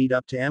didn't meet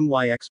up to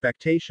my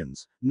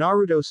expectations,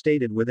 Naruto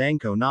stated with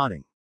Anko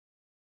nodding.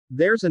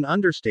 There's an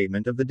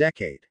understatement of the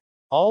decade.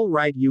 All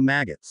right you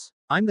maggots.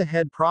 I'm the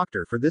head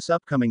proctor for this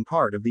upcoming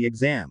part of the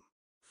exam.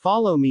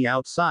 Follow me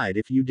outside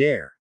if you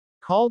dare.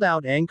 Called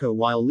out Anko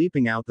while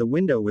leaping out the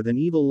window with an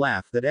evil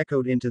laugh that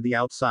echoed into the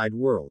outside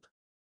world.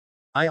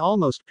 I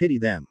almost pity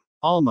them.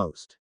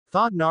 Almost.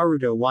 Thought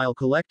Naruto while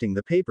collecting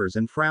the papers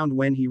and frowned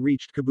when he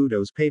reached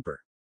Kabuto's paper.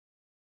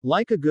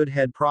 Like a good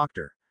head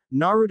proctor,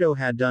 Naruto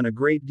had done a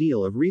great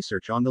deal of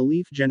research on the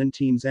Leaf Genin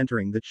teams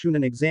entering the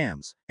Chunin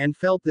exams, and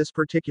felt this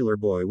particular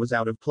boy was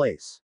out of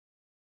place.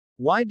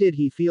 Why did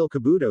he feel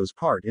Kabuto's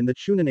part in the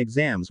Chunin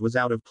exams was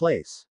out of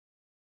place?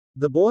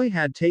 The boy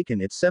had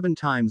taken it 7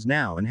 times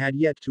now and had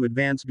yet to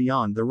advance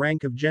beyond the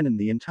rank of Genin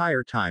the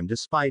entire time,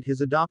 despite his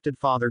adopted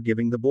father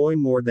giving the boy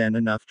more than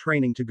enough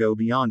training to go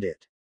beyond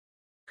it.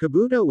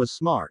 Kabuto was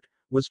smart,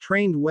 was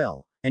trained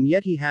well, and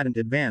yet he hadn't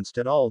advanced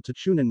at all to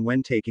Chunin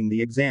when taking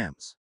the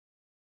exams.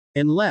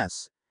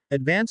 Unless,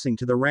 advancing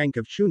to the rank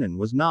of Chunin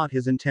was not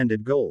his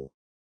intended goal.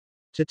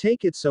 To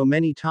take it so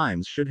many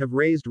times should have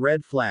raised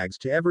red flags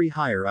to every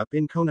higher up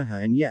in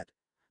Konoha, and yet,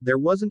 there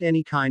wasn't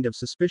any kind of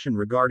suspicion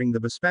regarding the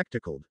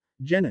bespectacled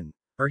Genin,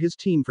 or his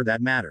team for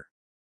that matter.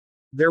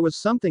 There was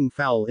something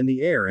foul in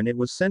the air, and it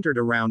was centered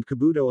around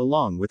Kabuto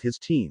along with his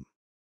team.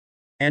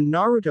 And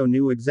Naruto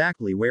knew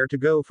exactly where to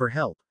go for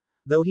help,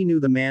 though he knew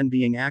the man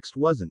being axed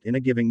wasn't in a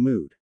giving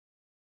mood.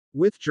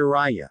 With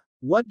Jiraiya.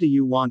 What do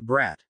you want,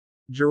 brat?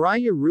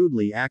 Jiraiya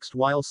rudely axed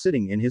while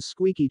sitting in his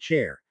squeaky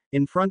chair,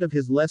 in front of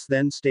his less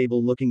than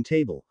stable looking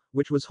table,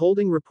 which was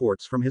holding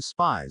reports from his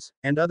spies,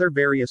 and other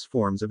various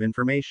forms of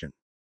information.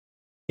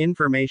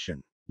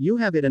 Information. You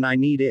have it and I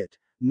need it,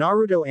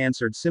 Naruto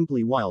answered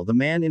simply while the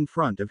man in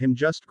front of him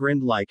just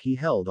grinned like he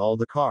held all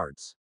the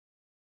cards.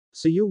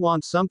 So you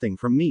want something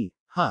from me,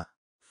 huh?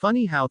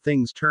 Funny how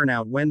things turn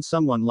out when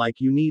someone like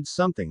you needs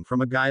something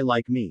from a guy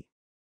like me.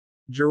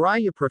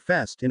 Jiraiya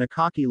professed in a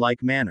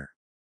cocky-like manner.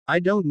 I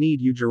don't need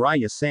you,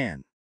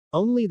 Jiraiya-san.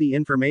 Only the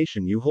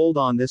information you hold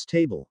on this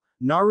table,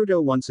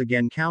 Naruto once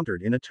again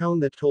countered in a tone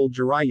that told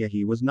Jiraiya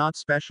he was not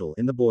special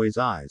in the boy's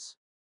eyes.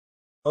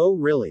 Oh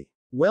really?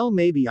 Well,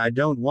 maybe I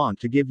don't want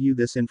to give you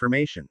this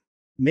information.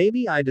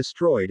 Maybe I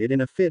destroyed it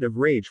in a fit of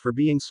rage for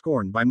being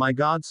scorned by my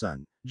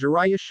godson,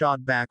 Jiraiya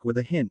shot back with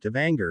a hint of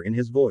anger in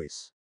his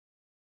voice.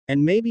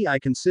 And maybe I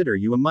consider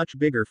you a much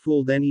bigger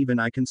fool than even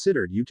I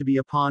considered you to be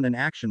upon an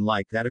action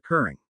like that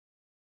occurring.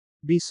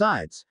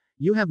 Besides,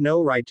 you have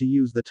no right to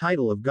use the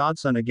title of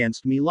godson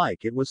against me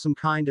like it was some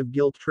kind of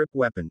guilt trip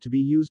weapon to be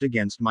used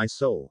against my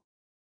soul.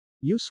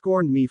 You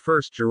scorned me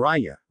first,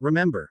 Jiraiya,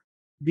 remember.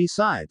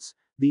 Besides,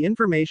 the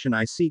information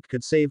I seek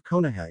could save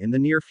Konoha in the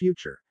near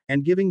future,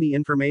 and giving the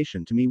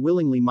information to me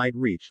willingly might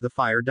reach the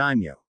Fire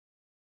Daimyo.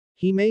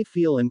 He may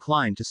feel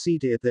inclined to see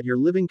to it that your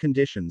living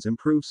conditions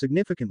improve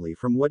significantly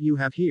from what you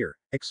have here,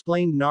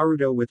 explained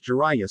Naruto with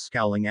Jiraiya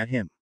scowling at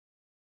him.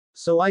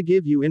 So I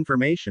give you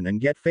information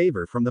and get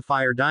favor from the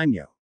Fire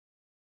Daimyo.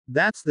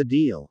 That's the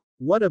deal.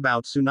 What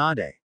about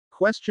Tsunade?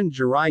 Questioned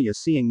Jiraiya,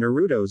 seeing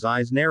Naruto's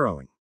eyes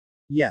narrowing.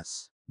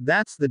 Yes,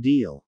 that's the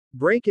deal.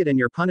 Break it and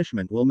your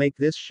punishment will make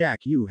this shack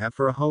you have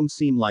for a home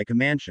seem like a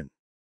mansion.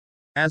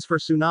 As for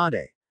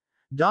Tsunade,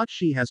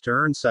 she has to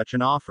earn such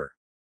an offer.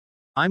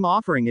 I'm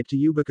offering it to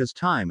you because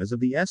time is of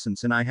the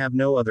essence and I have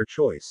no other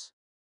choice.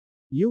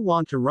 You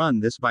want to run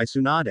this by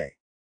Tsunade?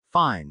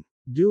 Fine.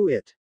 Do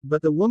it.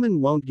 But the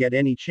woman won't get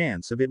any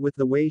chance of it with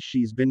the way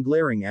she's been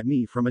glaring at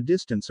me from a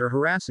distance or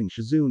harassing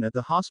Shizune at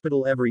the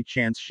hospital every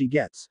chance she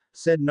gets,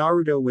 said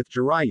Naruto with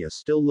Jiraiya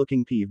still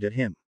looking peeved at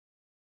him.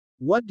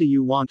 What do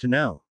you want to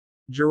know?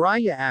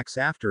 Jiraiya asks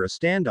after a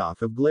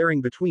standoff of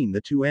glaring between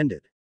the two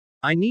ended.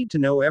 I need to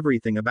know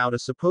everything about a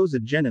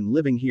supposed genin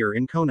living here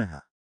in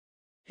Konoha.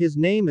 His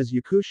name is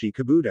Yakushi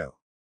Kabuto.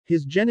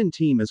 His genin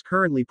team is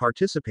currently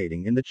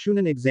participating in the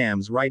Chunin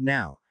exams right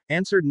now,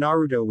 answered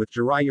Naruto with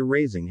Jiraiya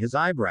raising his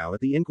eyebrow at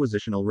the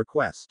inquisitional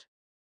request.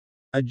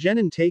 A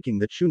genin taking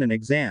the Chunin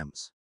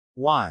exams?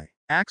 Why?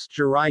 Asked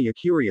Jiraiya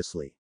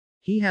curiously.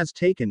 He has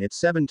taken it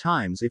 7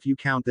 times if you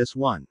count this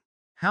one.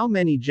 How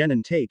many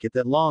genin take it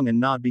that long and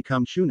not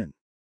become Chunin?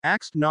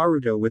 Asked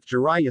Naruto with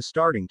Jiraiya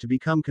starting to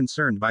become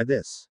concerned by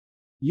this.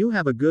 You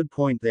have a good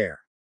point there.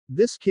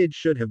 This kid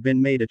should have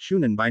been made a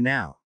Chunin by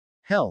now.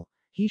 Hell,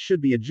 he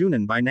should be a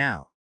Junin by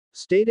now.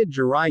 Stated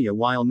Jiraiya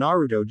while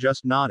Naruto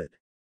just nodded.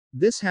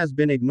 This has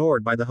been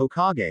ignored by the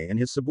Hokage and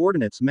his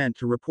subordinates meant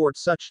to report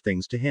such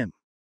things to him.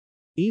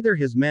 Either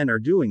his men are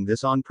doing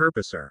this on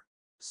purpose or,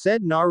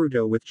 said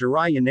Naruto with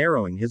Jiraiya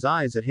narrowing his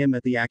eyes at him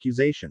at the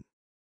accusation.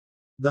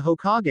 The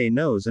Hokage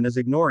knows and is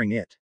ignoring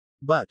it.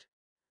 But,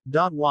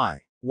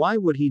 why? Why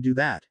would he do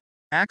that?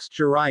 Asked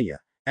Jiraiya,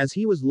 as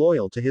he was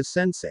loyal to his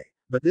sensei,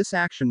 but this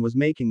action was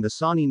making the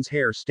Sanin's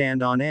hair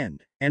stand on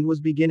end, and was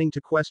beginning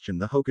to question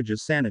the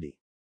Hokage's sanity.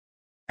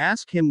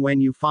 Ask him when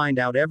you find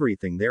out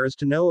everything there is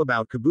to know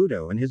about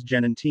Kabuto and his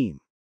genin team.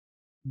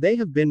 They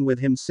have been with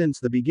him since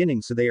the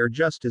beginning, so they are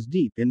just as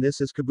deep in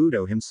this as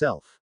Kabuto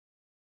himself.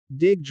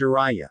 Dig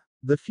Jiraiya.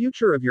 The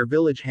future of your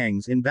village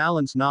hangs in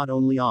balance not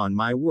only on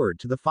my word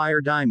to the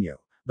Fire Daimyo,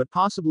 but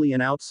possibly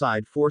an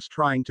outside force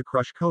trying to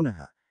crush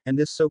Konoha, and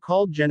this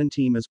so-called genin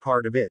team is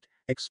part of it,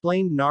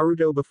 explained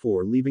Naruto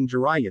before leaving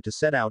Jiraiya to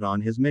set out on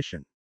his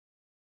mission.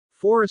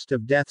 Forest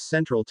of Death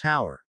Central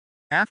Tower.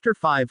 After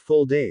 5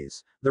 full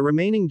days, the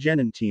remaining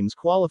genin teams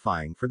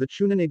qualifying for the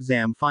Chunin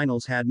exam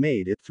finals had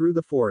made it through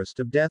the Forest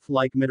of Death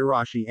like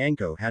Mitarashi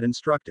Anko had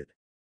instructed.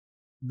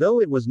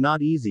 Though it was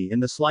not easy in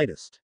the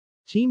slightest.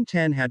 Team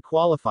 10 had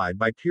qualified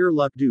by pure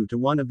luck due to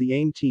one of the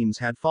AIM teams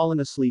had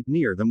fallen asleep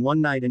near them one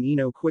night and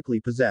Ino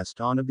quickly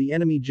possessed on of the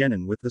enemy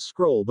genin with the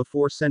scroll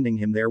before sending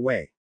him their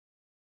way.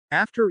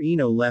 After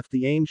Ino left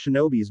the AIM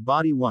shinobi's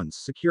body once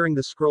securing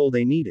the scroll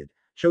they needed,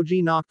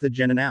 Choji knocked the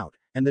genin out,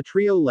 and the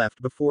trio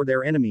left before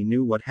their enemy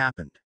knew what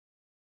happened.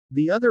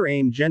 The other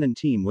AIM genin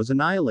team was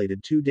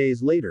annihilated 2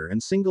 days later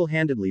and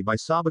single-handedly by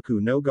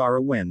Sabaku no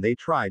Gara when they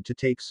tried to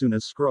take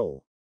Suna's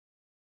scroll.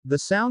 The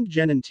Sound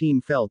genin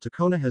team fell to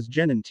Konoha's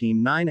genin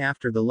team 9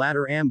 after the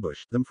latter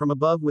ambushed them from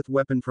above with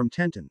weapon from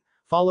Tenten,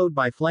 followed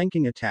by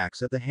flanking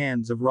attacks at the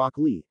hands of Rock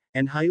Lee,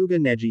 and Hyuga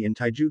Neji in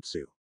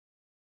Taijutsu.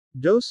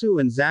 Dosu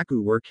and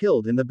Zaku were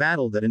killed in the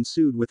battle that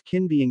ensued with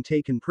Kin being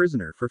taken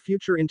prisoner for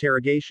future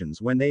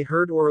interrogations when they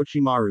heard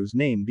Orochimaru's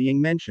name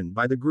being mentioned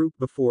by the group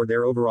before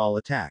their overall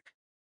attack.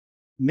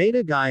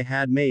 Maeda Guy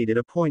had made it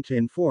a point to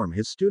inform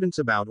his students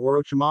about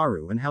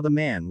Orochimaru and how the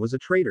man was a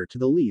traitor to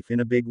the Leaf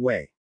in a big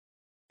way.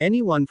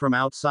 Anyone from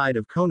outside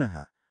of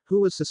Konoha, who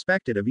was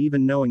suspected of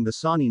even knowing the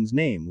Sanin's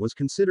name was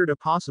considered a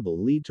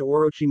possible lead to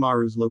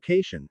Orochimaru's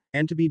location,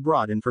 and to be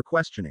brought in for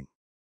questioning.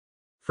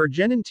 For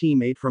Genin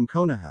Team 8 from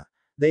Konoha,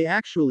 they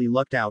actually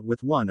lucked out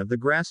with one of the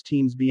grass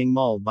teams being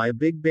mauled by a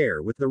big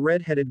bear, with the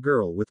red-headed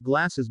girl with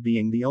glasses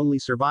being the only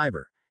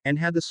survivor, and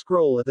had the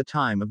scroll at the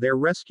time of their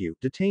rescue,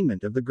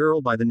 detainment of the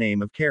girl by the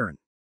name of Karen.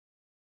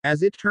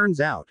 As it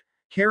turns out,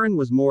 Karen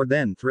was more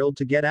than thrilled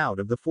to get out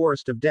of the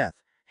forest of death,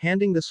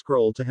 handing the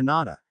scroll to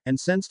Hinata, and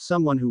sensed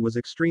someone who was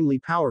extremely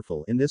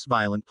powerful in this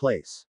violent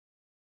place.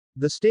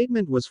 The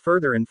statement was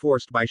further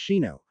enforced by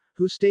Shino,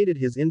 who stated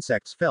his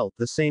insects felt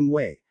the same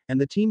way, and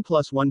the Team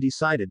Plus One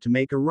decided to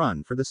make a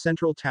run for the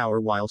central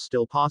tower while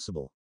still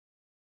possible.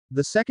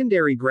 The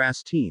secondary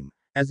grass team,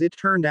 as it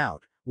turned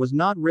out, was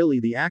not really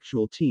the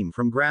actual team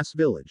from Grass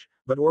Village,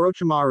 but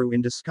Orochimaru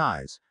in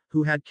disguise,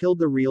 who had killed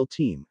the real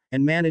team,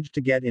 and managed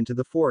to get into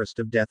the forest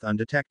of death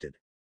undetected.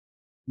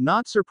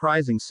 Not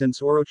surprising, since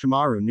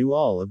Orochimaru knew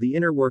all of the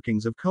inner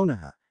workings of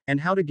Konoha, and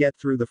how to get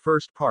through the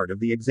first part of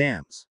the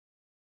exams.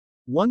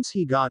 Once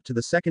he got to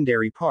the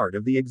secondary part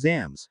of the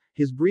exams,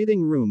 his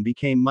breathing room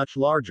became much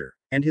larger,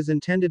 and his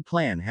intended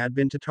plan had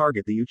been to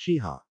target the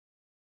Uchiha.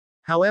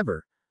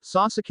 However,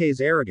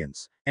 Sasuke's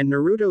arrogance, and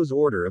Naruto's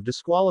order of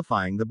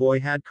disqualifying the boy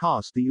had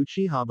cost the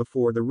Uchiha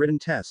before the written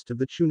test of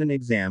the Chunin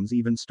exams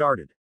even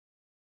started.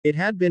 It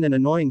had been an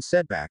annoying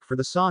setback for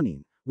the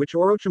Sannin, which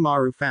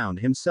Orochimaru found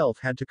himself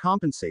had to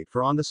compensate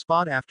for on the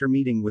spot after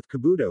meeting with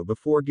Kabuto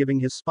before giving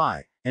his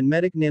spy and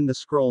medic Nin the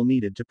scroll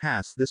needed to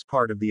pass this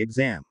part of the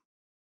exam.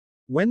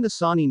 When the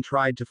Sannin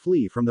tried to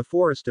flee from the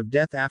forest of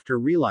death after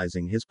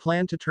realizing his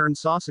plan to turn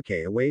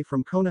Sasuke away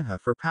from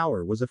Konoha for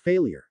power was a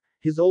failure,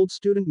 his old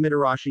student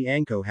Mitarashi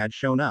Anko had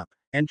shown up,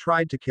 and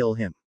tried to kill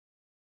him.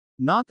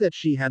 Not that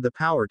she had the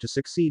power to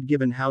succeed,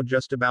 given how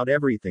just about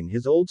everything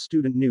his old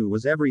student knew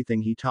was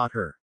everything he taught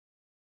her.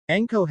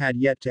 Anko had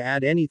yet to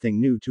add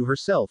anything new to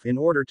herself in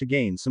order to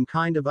gain some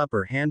kind of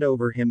upper hand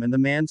over him, and the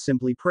man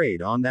simply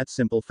preyed on that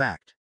simple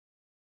fact.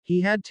 He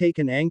had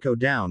taken Anko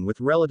down with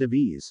relative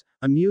ease,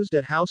 amused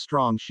at how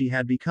strong she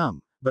had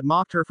become, but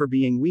mocked her for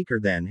being weaker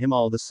than him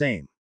all the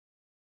same.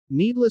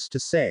 Needless to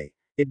say,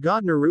 it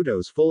got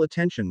Naruto's full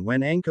attention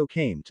when Anko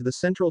came to the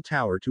central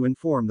tower to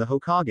inform the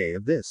Hokage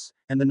of this,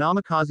 and the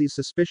Namikaze's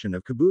suspicion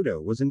of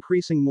Kabuto was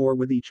increasing more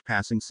with each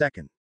passing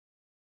second.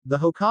 The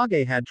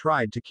Hokage had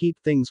tried to keep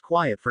things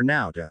quiet for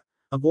now to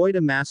avoid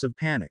a massive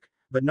panic,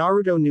 but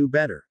Naruto knew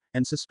better,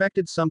 and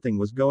suspected something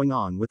was going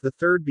on with the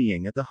third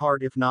being at the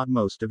heart, if not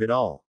most of it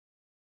all.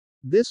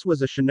 This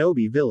was a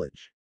shinobi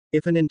village.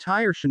 If an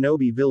entire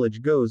shinobi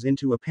village goes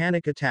into a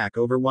panic attack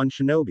over one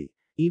shinobi,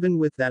 even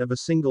with that of a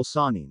single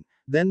Sannin,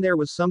 then there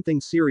was something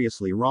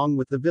seriously wrong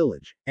with the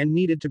village, and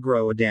needed to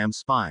grow a damn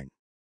spine.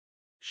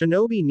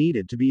 Shinobi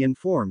needed to be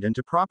informed and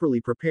to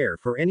properly prepare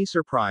for any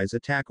surprise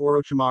attack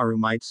Orochimaru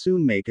might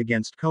soon make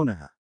against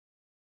Konoha.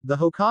 The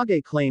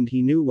Hokage claimed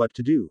he knew what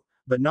to do,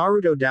 but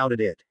Naruto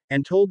doubted it,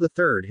 and told the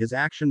third his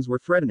actions were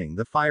threatening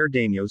the Fire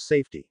Daimyo's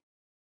safety.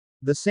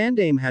 The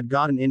Sandaime had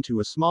gotten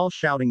into a small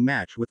shouting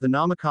match with the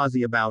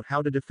Namikaze about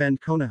how to defend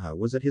Konoha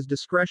was at his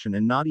discretion,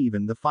 and not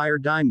even the Fire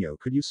Daimyo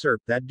could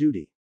usurp that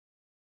duty.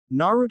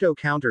 Naruto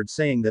countered,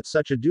 saying that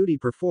such a duty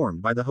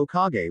performed by the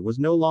Hokage was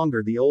no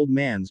longer the old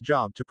man's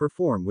job to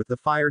perform with the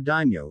Fire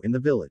Daimyo in the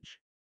village.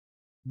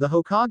 The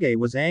Hokage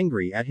was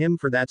angry at him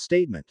for that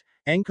statement.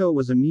 Anko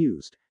was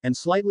amused, and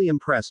slightly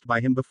impressed by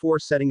him before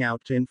setting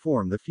out to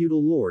inform the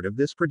Feudal Lord of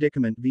this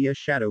predicament via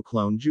Shadow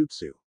Clone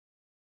Jutsu.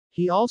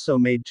 He also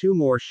made 2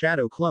 more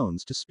Shadow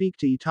Clones to speak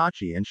to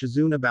Itachi and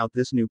Shizune about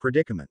this new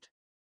predicament.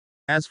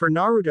 As for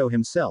Naruto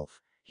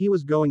himself, he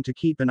was going to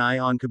keep an eye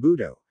on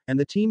Kabuto, and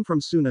the team from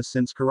Suna,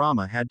 since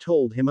Kurama had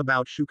told him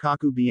about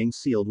Shukaku being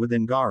sealed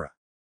within Gaara.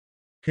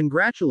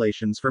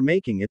 Congratulations for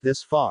making it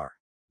this far.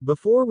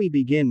 Before we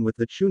begin with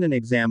the Chunin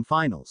exam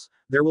finals,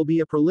 there will be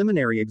a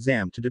preliminary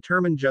exam to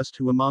determine just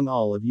who among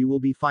all of you will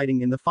be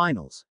fighting in the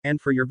finals, and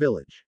for your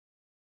village.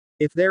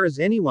 If there is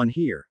anyone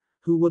here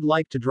who would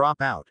like to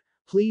drop out,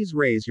 please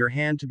raise your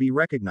hand to be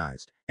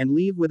recognized, and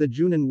leave with a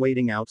Junin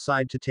waiting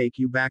outside to take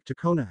you back to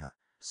Konoha,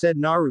 said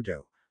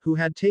Naruto, who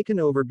had taken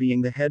over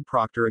being the head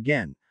proctor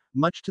again,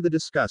 much to the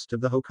disgust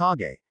of the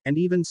Hokage, and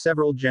even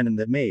several genin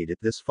that made it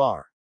this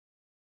far.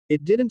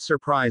 It didn't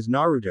surprise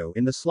Naruto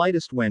in the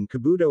slightest when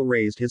Kabuto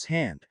raised his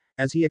hand,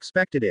 as he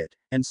expected it,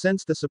 and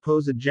since the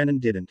supposed genin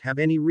didn't have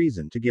any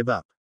reason to give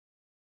up.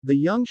 The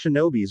young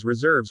shinobi's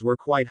reserves were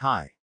quite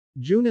high.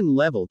 Junin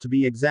level to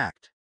be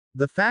exact.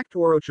 The fact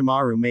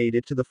Orochimaru made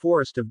it to the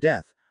forest of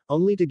death,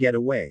 only to get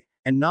away,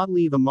 and not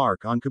leave a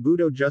mark on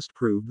Kabuto, just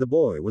proved the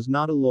boy was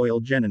not a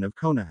loyal genin of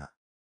Konoha.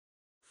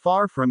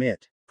 Far from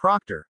it.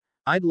 Proctor,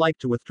 I'd like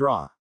to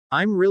withdraw.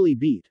 I'm really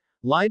beat,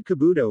 lied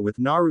Kabuto, with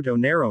Naruto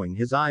narrowing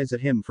his eyes at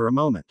him for a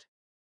moment.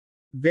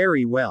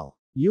 Very well.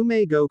 You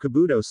may go,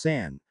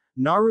 Kabuto-san,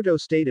 Naruto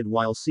stated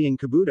while seeing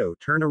Kabuto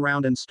turn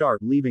around and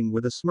start leaving,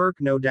 with a smirk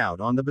no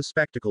doubt on the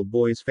bespectacled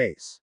boy's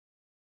face.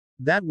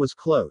 That was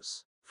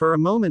close. For a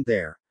moment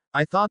there,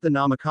 I thought the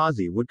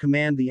Namikaze would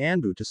command the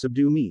Anbu to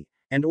subdue me,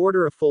 and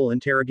order a full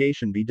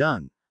interrogation be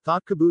done,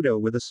 thought Kabuto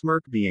with a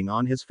smirk being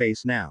on his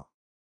face now.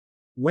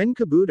 When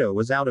Kabuto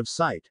was out of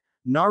sight,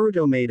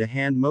 Naruto made a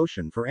hand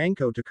motion for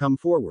Anko to come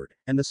forward,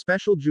 and the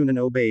special Junin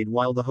obeyed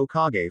while the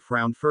Hokage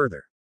frowned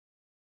further.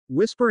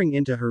 Whispering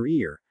into her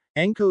ear,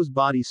 Anko's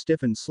body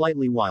stiffened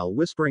slightly while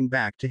whispering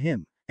back to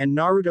him, and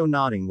Naruto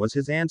nodding was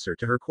his answer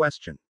to her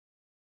question.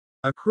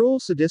 A cruel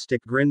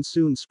sadistic grin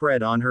soon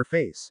spread on her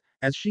face,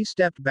 as she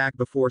stepped back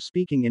before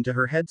speaking into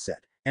her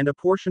headset, and a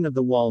portion of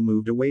the wall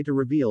moved away to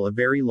reveal a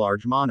very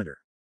large monitor.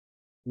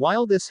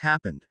 While this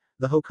happened,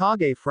 the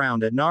Hokage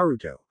frowned at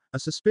Naruto, a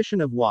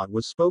suspicion of what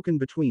was spoken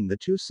between the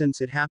two since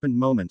it happened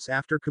moments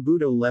after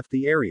Kabuto left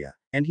the area,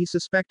 and he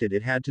suspected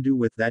it had to do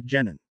with that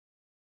genin.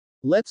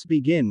 Let's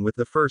begin with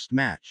the first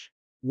match.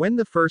 When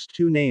the first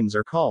two names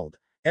are called,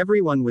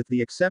 everyone with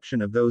the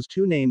exception of those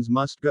two names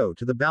must go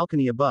to the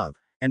balcony above,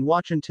 and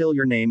watch until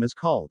your name is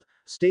called,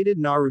 stated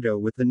Naruto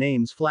with the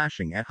names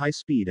flashing at high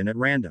speed and at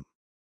random.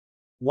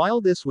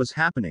 While this was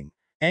happening,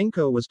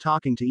 Anko was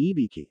talking to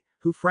Ibiki,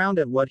 who frowned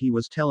at what he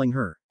was telling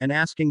her, and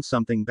asking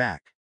something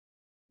back.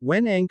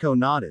 When Anko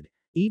nodded,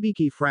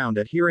 Ibiki frowned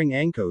at hearing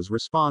Anko's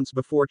response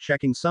before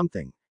checking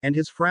something, and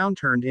his frown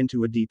turned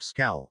into a deep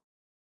scowl.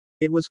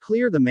 It was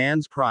clear the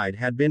man's pride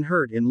had been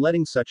hurt in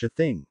letting such a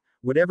thing,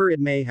 whatever it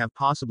may have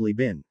possibly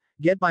been,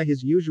 get by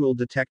his usual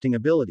detecting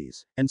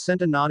abilities, and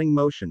sent a nodding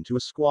motion to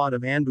a squad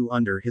of Anbu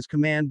under his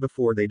command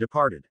before they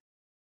departed.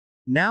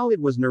 Now it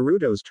was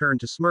Naruto's turn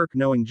to smirk,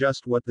 knowing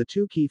just what the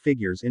two key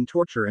figures in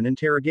torture and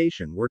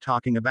interrogation were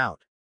talking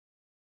about.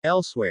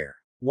 Elsewhere,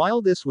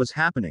 while this was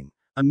happening,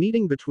 a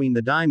meeting between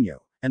the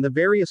daimyo and the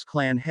various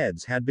clan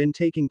heads had been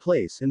taking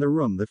place in the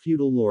room the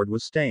feudal lord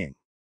was staying.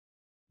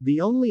 The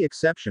only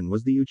exception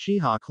was the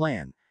Uchiha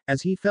clan,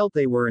 as he felt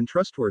they were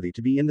untrustworthy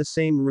to be in the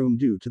same room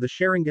due to the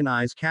Sharingan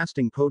eyes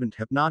casting potent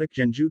hypnotic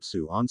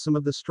genjutsu on some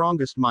of the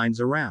strongest minds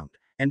around,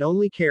 and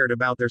only cared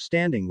about their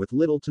standing with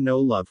little to no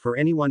love for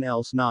anyone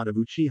else not of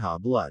Uchiha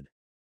blood.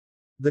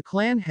 The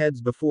clan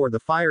heads before the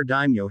Fire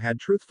Daimyo had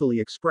truthfully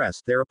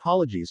expressed their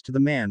apologies to the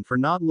man for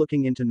not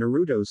looking into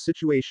Naruto's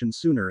situation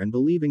sooner and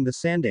believing the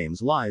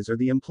Sandame's lies or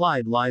the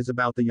implied lies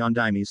about the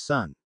Yondaime's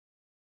son.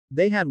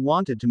 They had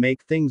wanted to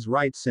make things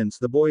right since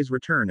the boy's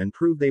return and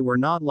prove they were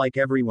not like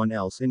everyone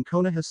else in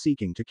Konoha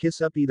seeking to kiss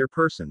up either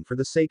person for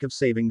the sake of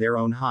saving their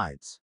own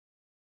hides.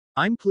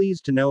 I'm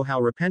pleased to know how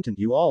repentant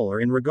you all are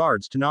in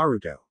regards to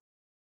Naruto.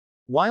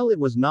 While it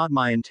was not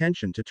my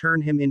intention to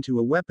turn him into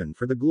a weapon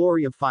for the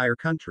glory of Fire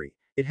Country,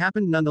 it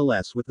happened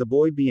nonetheless with the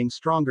boy being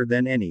stronger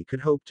than any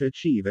could hope to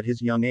achieve at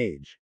his young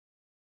age.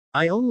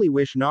 I only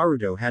wish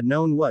Naruto had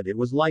known what it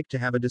was like to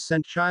have a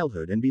decent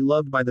childhood and be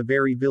loved by the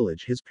very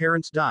village his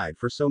parents died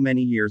for so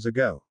many years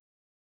ago.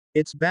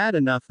 It's bad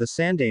enough the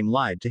Sandame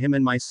lied to him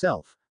and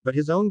myself, but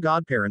his own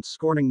godparents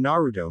scorning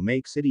Naruto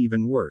makes it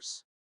even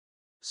worse.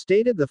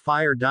 Stated the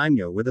Fire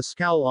Daimyo with a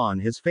scowl on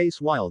his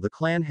face while the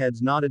clan heads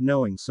nodded,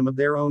 knowing some of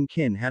their own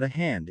kin had a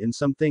hand in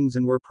some things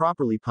and were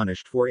properly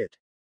punished for it.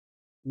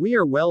 We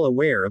are well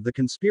aware of the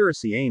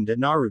conspiracy aimed at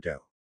Naruto.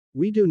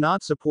 We do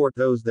not support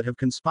those that have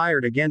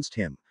conspired against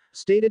him,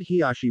 stated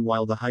Hiyashi,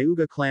 while the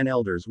Hyuga clan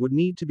elders would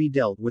need to be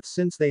dealt with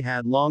since they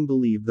had long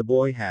believed the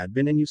boy had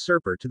been an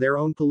usurper to their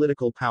own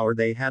political power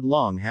they had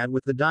long had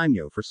with the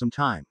daimyo for some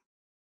time.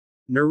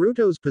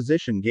 Naruto's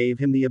position gave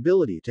him the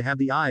ability to have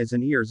the eyes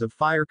and ears of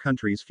Fire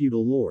Country's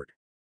feudal lord.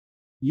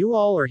 You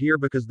all are here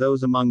because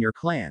those among your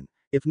clan,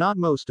 if not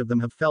most of them,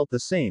 have felt the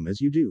same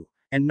as you do,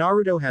 and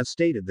Naruto has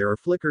stated there are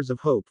flickers of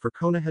hope for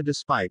Konoha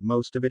despite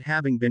most of it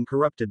having been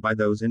corrupted by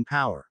those in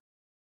power.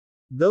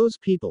 Those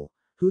people,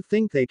 who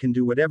think they can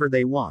do whatever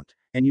they want,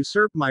 and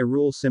usurp my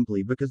rule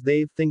simply because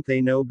they think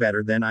they know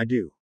better than I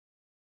do.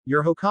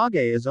 Your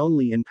Hokage is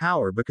only in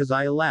power because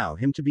I allow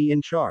him to be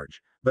in charge,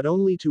 but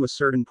only to a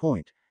certain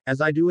point,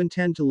 as I do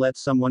intend to let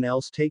someone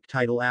else take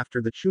title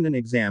after the Chunin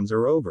exams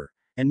are over,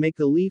 and make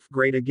the leaf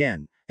great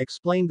again,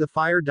 explained the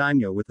Fire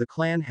Daimyo with the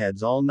clan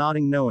heads all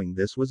nodding, knowing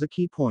this was a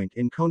key point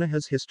in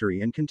Konoha's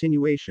history and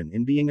continuation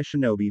in being a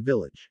shinobi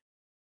village.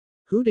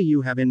 Who do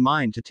you have in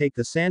mind to take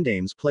the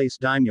Sandame's place,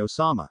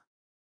 Daimyo-sama?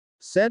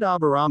 Said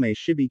Aburame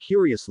Shibi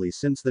curiously,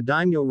 since the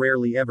daimyo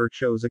rarely ever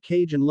chose a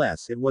cage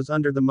unless it was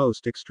under the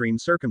most extreme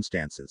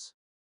circumstances.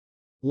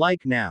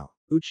 Like now.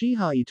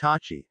 Uchiha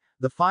Itachi,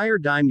 the Fire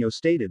Daimyo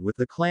stated with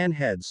the clan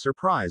heads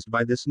surprised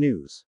by this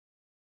news.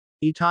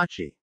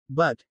 Itachi.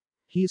 But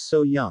he's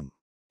so young.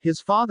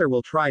 His father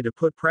will try to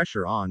put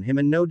pressure on him,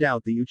 and no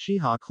doubt the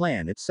Uchiha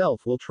clan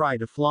itself will try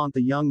to flaunt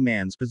the young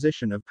man's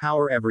position of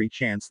power every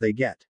chance they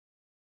get.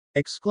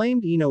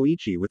 Exclaimed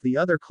Inoichi with the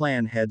other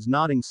clan heads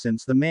nodding,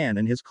 since the man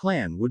and his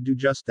clan would do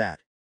just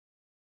that.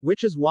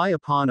 Which is why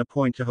upon a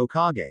point to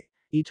Hokage,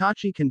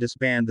 Itachi can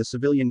disband the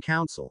civilian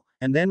council,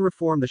 and then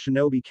reform the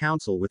shinobi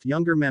council with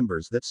younger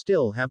members that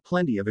still have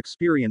plenty of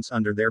experience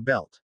under their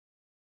belt.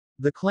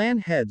 The clan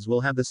heads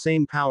will have the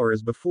same power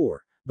as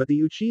before, but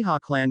the Uchiha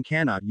clan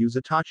cannot use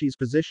Itachi's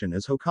position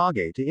as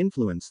Hokage to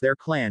influence their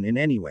clan in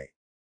any way.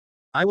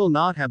 I will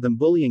not have them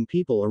bullying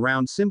people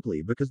around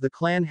simply because the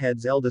clan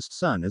head's eldest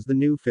son is the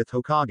new 5th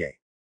Hokage.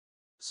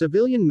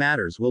 Civilian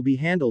matters will be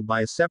handled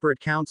by a separate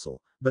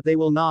council, but they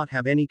will not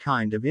have any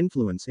kind of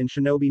influence in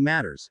shinobi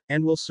matters,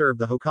 and will serve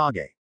the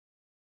Hokage.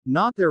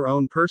 Not their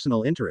own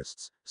personal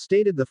interests,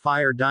 stated the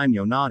fire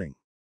daimyo, nodding.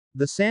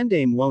 The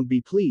Sandaime won't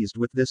be pleased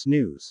with this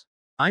news.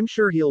 I'm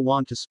sure he'll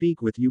want to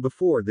speak with you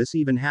before this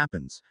even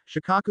happens,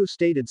 Shikaku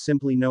stated,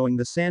 simply knowing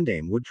the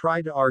Sandaime would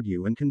try to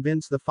argue and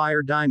convince the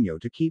fire daimyo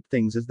to keep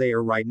things as they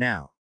are right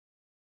now.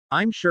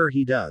 I'm sure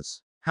he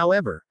does.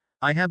 However,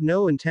 I have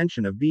no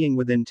intention of being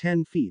within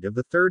 10 feet of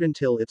the third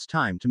until it's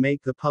time to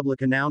make the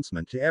public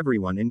announcement to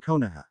everyone in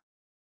Konoha.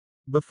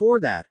 Before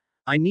that,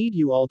 I need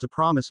you all to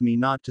promise me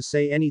not to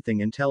say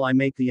anything until I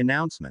make the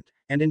announcement,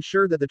 and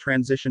ensure that the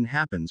transition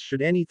happens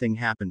should anything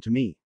happen to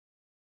me.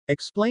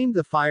 Explained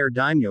the fire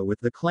daimyo, with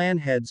the clan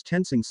heads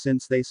tensing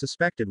since they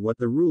suspected what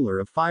the ruler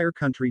of Fire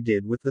Country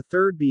did, with the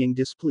third being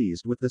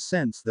displeased with the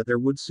sense that there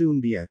would soon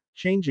be a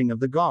changing of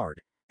the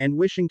guard, and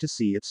wishing to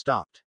see it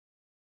stopped.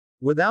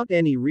 Without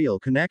any real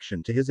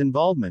connection to his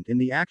involvement in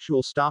the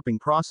actual stopping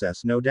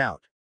process, no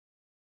doubt.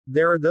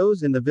 There are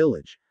those in the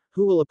village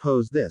who will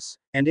oppose this,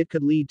 and it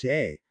could lead to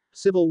a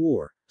civil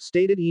war,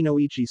 stated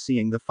Inoichi,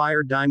 seeing the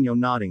fire daimyo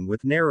nodding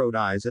with narrowed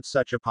eyes at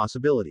such a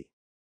possibility.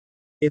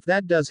 If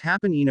that does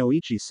happen,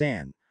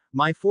 Inoichi-san,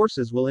 my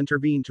forces will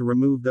intervene to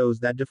remove those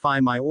that defy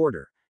my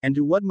order, and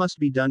do what must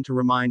be done to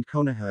remind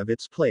Konoha of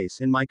its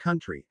place in my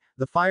country,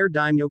 the fire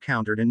daimyo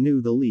countered, and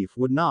knew the leaf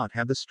would not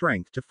have the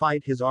strength to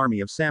fight his army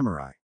of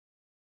samurai.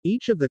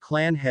 Each of the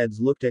clan heads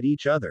looked at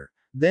each other,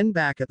 then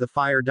back at the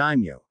fire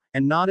daimyo,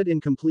 and nodded in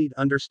complete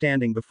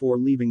understanding before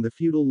leaving the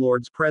feudal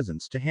lord's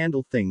presence to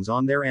handle things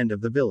on their end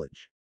of the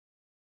village.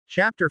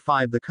 Chapter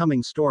 5: The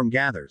Coming Storm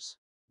Gathers.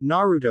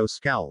 Naruto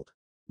scowled.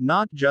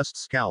 Not just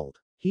scowled.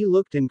 He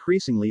looked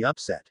increasingly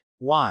upset.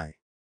 Why?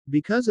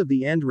 Because of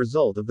the end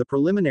result of the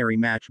preliminary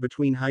match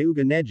between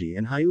Hyuga Neji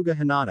and Hyuga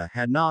Hinata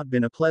had not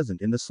been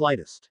pleasant in the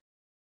slightest.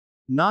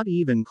 Not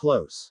even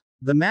close.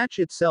 The match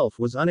itself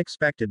was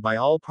unexpected by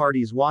all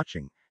parties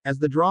watching, as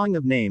the drawing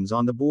of names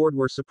on the board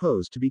were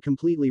supposed to be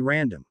completely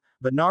random,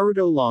 but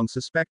Naruto long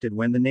suspected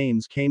when the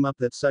names came up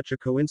that such a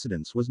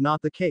coincidence was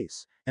not the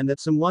case, and that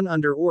someone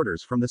under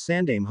orders from the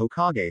Sandaime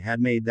Hokage had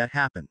made that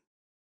happen.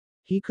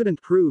 He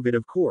couldn't prove it,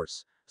 of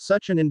course.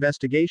 Such an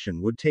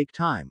investigation would take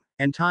time,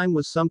 and time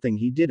was something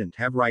he didn't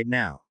have right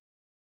now.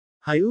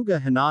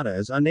 Hyuga Hinata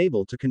is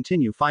unable to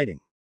continue fighting.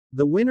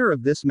 The winner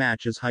of this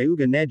match is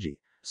Hyuga Neji,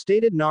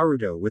 stated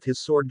Naruto with his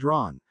sword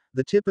drawn,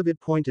 the tip of it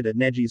pointed at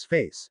Neji's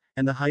face,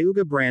 and the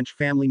Hyuga branch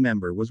family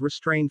member was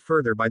restrained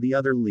further by the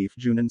other Leaf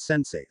Junin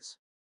senseis.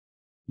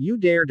 You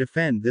dare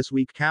defend this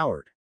weak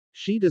coward?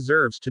 She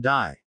deserves to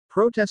die,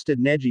 protested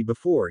Neji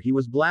before he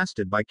was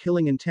blasted by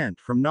killing intent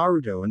from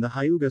Naruto, and the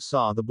Hyuga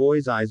saw the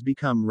boy's eyes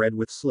become red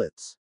with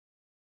slits.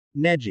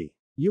 Neji,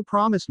 you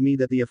promised me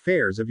that the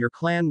affairs of your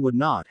clan would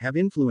not have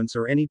influence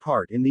or any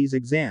part in these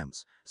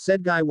exams,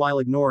 said Guy while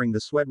ignoring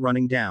the sweat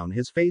running down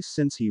his face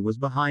since he was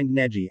behind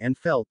Neji and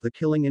felt the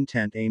killing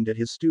intent aimed at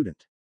his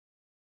student.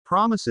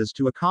 Promises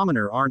to a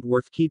commoner aren't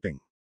worth keeping.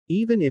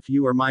 Even if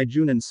you are my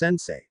Junin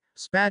sensei,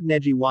 spat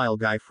Neji while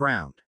Guy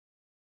frowned.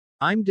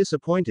 I'm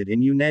disappointed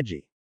in you,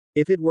 Neji.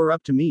 If it were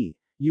up to me,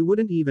 you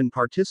wouldn't even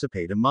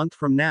participate a month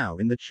from now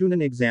in the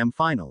Chunin exam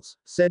finals,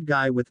 said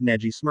Guy with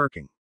Neji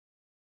smirking.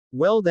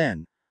 Well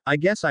then, I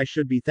guess I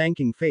should be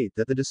thanking fate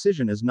that the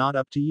decision is not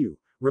up to you,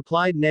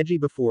 replied Neji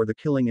before the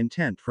killing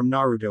intent from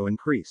Naruto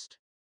increased.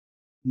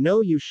 No,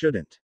 you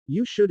shouldn't.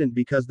 You shouldn't,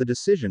 because the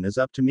decision is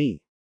up to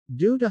me.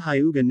 Due to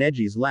Hyuga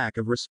Neji's lack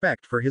of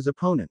respect for his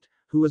opponent,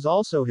 who is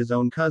also his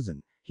own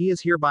cousin, he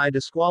is hereby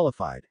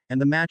disqualified, and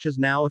the match is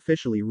now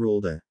officially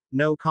ruled a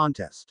no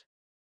contest.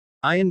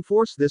 I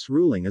enforce this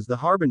ruling as the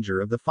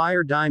harbinger of the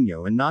fire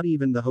daimyo, and not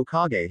even the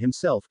Hokage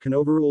himself can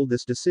overrule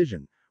this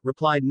decision,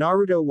 replied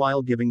Naruto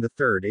while giving the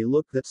third a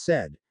look that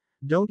said,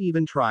 don't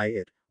even try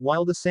it,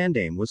 while the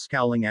Sandaime was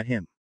scowling at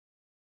him.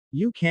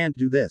 You can't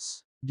do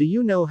this. Do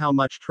you know how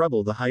much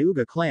trouble the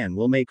Hyuga clan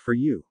will make for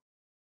you?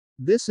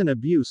 This an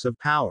abuse of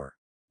power,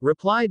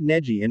 replied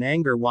Neji in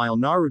anger while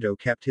Naruto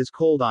kept his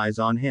cold eyes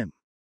on him.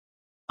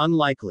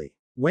 Unlikely.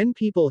 When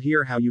people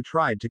hear how you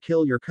tried to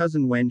kill your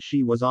cousin when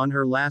she was on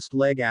her last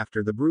leg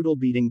after the brutal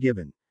beating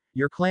given,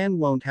 your clan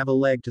won't have a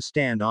leg to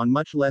stand on,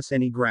 much less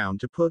any ground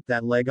to put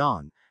that leg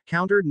on,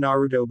 countered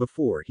Naruto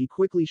before he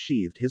quickly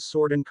sheathed his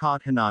sword and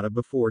caught Hinata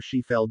before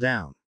she fell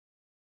down.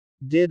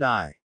 Did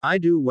I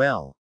do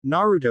well,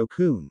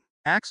 Naruto-kun?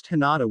 Asked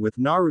Hinata with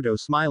Naruto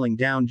smiling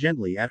down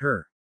gently at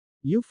her.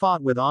 You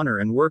fought with honor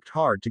and worked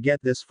hard to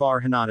get this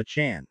far,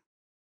 Hinata-chan.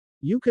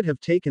 You could have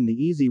taken the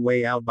easy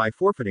way out by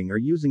forfeiting or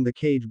using the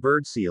cage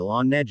bird seal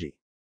on Neji.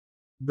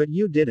 But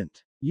you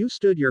didn't. You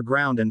stood your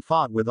ground and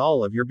fought with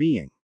all of your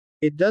being.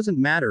 It doesn't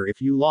matter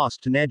if you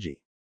lost to Neji.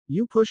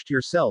 You pushed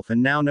yourself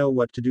and now know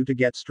what to do to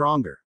get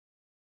stronger.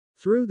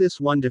 Through this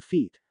one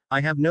defeat,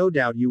 I have no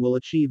doubt you will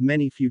achieve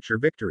many future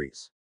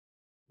victories.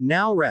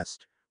 Now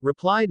rest,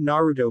 replied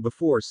Naruto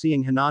before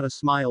seeing Hinata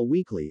smile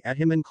weakly at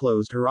him and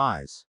closed her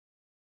eyes.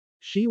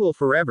 She will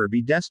forever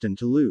be destined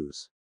to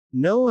lose.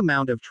 No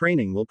amount of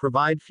training will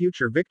provide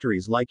future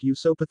victories like you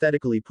so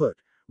pathetically put,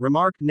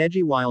 remarked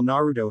Neji while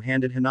Naruto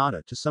handed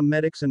Hinata to some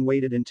medics and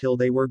waited until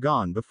they were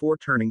gone before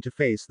turning to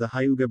face the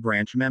Hyuga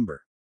branch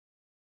member.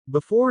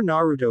 Before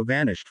Naruto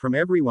vanished from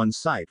everyone's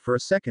sight for a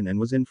second and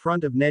was in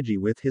front of Neji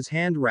with his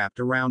hand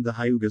wrapped around the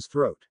Hyuga's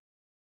throat.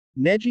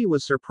 Neji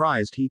was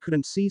surprised he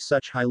couldn't see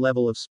such high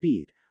level of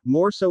speed,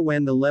 more so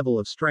when the level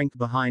of strength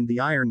behind the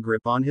iron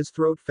grip on his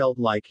throat felt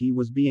like he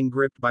was being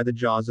gripped by the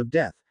jaws of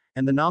death,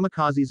 and the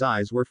Namikaze's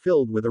eyes were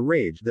filled with a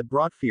rage that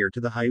brought fear to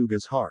the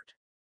Hyuga's heart.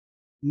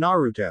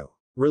 Naruto,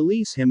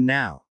 release him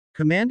now,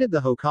 commanded the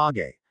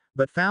Hokage,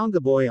 but found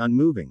the boy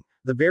unmoving,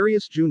 the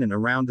various Junin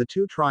around the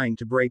two trying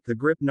to break the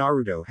grip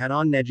Naruto had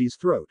on Neji's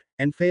throat,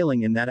 and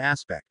failing in that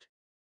aspect.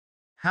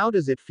 How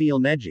does it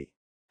feel, Neji?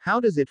 How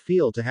does it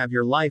feel to have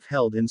your life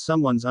held in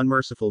someone's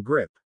unmerciful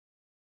grip?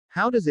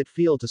 How does it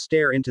feel to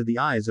stare into the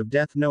eyes of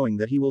death knowing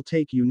that he will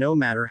take you no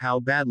matter how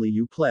badly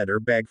you pled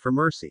or beg for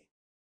mercy?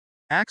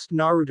 Asked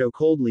Naruto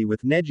coldly,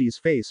 with Neji's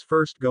face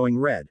first going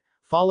red,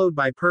 followed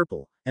by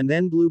purple, and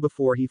then blue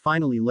before he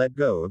finally let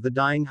go of the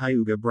dying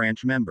Hyuga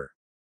branch member.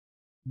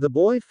 The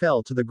boy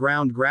fell to the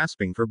ground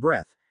grasping for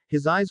breath,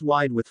 his eyes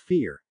wide with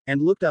fear,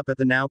 and looked up at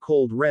the now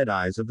cold red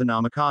eyes of the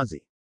Namikaze.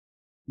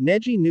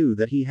 Neji knew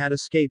that he had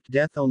escaped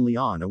death only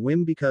on a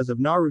whim because of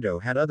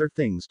Naruto had other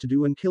things to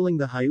do, and killing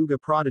the Hyuga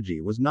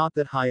prodigy was not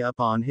that high up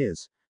on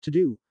his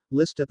to-do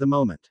list at the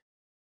moment.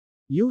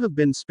 You have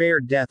been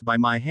spared death by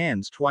my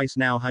hands twice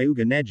now,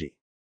 Hyuga Neji.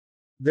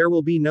 There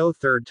will be no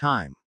third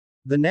time.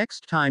 The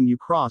next time you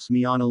cross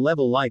me on a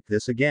level like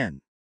this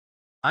again,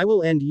 I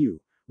will end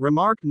you,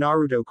 remarked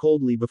Naruto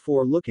coldly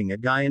before looking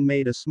at Guy and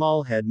made a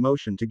small head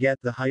motion to get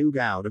the Hyuga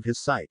out of his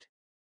sight.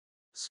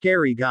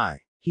 Scary guy.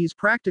 He's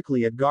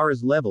practically at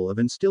Gaara's level of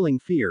instilling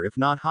fear, if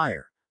not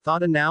higher,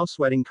 thought a now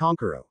sweating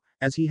Kankuro,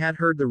 as he had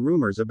heard the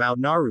rumors about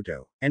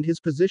Naruto, and his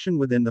position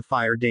within the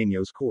Fire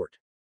Daimyo's court.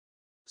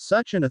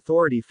 Such an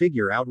authority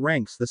figure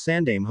outranks the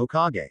Sandaime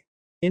Hokage.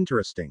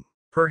 Interesting.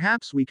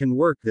 Perhaps we can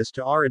work this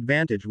to our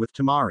advantage with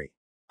Temari.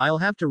 I'll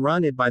have to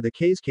run it by the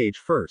cage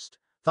first,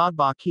 thought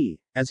Baki,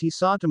 as he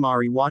saw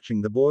Temari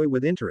watching the boy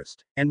with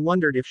interest, and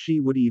wondered if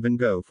she would even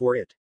go for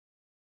it.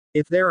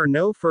 If there are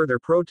no further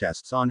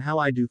protests on how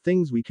I do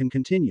things, we can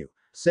continue,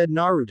 said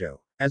Naruto,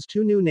 as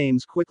two new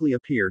names quickly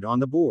appeared on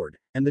the board,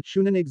 and the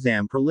Chunin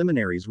exam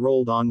preliminaries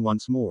rolled on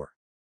once more.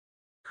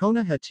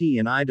 Konoha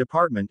T&I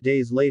Department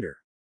days later.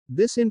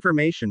 This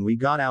information we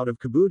got out of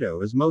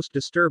Kabuto is most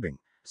disturbing,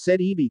 said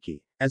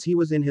Ibiki, as he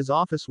was in his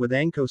office with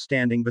Anko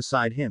standing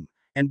beside him,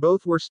 and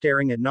both were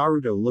staring at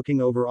Naruto looking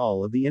over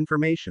all of the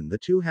information the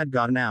two had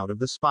gotten out of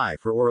the spy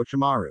for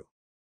Orochimaru.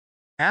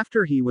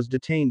 After he was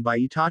detained by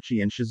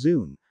Itachi and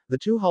Shizune, the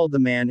two hauled the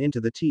man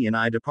into the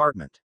T&I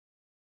department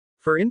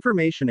for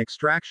information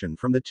extraction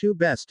from the two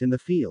best in the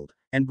field,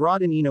 and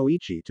brought in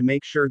Inoichi to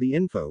make sure the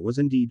info was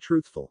indeed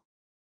truthful.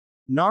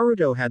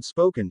 Naruto had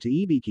spoken to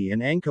Ibiki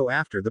and Anko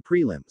after the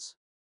prelims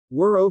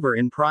were over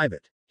in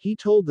private. He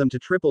told them to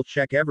triple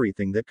check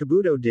everything that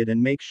Kabuto did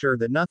and make sure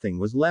that nothing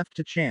was left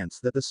to chance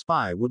that the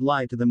spy would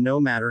lie to them, no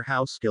matter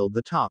how skilled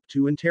the top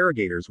two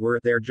interrogators were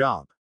at their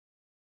job.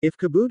 If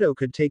Kabuto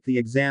could take the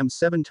exam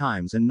 7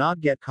 times and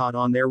not get caught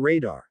on their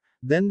radar,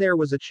 then there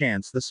was a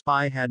chance the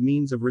spy had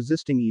means of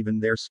resisting even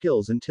their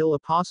skills until a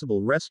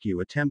possible rescue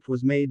attempt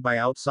was made by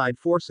outside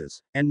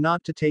forces, and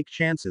not to take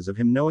chances of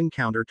him knowing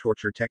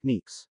counter-torture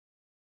techniques.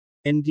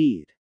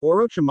 Indeed,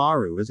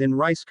 Orochimaru is in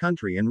Rice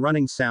Country and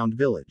running Sound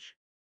Village.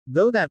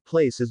 Though that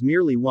place is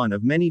merely one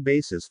of many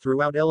bases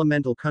throughout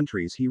elemental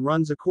countries, he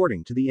runs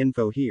according to the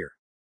info here.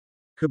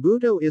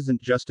 Kabuto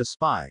isn't just a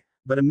spy,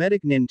 but a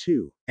medic nin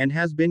too, and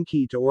has been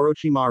key to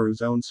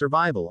Orochimaru's own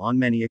survival on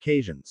many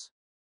occasions.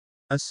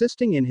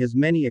 Assisting in his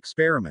many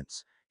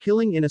experiments,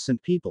 killing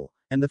innocent people,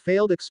 and the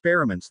failed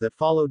experiments that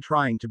followed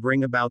trying to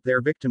bring about their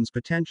victims'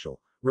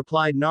 potential,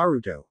 replied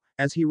Naruto,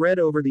 as he read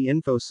over the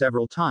info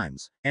several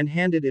times, and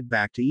handed it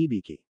back to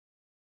Ibiki.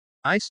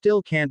 I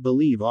still can't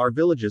believe our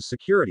village's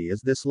security is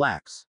this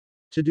lax.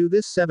 To do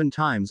this 7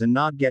 times and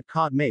not get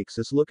caught makes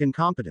us look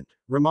incompetent,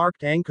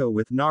 remarked Anko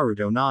with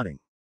Naruto nodding.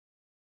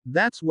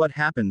 That's what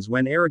happens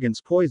when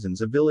arrogance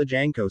poisons a village,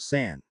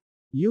 Anko-san.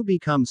 You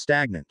become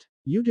stagnant.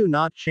 You do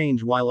not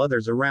change while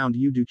others around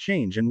you do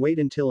change, and wait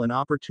until an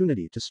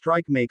opportunity to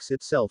strike makes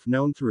itself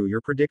known through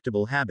your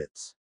predictable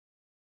habits.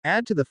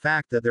 Add to the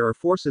fact that there are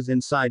forces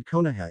inside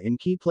Konoha in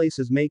key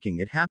places making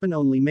it happen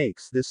only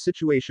makes this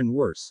situation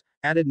worse,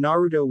 added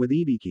Naruto with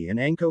Ibiki and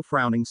Anko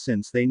frowning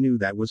since they knew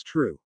that was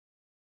true.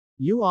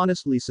 You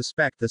honestly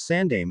suspect the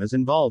Sandaime is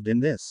involved in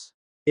this?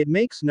 It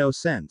makes no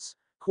sense,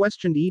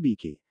 questioned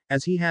Ibiki,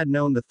 as he had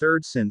known the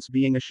third since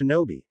being a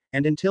shinobi,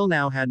 and until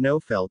now had no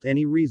felt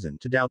any reason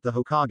to doubt the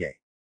Hokage.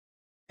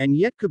 And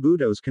yet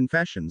Kabuto's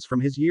confessions from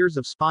his years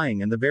of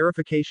spying and the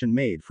verification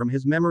made from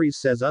his memories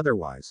says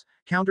otherwise,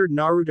 countered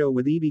Naruto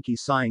with Ibiki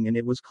sighing, and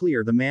it was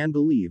clear the man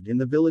believed in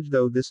the village,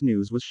 though this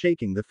news was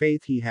shaking the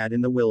faith he had in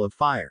the will of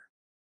fire.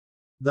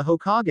 The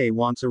Hokage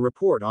wants a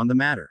report on the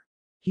matter.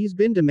 He's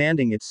been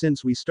demanding it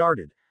since we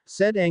started,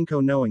 said Anko,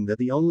 knowing that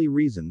the only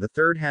reason the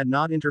third had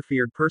not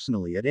interfered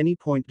personally at any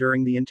point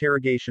during the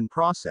interrogation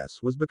process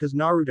was because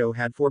Naruto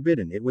had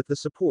forbidden it with the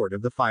support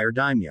of the Fire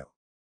Daimyo.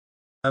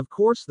 Of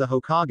course the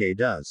Hokage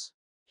does.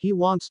 He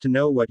wants to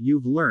know what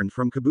you've learned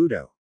from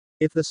Kabuto.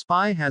 If the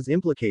spy has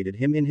implicated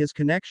him in his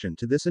connection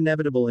to this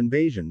inevitable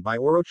invasion by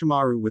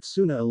Orochimaru with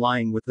Suna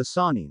allying with the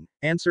Sannin,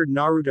 answered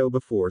Naruto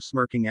before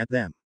smirking at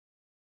them.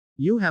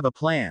 You have a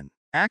plan.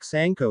 Asks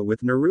Anko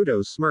with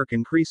Naruto's smirk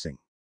increasing.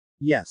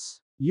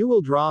 Yes. You will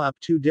draw up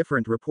two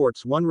different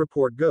reports. One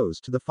report goes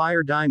to the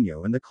Fire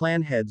Daimyo and the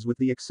clan heads with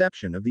the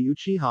exception of the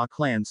Uchiha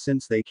clan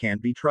since they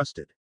can't be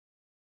trusted.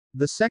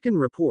 The second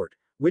report,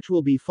 which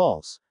will be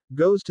false,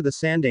 goes to the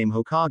Sandaime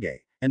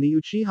Hokage, and the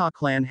Uchiha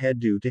clan head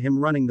due to him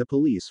running the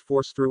police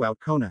force throughout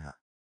Konoha.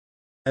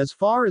 As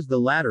far as the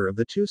latter of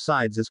the two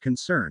sides is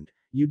concerned,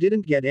 you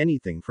didn't get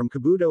anything from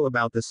Kabuto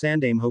about the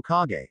Sandaime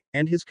Hokage,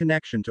 and his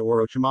connection to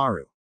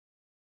Orochimaru.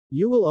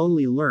 You will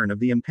only learn of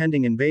the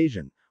impending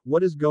invasion,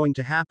 what is going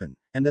to happen,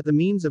 and that the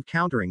means of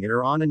countering it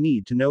are on a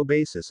need-to-know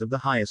basis of the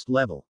highest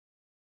level.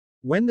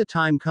 When the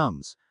time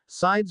comes,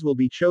 sides will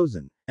be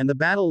chosen, and the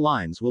battle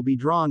lines will be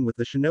drawn with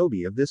the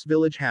shinobi of this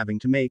village having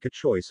to make a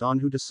choice on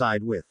who to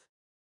side with.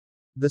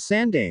 The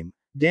Sandaime,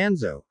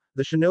 Danzo,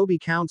 the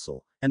Shinobi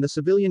Council, and the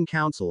Civilian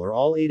Council are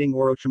all aiding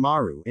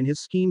Orochimaru in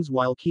his schemes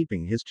while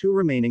keeping his two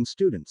remaining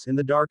students in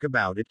the dark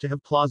about it to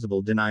have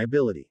plausible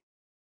deniability.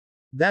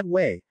 That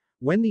way,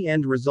 when the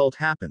end result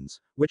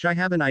happens, which I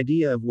have an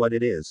idea of what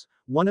it is,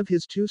 one of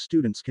his two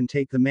students can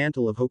take the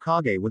mantle of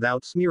Hokage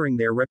without smearing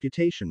their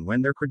reputation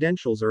when their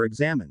credentials are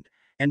examined,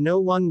 and no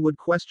one would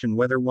question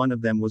whether one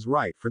of them was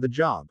right for the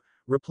job,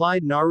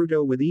 replied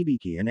Naruto with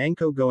Ibiki and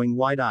Anko going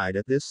wide-eyed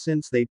at this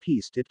since they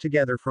pieced it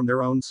together from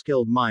their own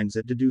skilled minds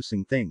at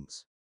deducing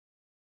things.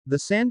 The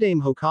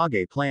Sandaime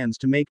Hokage plans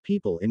to make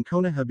people in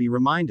Konoha be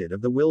reminded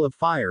of the will of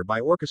fire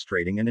by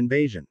orchestrating an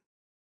invasion.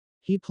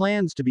 He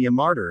plans to be a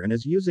martyr and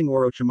is using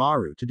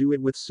Orochimaru to do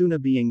it with Suna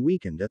being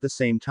weakened at the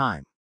same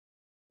time.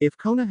 If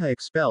Konoha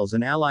expels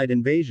an allied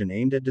invasion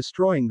aimed at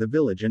destroying the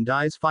village and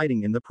dies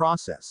fighting in the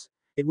process,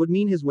 it would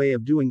mean his way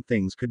of doing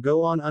things could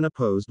go on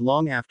unopposed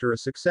long after a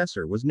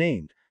successor was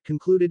named,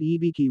 concluded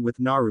Ibiki with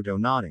Naruto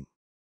nodding.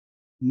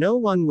 No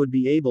one would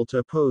be able to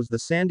oppose the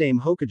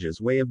Sandaime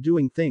Hokage's way of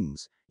doing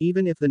things,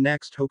 even if the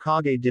next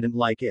Hokage didn't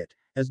like it,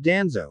 as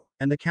Danzo,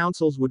 and the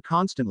councils would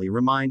constantly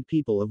remind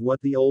people of what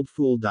the old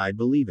fool died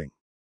believing.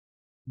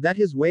 That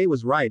his way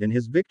was right and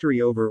his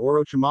victory over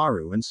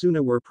Orochimaru and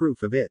Suna were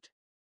proof of it.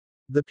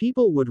 The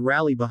people would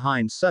rally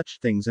behind such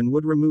things and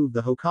would remove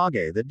the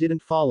Hokage that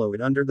didn't follow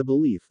it under the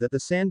belief that the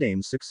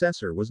Sandaime's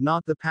successor was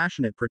not the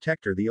passionate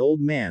protector the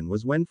old man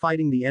was when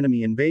fighting the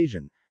enemy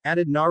invasion,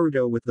 added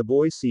Naruto with the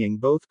boy seeing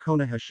both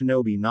Konoha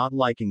shinobi not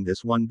liking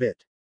this one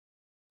bit.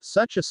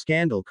 Such a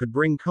scandal could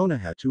bring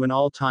Konoha to an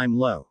all-time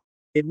low.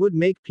 It would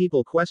make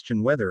people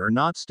question whether or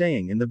not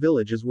staying in the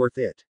village is worth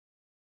it.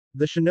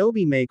 The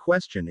shinobi may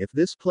question if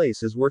this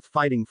place is worth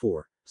fighting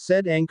for,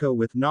 said Anko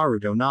with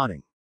Naruto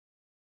nodding.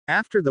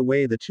 After the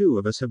way the two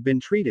of us have been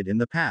treated in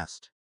the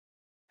past.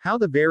 How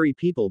the very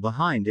people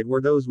behind it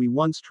were those we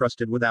once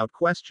trusted without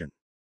question.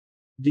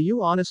 Do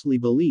you honestly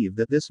believe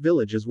that this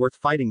village is worth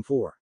fighting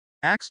for?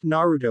 Asked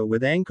Naruto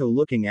with Anko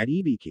looking at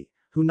Ibiki,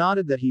 who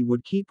nodded that he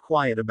would keep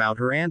quiet about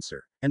her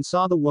answer, and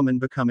saw the woman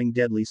becoming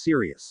deadly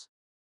serious.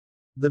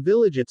 The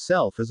village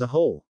itself as a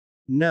whole?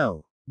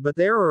 No. But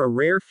there are a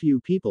rare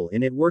few people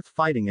in it worth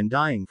fighting and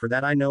dying for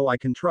that I know I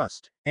can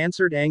trust,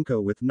 answered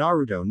Anko with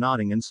Naruto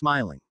nodding and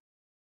smiling.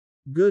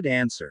 Good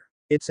answer.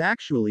 It's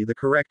actually the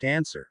correct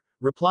answer,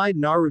 replied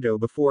Naruto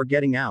before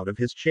getting out of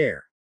his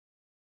chair.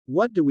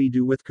 What do we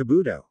do with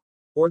Kabuto?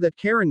 Or that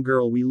Karen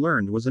girl we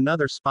learned was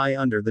another spy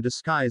under the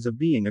disguise of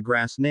being a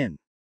grass nin?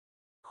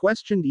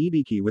 Questioned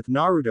Ibiki with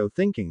Naruto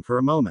thinking for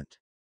a moment.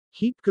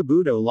 Keep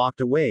Kabuto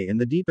locked away in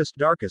the deepest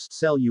darkest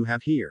cell you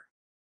have here.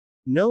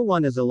 No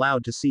one is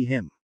allowed to see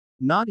him.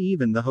 Not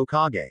even the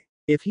Hokage.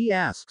 If he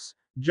asks,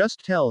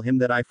 just tell him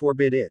that I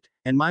forbid it,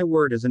 and my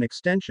word is an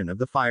extension of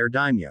the Fire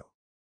Daimyo.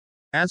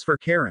 As for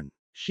Karen,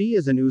 she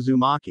is an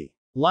Uzumaki.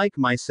 Like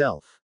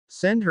myself.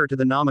 Send her to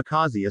the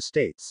Namikaze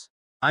estates.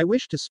 I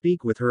wish to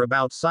speak with her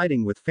about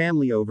siding with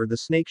family over the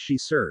snake she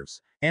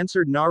serves,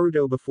 answered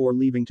Naruto before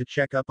leaving to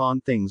check up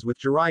on things with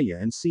Jiraiya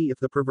and see if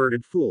the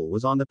perverted fool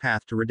was on the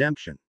path to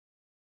redemption.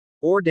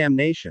 Or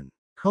damnation.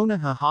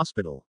 Konoha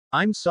Hospital.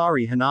 I'm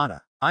sorry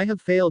Hinata. I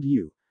have failed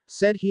you,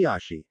 said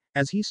Hiashi,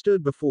 as he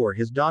stood before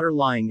his daughter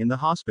lying in the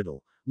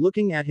hospital,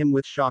 looking at him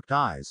with shocked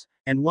eyes,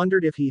 and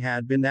wondered if he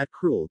had been that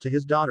cruel to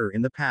his daughter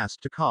in the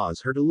past to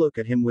cause her to look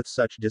at him with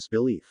such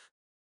disbelief.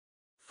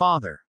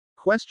 Father?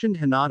 Questioned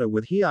Hinata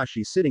with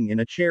Hiashi sitting in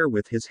a chair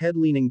with his head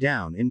leaning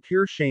down in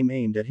pure shame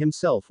aimed at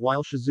himself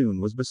while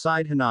Shizune was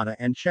beside Hinata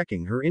and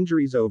checking her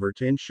injuries over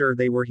to ensure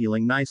they were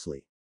healing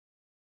nicely.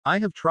 I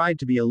have tried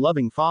to be a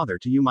loving father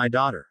to you my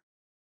daughter.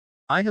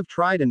 I have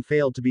tried and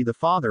failed to be the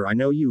father I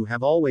know you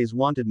have always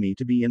wanted me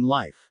to be in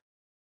life.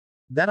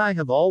 That I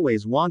have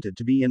always wanted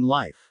to be in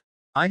life.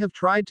 I have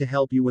tried to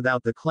help you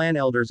without the clan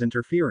elders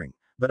interfering,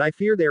 but I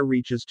fear their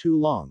reach is too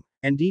long,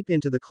 and deep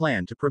into the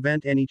clan to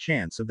prevent any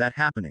chance of that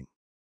happening.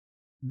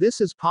 This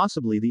is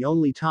possibly the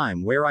only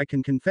time where I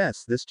can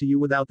confess this to you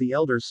without the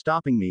elders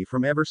stopping me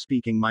from ever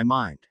speaking my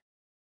mind.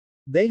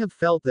 They have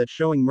felt that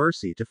showing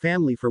mercy to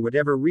family for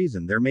whatever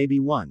reason there may be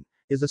one,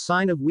 is a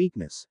sign of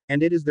weakness,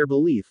 and it is their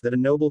belief that a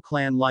noble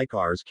clan like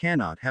ours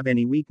cannot have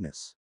any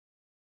weakness.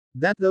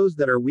 That those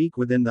that are weak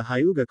within the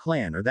Hyuga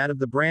clan are that of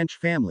the branch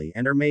family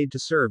and are made to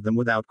serve them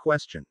without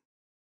question.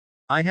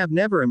 I have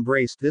never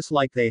embraced this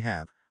like they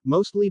have,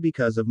 mostly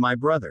because of my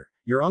brother.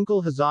 Your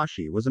uncle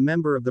Hazashi was a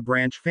member of the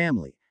branch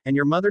family, and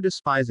your mother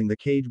despising the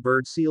cage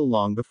bird seal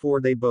long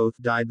before they both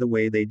died the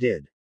way they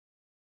did.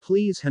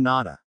 Please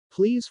Hinata.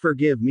 Please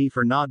forgive me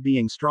for not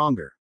being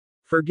stronger.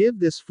 Forgive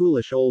this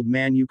foolish old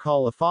man you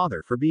call a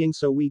father for being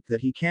so weak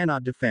that he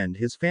cannot defend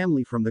his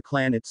family from the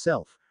clan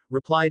itself,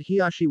 replied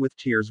Hiyashi with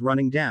tears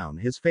running down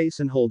his face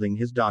and holding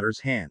his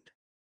daughter's hand.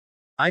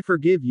 I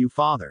forgive you,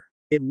 father.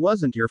 It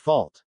wasn't your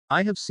fault.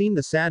 I have seen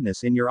the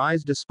sadness in your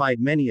eyes despite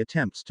many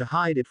attempts to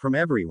hide it from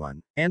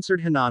everyone,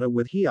 answered Hinata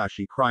with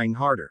Hiyashi crying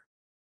harder.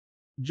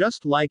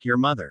 Just like your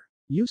mother.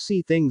 You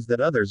see things that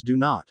others do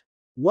not.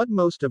 What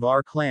most of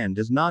our clan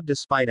does not,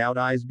 despite out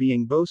eyes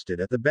being boasted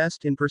at the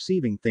best in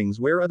perceiving things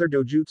where other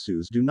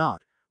dojutsus do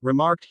not,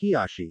 remarked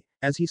Hiyashi,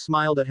 as he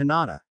smiled at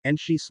Hinata, and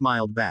she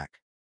smiled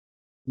back.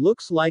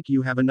 Looks like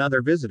you have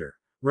another visitor,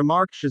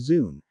 remarked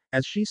Shizune,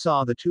 as she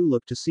saw the two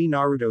look to see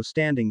Naruto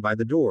standing by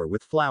the door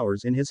with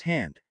flowers in his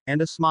hand,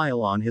 and a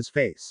smile on his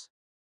face.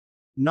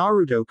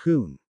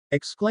 Naruto-kun,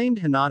 exclaimed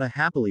Hinata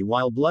happily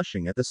while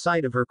blushing at the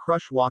sight of her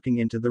crush walking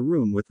into the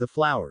room with the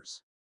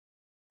flowers.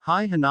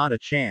 Hi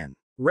Hinata-chan.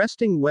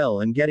 Resting well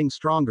and getting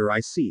stronger I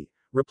see,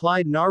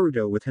 replied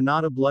Naruto with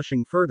Hinata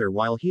blushing further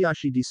while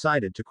Hiyashi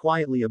decided to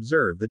quietly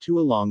observe the two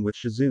along with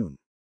Shizune.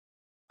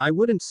 I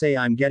wouldn't say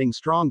I'm getting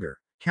stronger,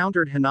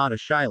 countered Hinata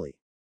shyly.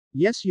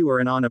 Yes, you are,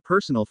 and on a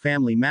personal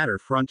family matter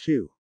front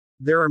too.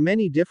 There are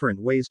many different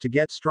ways to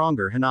get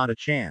stronger,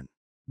 Hinata-chan.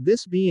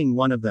 This being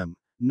one of them,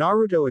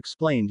 Naruto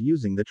explained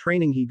using the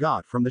training he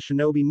got from the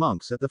shinobi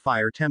monks at the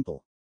fire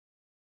temple.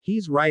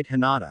 He's right,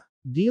 Hinata.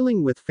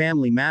 Dealing with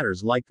family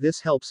matters like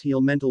this helps heal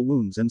mental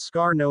wounds and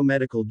scar no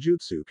medical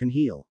jutsu can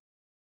heal.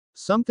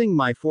 Something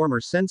my former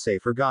sensei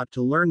forgot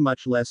to learn,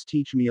 much less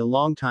teach me a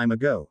long time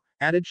ago,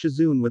 added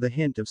Shizune with a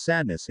hint of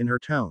sadness in her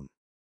tone.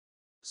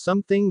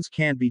 Some things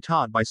can't be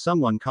taught by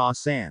someone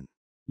Ka-san.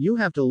 You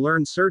have to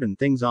learn certain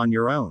things on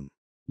your own.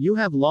 You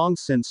have long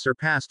since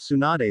surpassed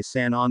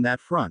Tsunade-san on that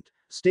front,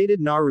 stated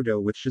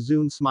Naruto with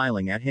Shizune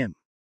smiling at him.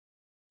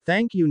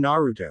 Thank you,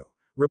 Naruto,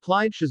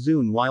 replied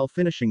Shizune while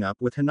finishing up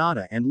with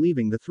Hinata and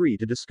leaving the three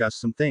to discuss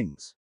some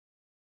things.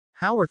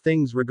 How are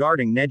things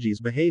regarding Neji's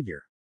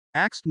behavior?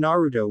 Asked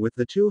Naruto with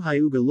the two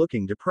Hyuga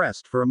looking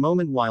depressed for a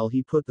moment while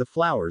he put the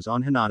flowers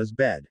on Hinata's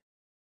bed.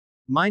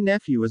 My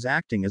nephew is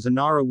acting as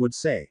Inara would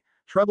say,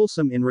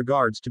 troublesome in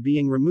regards to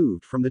being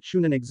removed from the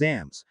Chunin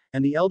exams,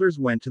 and the elders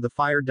went to the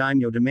fire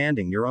daimyo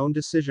demanding your own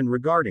decision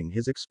regarding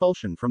his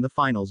expulsion from the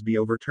finals be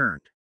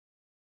overturned.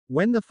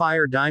 When the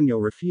fire daimyo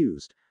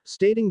refused,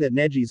 stating that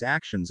Neji's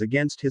actions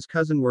against his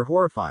cousin were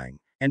horrifying,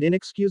 and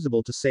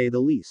inexcusable to say the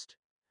least.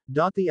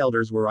 The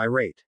elders were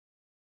irate.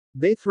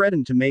 They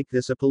threatened to make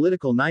this a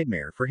political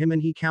nightmare for him,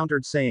 and he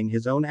countered saying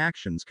his own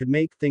actions could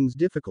make things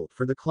difficult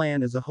for the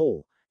clan as a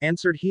whole,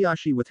 answered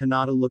Hiyashi with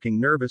Hinata looking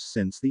nervous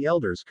since the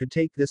elders could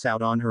take this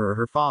out on her or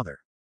her father.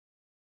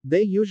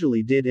 They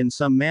usually did in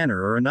some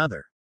manner or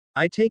another.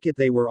 I take it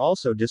they were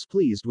also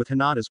displeased with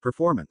Hinata's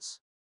performance?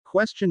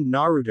 Questioned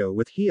Naruto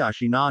with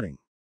Hiyashi nodding.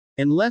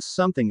 Unless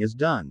something is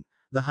done,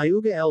 the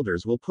Hyuga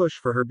elders will push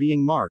for her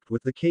being marked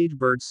with the cage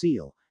bird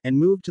seal, and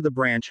move to the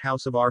branch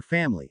house of our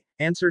family,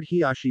 answered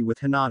Hiyashi with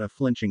Hinata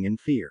flinching in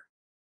fear.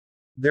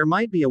 There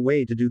might be a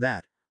way to do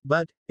that,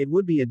 but it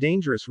would be a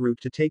dangerous route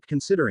to take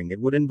considering it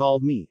would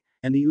involve me,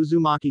 and the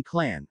Uzumaki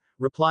clan,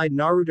 replied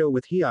Naruto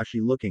with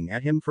Hiyashi looking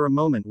at him for a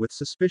moment with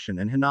suspicion,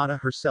 and Hinata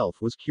herself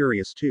was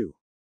curious too.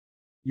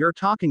 You're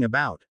talking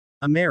about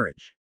a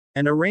marriage.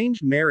 An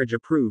arranged marriage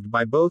approved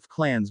by both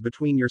clans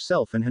between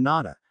yourself and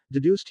Hinata,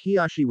 deduced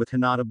Hiyashi with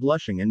Hinata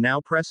blushing and now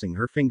pressing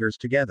her fingers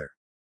together.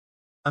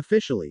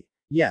 Officially,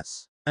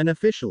 yes.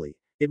 Unofficially,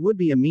 it would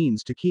be a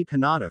means to keep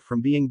Hinata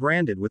from being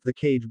branded with the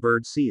cage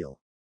bird seal.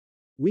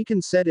 We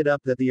can set it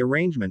up that the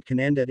arrangement can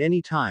end at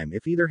any time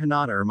if either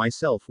Hinata or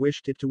myself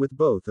wished it to, with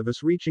both of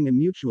us reaching a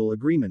mutual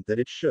agreement that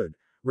it should,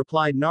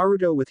 replied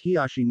Naruto with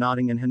Hiyashi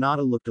nodding, and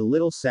Hinata looked a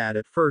little sad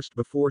at first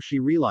before she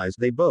realized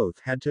they both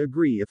had to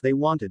agree if they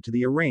wanted to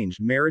the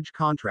arranged marriage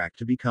contract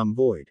to become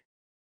void.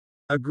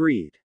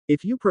 Agreed.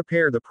 If you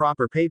prepare the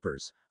proper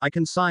papers, I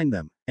can sign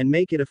them, and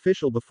make it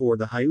official before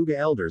the Hyuga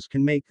elders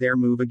can make their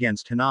move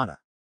against Hinata.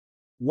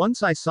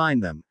 Once I sign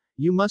them,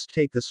 you must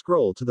take the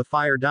scroll to the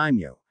fire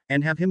daimyo,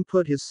 and have him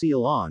put his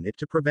seal on it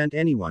to prevent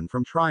anyone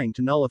from trying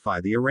to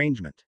nullify the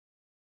arrangement.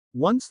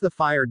 Once the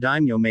fire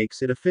daimyo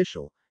makes it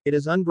official, it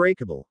is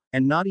unbreakable,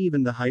 and not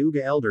even the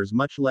Hyuga elders,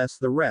 much less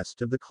the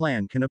rest of the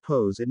clan, can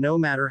oppose it no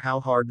matter how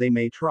hard they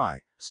may try,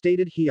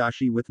 stated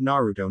Hiyashi with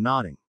Naruto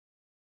nodding.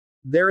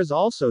 There is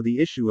also the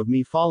issue of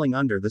me falling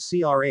under the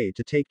CRA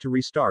to take to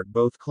restart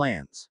both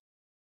clans.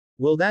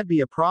 Will that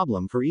be a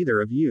problem for either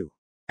of you?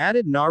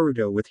 Added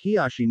Naruto with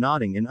Hiyashi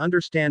nodding in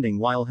understanding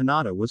while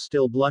Hinata was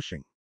still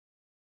blushing.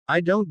 I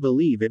don't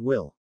believe it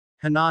will.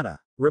 Hinata,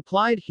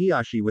 replied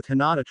Hiyashi with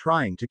Hinata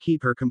trying to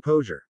keep her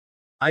composure.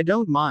 I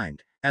don't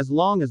mind, as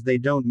long as they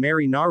don't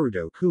marry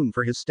Naruto-kun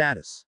for his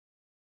status.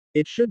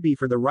 It should be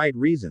for the right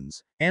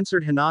reasons,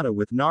 answered Hinata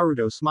with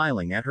Naruto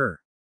smiling at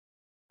her.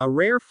 A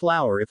rare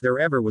flower if there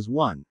ever was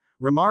one,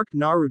 remarked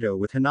Naruto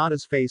with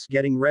Hinata's face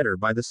getting redder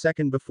by the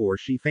second before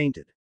she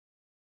fainted.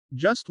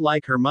 Just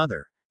like her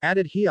mother,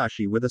 added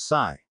Hiashi with a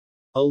sigh.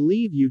 I'll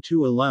leave you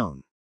two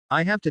alone.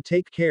 I have to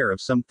take care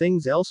of some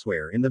things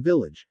elsewhere in the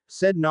village,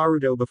 said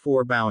Naruto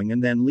before bowing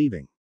and then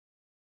leaving.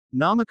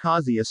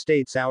 Namikaze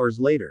Estates hours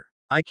later.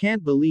 I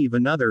can't believe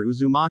another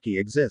Uzumaki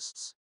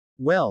exists.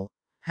 Well,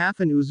 half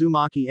an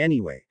Uzumaki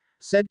anyway,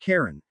 said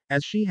Karen,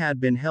 as she had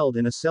been held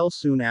in a cell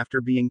soon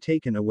after being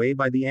taken away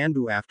by the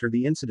Anbu after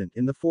the incident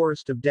in the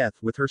Forest of Death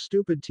with her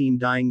stupid team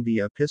dying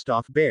via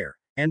pissed-off bear,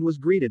 and was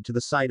greeted to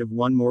the sight of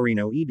one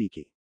Morino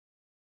Ibiki.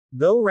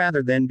 Though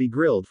rather than be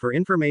grilled for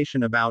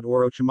information about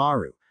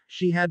Orochimaru,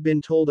 she had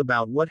been told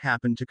about what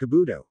happened to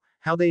Kabuto,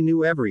 how they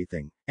knew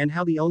everything, and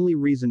how the only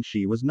reason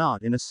she was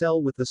not in a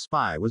cell with the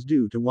spy was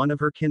due to one of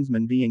her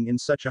kinsmen being in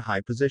such a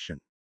high position.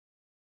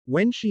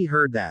 When she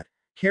heard that,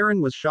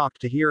 Karen was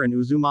shocked to hear an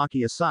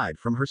Uzumaki aside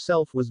from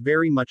herself was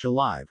very much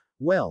alive,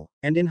 well,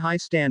 and in high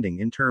standing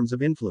in terms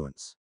of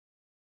influence.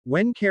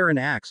 When Karen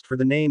asked for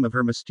the name of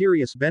her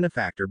mysterious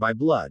benefactor by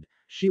blood,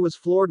 she was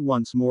floored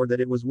once more that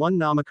it was one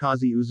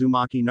Namikaze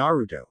Uzumaki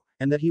Naruto,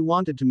 and that he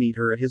wanted to meet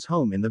her at his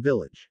home in the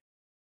village.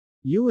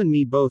 You and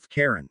me both,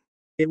 Karen.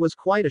 It was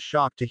quite a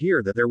shock to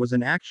hear that there was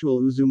an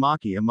actual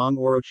Uzumaki among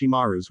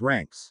Orochimaru's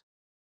ranks.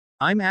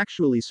 I'm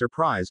actually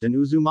surprised an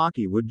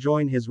Uzumaki would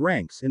join his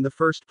ranks in the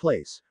first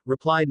place,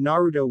 replied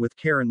Naruto with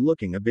Karen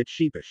looking a bit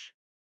sheepish.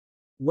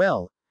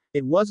 Well,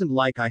 it wasn't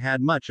like I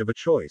had much of a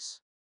choice.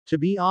 To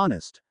be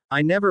honest,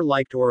 I never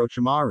liked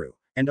Orochimaru,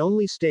 and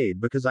only stayed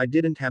because I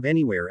didn't have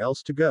anywhere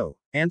else to go,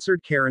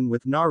 answered Karen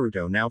with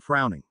Naruto now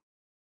frowning.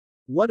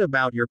 What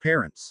about your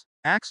parents?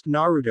 Asked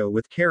Naruto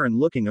with Karen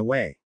looking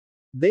away.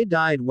 They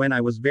died when I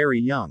was very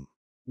young.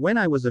 When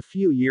I was a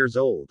few years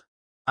old.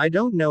 I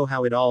don't know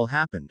how it all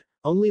happened,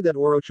 only that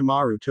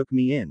Orochimaru took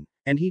me in,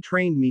 and he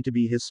trained me to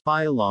be his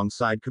spy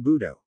alongside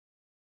Kabuto.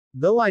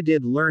 Though I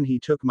did learn he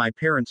took my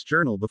parents'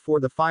 journal before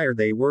the fire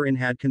they were in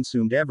had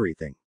consumed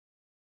everything.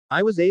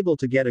 I was able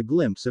to get a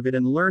glimpse of it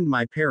and learned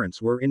my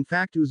parents were in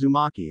fact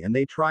Uzumaki and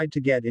they tried to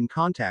get in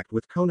contact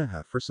with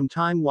Konoha for some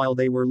time while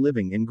they were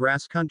living in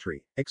grass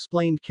country,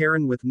 explained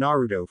Karen with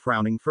Naruto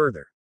frowning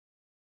further.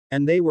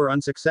 And they were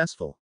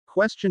unsuccessful?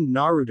 Questioned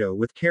Naruto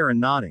with Karen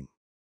nodding.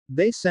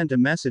 They sent a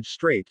message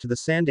straight to the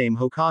Sandaime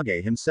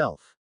Hokage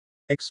himself,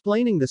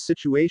 explaining the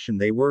situation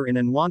they were in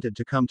and wanted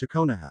to come to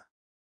Konoha.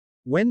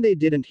 When they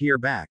didn't hear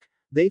back,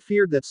 they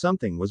feared that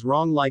something was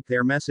wrong, like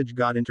their message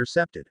got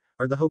intercepted,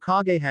 or the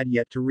Hokage had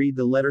yet to read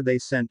the letter they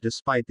sent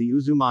despite the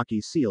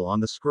Uzumaki seal on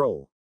the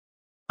scroll.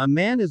 A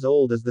man as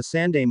old as the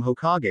Sandaime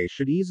Hokage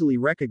should easily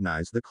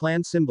recognize the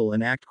clan symbol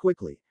and act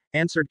quickly,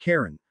 answered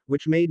Karen,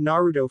 which made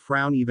Naruto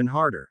frown even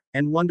harder,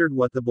 and wondered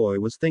what the boy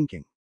was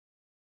thinking.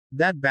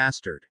 That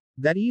bastard.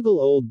 That evil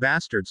old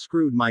bastard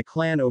screwed my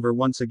clan over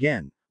once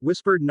again,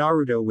 whispered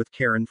Naruto with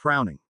Karen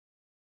frowning.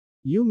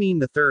 You mean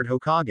the third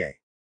Hokage?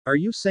 Are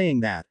you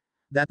saying that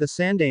the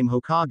Sandaime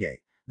Hokage,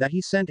 that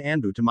he sent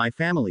Anbu to my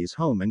family's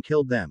home and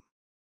killed them?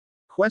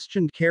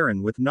 Questioned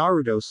Karen with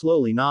Naruto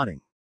slowly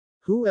nodding.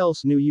 Who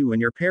else knew you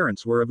and your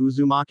parents were of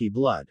Uzumaki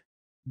blood?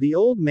 The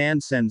old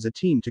man sends a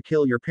team to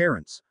kill your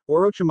parents,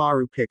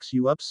 Orochimaru picks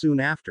you up soon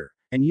after,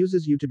 and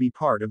uses you to be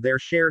part of their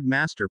shared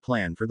master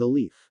plan for the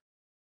Leaf.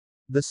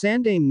 The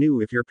Sandaime knew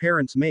if your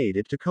parents made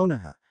it to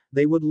Konoha,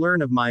 they would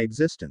learn of my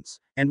existence,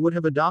 and would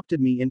have adopted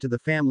me into the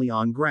family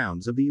on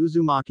grounds of the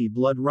Uzumaki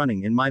blood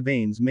running in my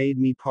veins made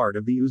me part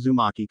of the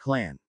Uzumaki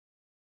clan.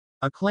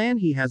 A clan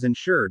he has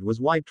ensured was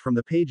wiped from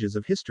the pages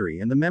of history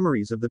and the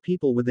memories of the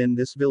people within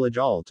this village,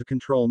 all to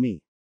control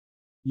me.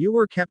 You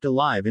were kept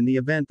alive in the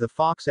event the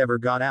fox ever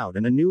got out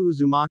and a new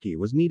Uzumaki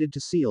was needed to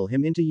seal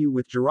him into you,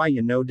 with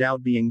Jiraiya no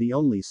doubt being the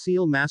only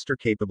seal master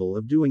capable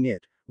of doing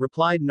it,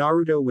 replied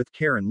Naruto with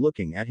Karen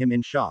looking at him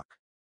in shock.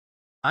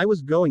 I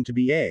was going to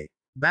be a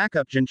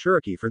backup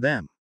Jinchuriki for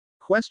them?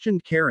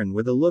 Questioned Karen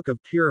with a look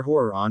of pure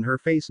horror on her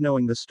face,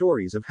 knowing the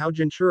stories of how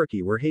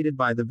Jinchuriki were hated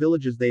by the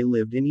villages they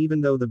lived in,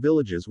 even though the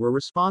villages were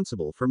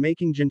responsible for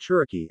making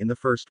Jinchuriki in the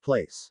first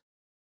place.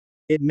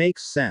 It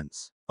makes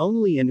sense.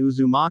 Only an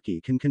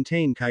Uzumaki can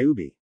contain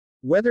Kyuubi.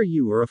 Whether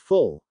you are a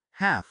full,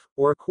 half,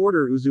 or a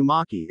quarter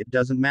Uzumaki, it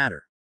doesn't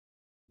matter.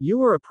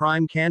 You are a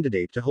prime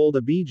candidate to hold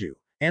a Biju,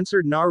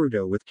 answered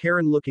Naruto with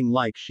Karen looking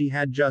like she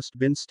had just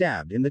been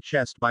stabbed in the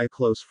chest by a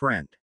close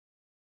friend.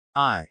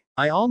 I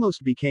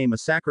almost became a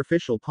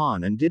sacrificial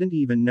pawn and didn't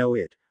even know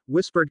it,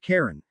 whispered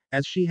Karen,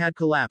 as she had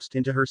collapsed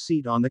into her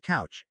seat on the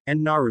couch, and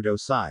Naruto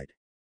sighed.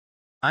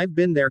 I've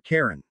been there,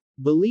 Karen.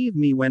 Believe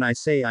me when I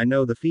say I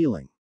know the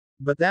feeling.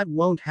 But that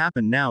won't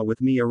happen now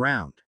with me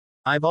around.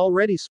 I've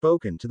already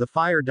spoken to the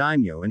Fire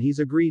Daimyo and he's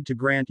agreed to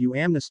grant you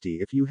amnesty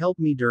if you help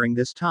me during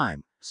this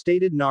time,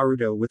 stated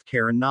Naruto with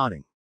Karen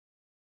nodding.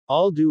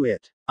 I'll do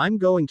it. I'm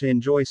going to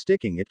enjoy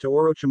sticking it to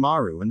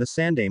Orochimaru and the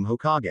Sandaime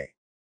Hokage.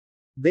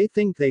 They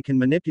think they can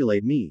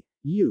manipulate me,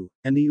 you,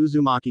 and the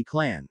Uzumaki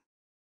clan.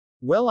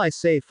 Well, I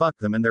say fuck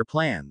them and their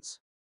plans.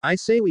 I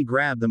say we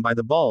grab them by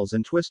the balls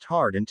and twist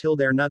hard until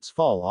their nuts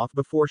fall off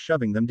before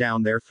shoving them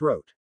down their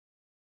throat.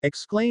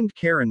 Exclaimed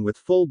Karen with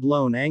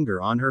full-blown anger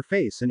on her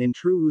face and in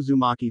true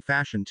Uzumaki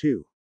fashion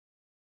too.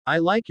 I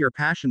like your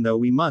passion, though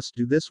we must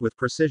do this with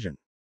precision.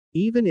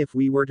 Even if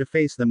we were to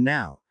face them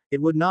now,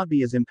 it would not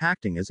be as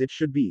impacting as it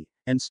should be,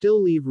 and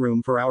still leave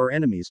room for our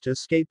enemies to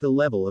escape the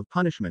level of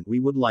punishment we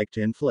would like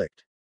to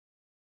inflict.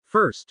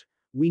 First,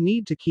 we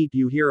need to keep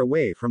you here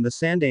away from the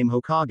Sandaime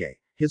Hokage,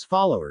 his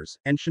followers,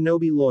 and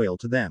shinobi loyal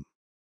to them.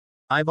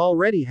 I've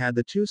already had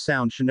the 2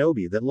 sound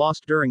shinobi that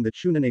lost during the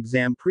Chunin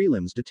exam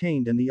prelims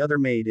detained, and the other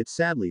made it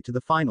sadly to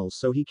the finals,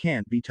 so he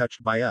can't be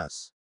touched by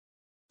us.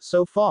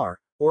 So far,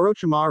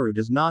 Orochimaru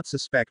does not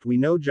suspect we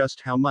know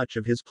just how much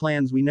of his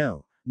plans we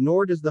know,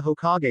 nor does the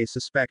Hokage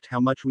suspect how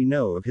much we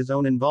know of his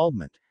own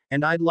involvement,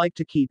 and I'd like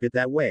to keep it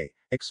that way,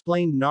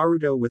 explained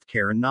Naruto with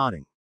Karen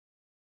nodding.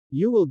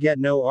 You will get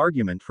no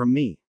argument from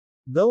me.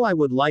 Though I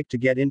would like to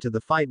get into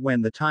the fight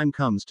when the time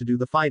comes to do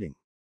the fighting.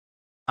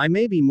 I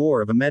may be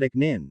more of a medic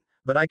nin,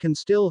 but I can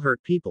still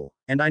hurt people,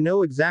 and I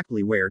know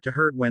exactly where to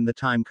hurt when the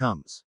time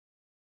comes.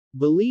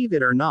 Believe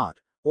it or not,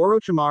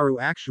 Orochimaru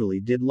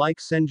actually did like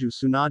Senju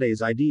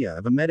Tsunade's idea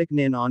of a medic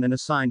nin on an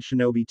assigned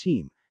shinobi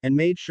team, and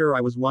made sure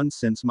I was one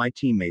since my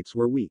teammates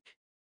were weak.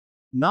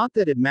 Not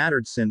that it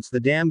mattered since the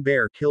damn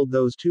bear killed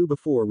those 2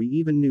 before we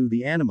even knew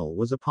the animal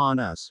was upon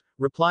us,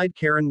 replied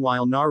Karen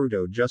while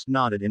Naruto just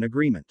nodded in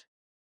agreement.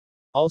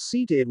 I'll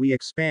see to it we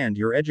expand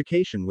your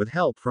education with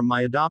help from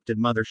my adopted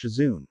mother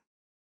Shizune.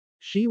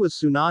 She was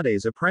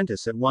Tsunade's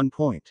apprentice at one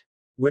point.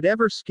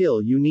 Whatever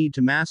skill you need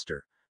to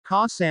master,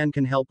 Ka-san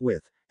can help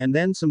with, and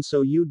then some,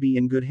 so you'd be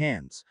in good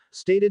hands,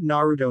 stated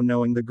Naruto,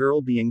 knowing the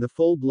girl, being the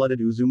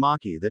full-blooded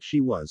Uzumaki that she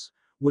was,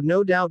 would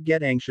no doubt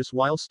get anxious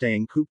while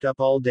staying cooped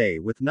up all day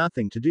with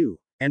nothing to do,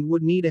 and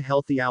would need a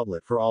healthy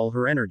outlet for all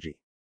her energy.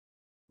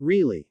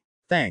 Really?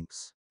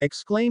 Thanks,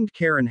 exclaimed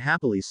Karen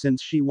happily,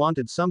 since she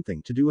wanted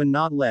something to do and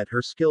not let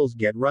her skills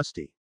get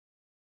rusty.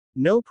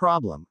 No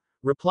problem,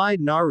 replied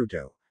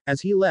Naruto,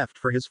 as he left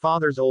for his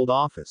father's old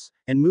office,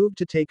 and moved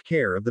to take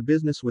care of the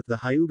business with the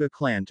Hyuga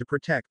clan to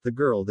protect the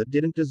girl that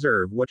didn't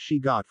deserve what she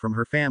got from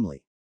her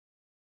family.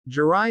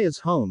 Jiraiya's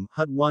home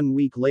hut 1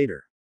 week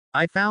later.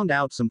 I found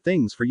out some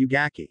things for you,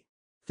 Gaki.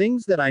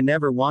 Things that I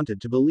never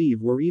wanted to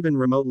believe were even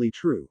remotely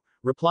true,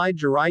 replied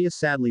Jiraiya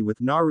sadly, with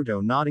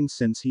Naruto nodding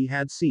since he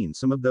had seen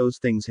some of those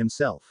things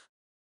himself.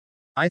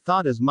 I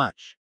thought as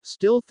much.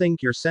 Still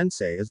think your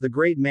sensei is the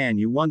great man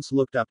you once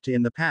looked up to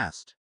in the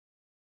past,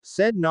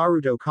 said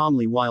Naruto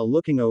calmly while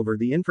looking over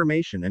the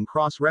information and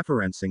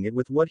cross-referencing it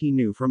with what he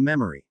knew from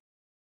memory.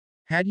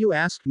 Had you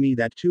asked me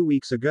that 2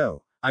 weeks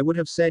ago, I would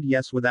have said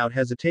yes without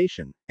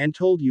hesitation, and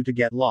told you to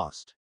get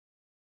lost.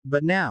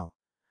 But now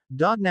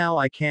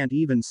I can't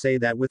even say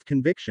that with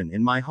conviction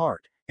in my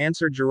heart,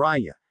 answered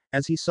Jiraiya,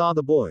 as he saw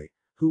the boy,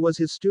 who was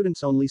his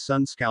student's only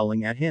son,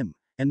 scowling at him,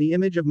 and the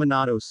image of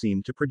Minato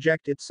seemed to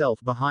project itself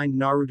behind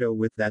Naruto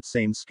with that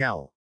same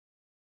scowl.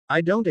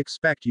 I don't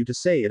expect you to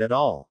say it at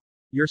all.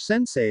 Your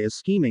sensei is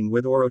scheming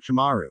with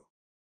Orochimaru.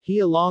 He,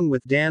 along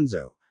with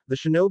Danzo, the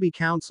Shinobi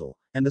Council,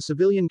 and the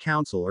Civilian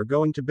Council, are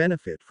going to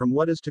benefit from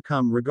what is to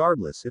come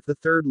regardless if the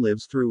third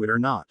lives through it or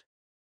not.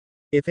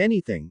 If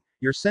anything,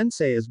 your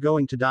sensei is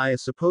going to die a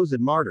supposed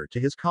martyr to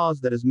his cause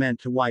that is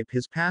meant to wipe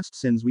his past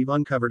sins we've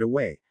uncovered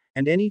away,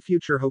 and any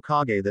future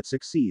Hokage that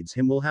succeeds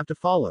him will have to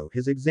follow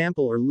his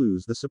example or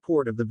lose the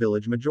support of the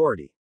village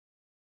majority.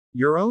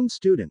 Your own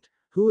student,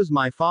 who is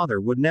my father,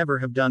 would never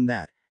have done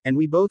that, and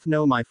we both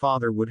know my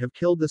father would have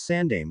killed the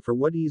Sandaime for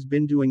what he's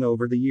been doing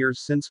over the years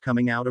since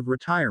coming out of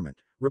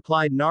retirement,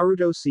 replied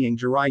Naruto, seeing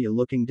Jiraiya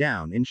looking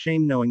down in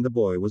shame, knowing the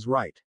boy was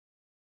right.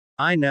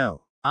 I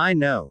know,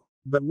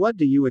 but what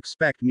do you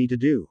expect me to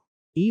do?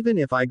 Even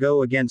if I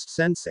go against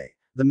sensei,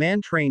 the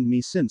man trained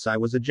me since I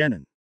was a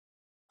genin.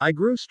 I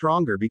grew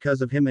stronger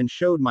because of him and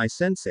showed my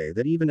sensei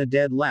that even a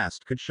dead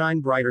last could shine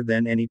brighter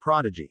than any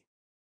prodigy.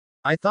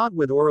 I thought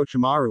with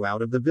Orochimaru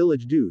out of the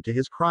village due to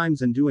his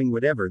crimes and doing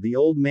whatever the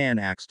old man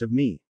asked of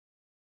me,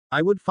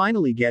 I would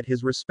finally get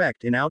his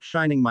respect in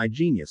outshining my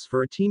genius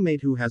for a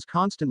teammate who has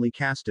constantly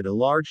casted a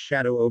large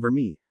shadow over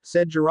me,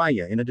 said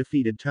Jiraiya in a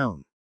defeated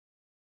tone.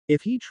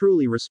 If he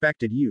truly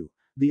respected you,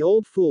 the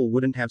old fool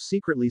wouldn't have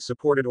secretly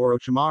supported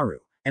Orochimaru,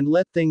 and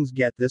let things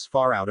get this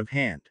far out of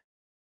hand.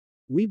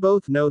 We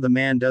both know the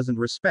man doesn't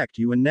respect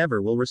you and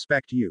never will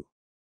respect you.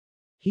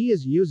 He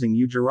is using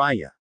you,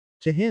 Jiraiya.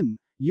 To him,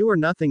 you are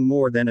nothing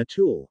more than a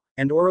tool,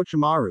 and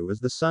Orochimaru is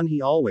the son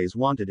he always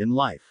wanted in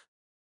life.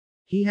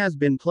 He has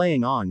been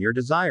playing on your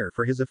desire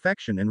for his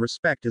affection and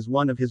respect as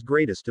one of his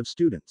greatest of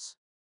students.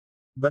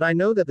 But I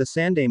know that the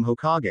Sandaime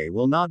Hokage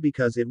will not,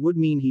 because it would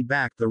mean he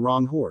backed the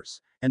wrong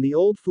horse, and the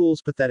old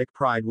fool's pathetic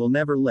pride will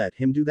never let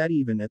him do that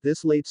even at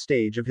this late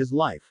stage of his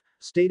life,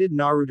 stated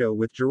Naruto,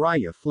 with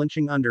Jiraiya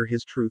flinching under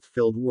his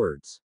truth-filled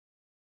words.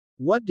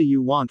 What do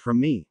you want from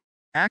me?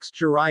 Asked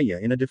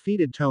Jiraiya in a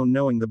defeated tone,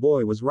 knowing the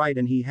boy was right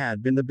and he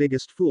had been the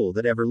biggest fool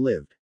that ever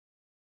lived.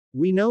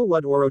 We know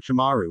what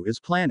Orochimaru is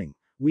planning.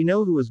 We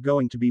know who is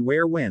going to be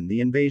where when the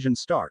invasion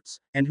starts,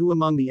 and who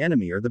among the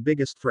enemy are the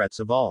biggest threats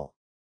of all.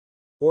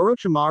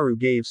 Orochimaru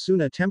gave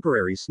Suna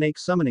temporary snake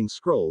summoning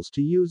scrolls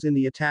to use in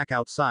the attack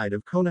outside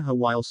of Konoha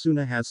while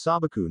Suna has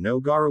Sabaku no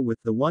Gara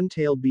with the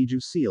one-tailed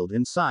Biju sealed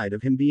inside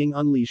of him being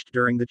unleashed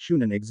during the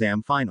Chunin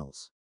exam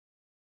finals.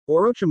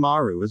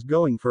 Orochimaru is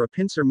going for a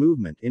pincer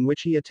movement in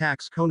which he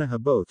attacks Konoha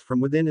both from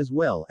within as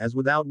well as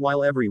without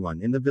while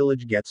everyone in the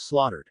village gets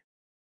slaughtered.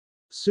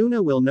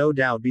 Suna will no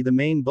doubt be the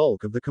main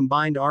bulk of the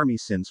combined army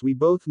since we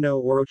both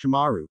know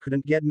Orochimaru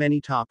couldn't get many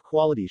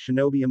top-quality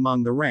shinobi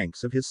among the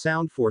ranks of his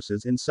sound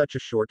forces in such a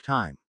short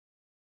time.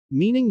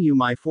 Meaning you,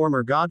 my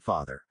former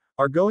godfather,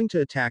 are going to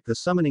attack the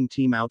summoning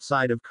team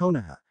outside of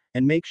Konoha,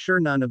 and make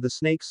sure none of the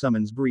snake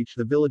summons breach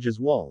the village's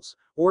walls,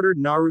 ordered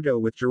Naruto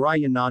with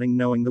Jiraiya nodding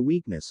knowing the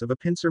weakness of a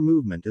pincer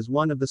movement is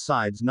one of the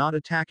sides not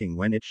attacking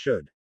when it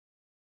should.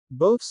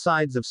 Both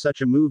sides of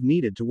such a move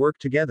needed to work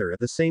together at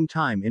the same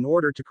time in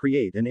order to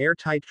create an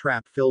airtight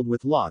trap filled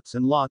with lots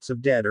and lots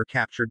of dead or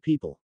captured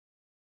people.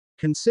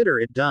 Consider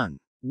it done.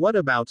 What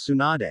about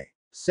Tsunade?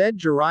 Said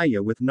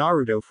Jiraiya with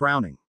Naruto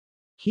frowning.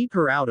 Keep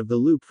her out of the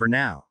loop for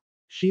now.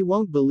 She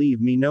won't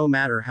believe me no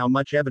matter how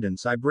much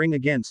evidence I bring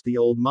against the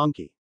old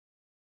monkey.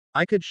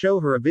 I could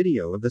show her a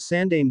video of the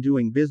Sandaime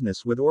doing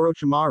business with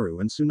Orochimaru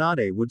and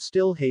Tsunade would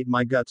still hate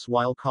my guts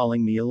while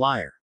calling me a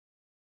liar.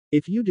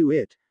 If you do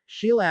it,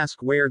 she'll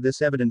ask where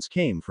this evidence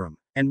came from,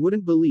 and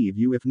wouldn't believe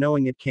you if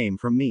knowing it came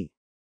from me.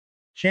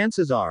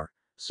 Chances are,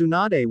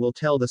 Tsunade will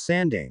tell the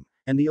Sandaime,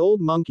 and the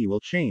old monkey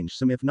will change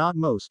some if not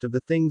most of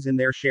the things in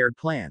their shared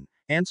plan,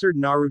 answered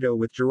Naruto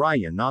with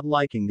Jiraiya not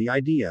liking the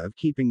idea of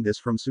keeping this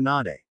from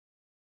Tsunade.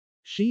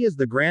 She is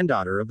the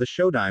granddaughter of the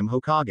Shodaime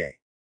Hokage.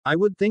 I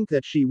would think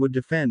that she would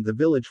defend the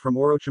village from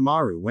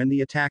Orochimaru when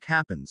the attack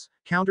happens,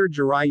 countered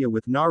Jiraiya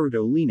with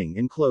Naruto leaning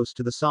in close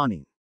to the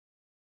Sannin.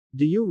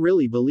 Do you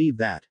really believe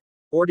that?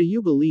 Or do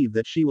you believe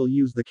that she will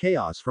use the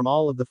chaos from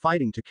all of the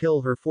fighting to kill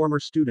her former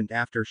student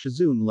after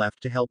Shizune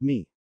left to help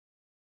me?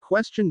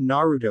 Questioned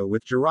Naruto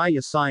with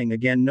Jiraiya sighing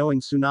again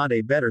knowing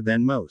Tsunade better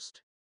than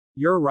most.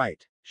 You're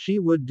right. She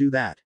would do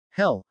that.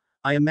 Hell,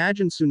 I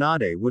imagine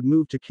Tsunade would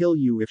move to kill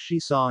you if she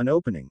saw an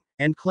opening,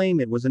 and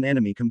claim it was an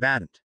enemy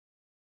combatant.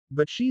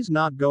 But she's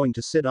not going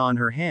to sit on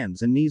her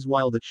hands and knees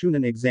while the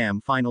Chunin exam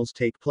finals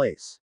take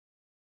place.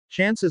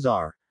 Chances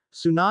are,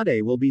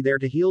 Tsunade will be there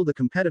to heal the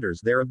competitors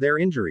there of their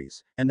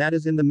injuries, and that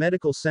is in the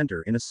medical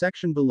center in a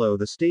section below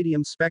the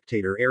stadium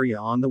spectator area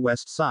on the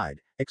west side,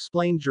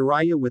 explained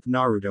Jiraiya with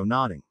Naruto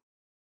nodding.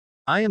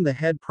 I am the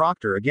head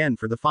proctor again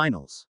for the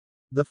finals.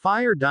 The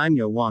Fire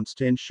Daimyo wants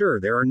to ensure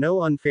there are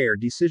no unfair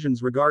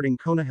decisions regarding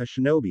Konoha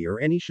shinobi or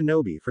any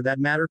shinobi for that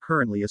matter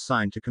currently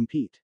assigned to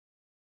compete.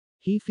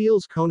 He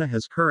feels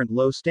Konoha's current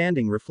low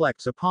standing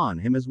reflects upon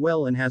him as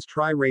well and has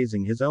tried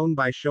raising his own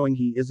by showing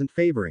he isn't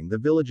favoring the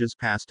village's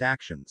past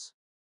actions.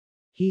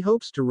 He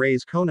hopes to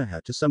raise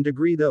Konoha to some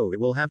degree though it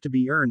will have to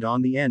be earned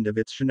on the end of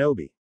its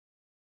shinobi.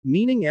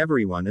 Meaning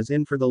everyone is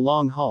in for the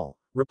long haul,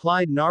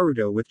 replied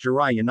Naruto with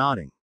Jiraiya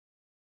nodding.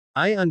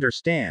 I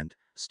understand,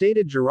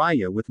 stated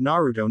Jiraiya with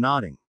Naruto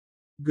nodding.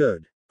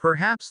 Good.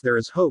 Perhaps there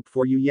is hope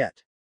for you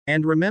yet.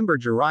 And remember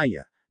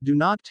Jiraiya, do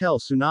not tell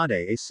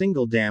Tsunade a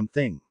single damn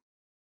thing.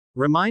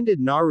 Reminded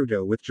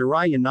Naruto with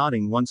Jiraiya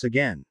nodding once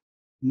again.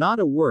 Not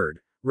a word,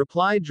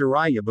 replied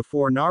Jiraiya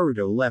before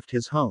Naruto left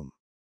his home.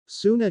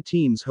 Suna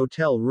team's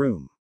hotel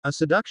room. A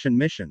seduction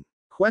mission?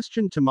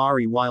 Questioned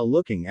Temari while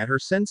looking at her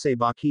sensei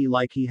Baki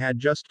like he had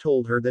just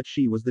told her that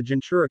she was the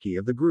Jinchuriki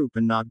of the group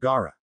and not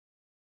Gaara.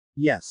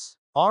 Yes.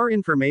 Our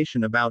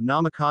information about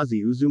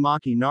Namikaze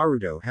Uzumaki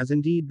Naruto has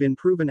indeed been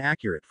proven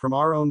accurate from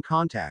our own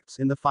contacts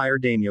in the Fire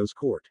Daimyo's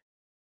court.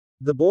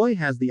 The boy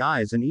has the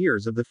eyes and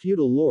ears of the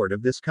feudal lord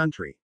of this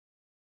country.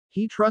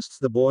 He trusts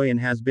the boy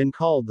and has been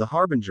called the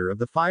harbinger of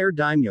the Fire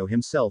Daimyo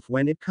himself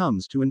when it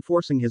comes to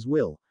enforcing his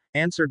will,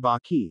 answered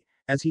Baki,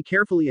 as he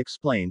carefully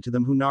explained to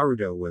them who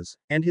Naruto was,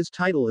 and his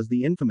title as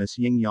the infamous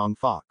Yin-Yang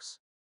Fox.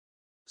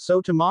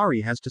 So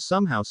Temari has to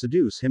somehow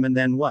seduce him and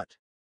then what?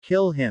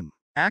 Kill him?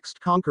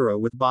 Asked Kankuro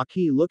with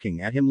Baki looking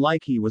at him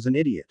like he was an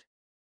idiot.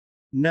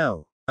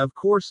 No. Of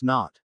course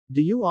not.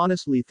 Do you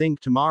honestly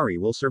think Temari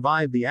will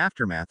survive the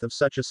aftermath of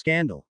such a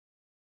scandal?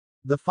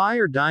 The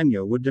Fire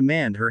Daimyo would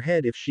demand her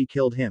head if she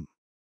killed him.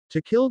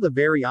 To kill the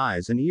very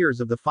eyes and ears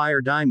of the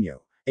Fire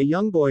Daimyo, a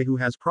young boy who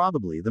has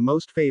probably the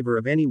most favor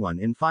of anyone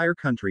in Fire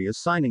Country is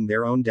signing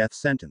their own death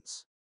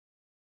sentence.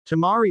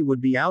 Temari would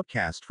be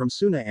outcast from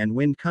Suna and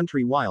Wind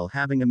Country while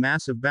having a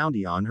massive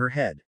bounty on her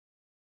head.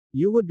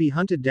 You would be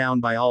hunted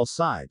down by all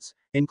sides,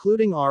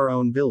 including our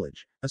own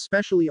village,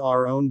 especially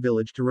our own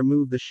village to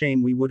remove the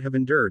shame we would have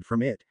endured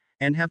from it,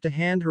 and have to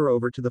hand her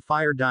over to the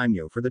Fire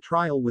Daimyo for the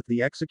trial with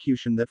the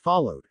execution that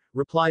followed,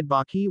 replied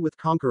Baki with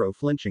Kankuro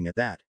flinching at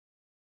that.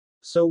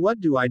 So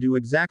what do I do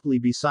exactly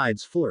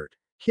besides flirt,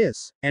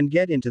 kiss, and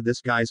get into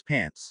this guy's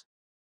pants?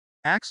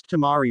 Asked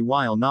Temari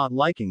while not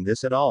liking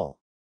this at all.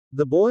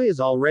 The boy is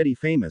already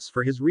famous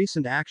for his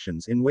recent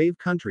actions in Wave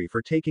Country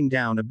for taking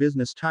down a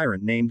business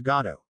tyrant named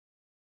Gato.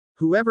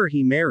 Whoever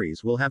he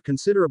marries will have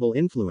considerable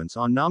influence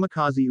on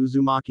Namikaze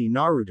Uzumaki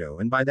Naruto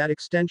and by that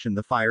extension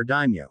the Fire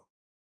Daimyo.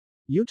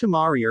 You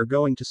Tamari are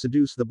going to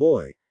seduce the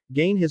boy,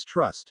 gain his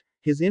trust,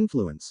 his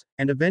influence,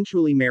 and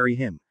eventually marry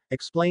him,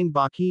 explained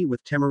Baki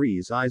with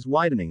Temari's eyes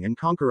widening and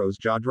Konkuro's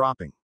jaw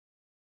dropping.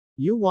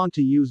 You want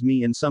to use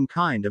me in some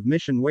kind of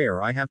mission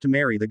where I have to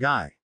marry the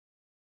guy.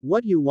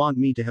 What you want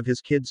me to have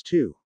his kids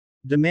too?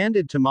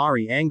 Demanded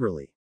Tamari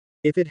angrily.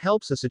 If it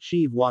helps us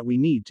achieve what we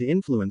need to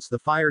influence the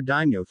Fire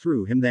Daimyo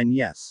through him then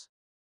yes.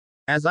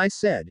 As I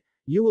said,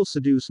 you will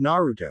seduce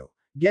Naruto,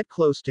 get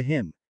close to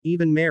him,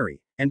 even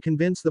marry, and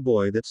convince the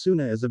boy that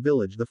Suna is a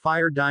village the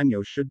Fire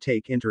Daimyo should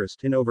take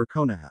interest in over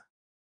Konoha.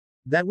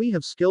 That we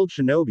have skilled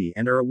shinobi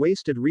and are a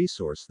wasted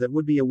resource that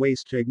would be a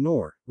waste to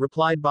ignore,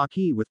 replied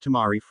Baki with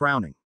Tamari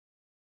frowning.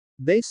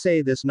 They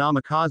say this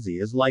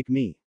Namikaze is like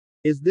me.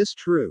 Is this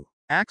true?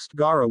 Asked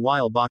Gaara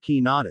while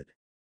Baki nodded.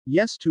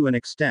 Yes, to an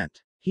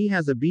extent. He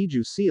has a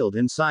biju sealed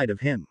inside of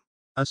him.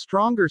 A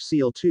stronger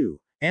seal too,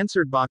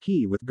 answered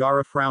Baki with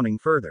Gaara frowning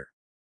further.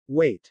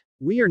 Wait,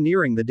 we are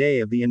nearing the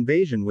day of the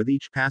invasion with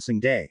each passing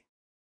day.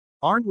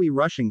 Aren't we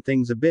rushing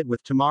things a bit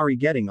with Tamari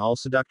getting all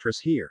seductress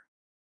here?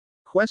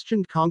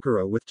 Questioned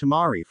Konkuro with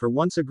Tamari for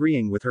once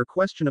agreeing with her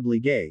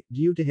questionably gay,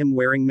 due to him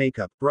wearing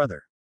makeup,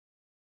 brother.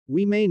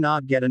 We may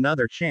not get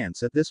another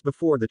chance at this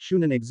before the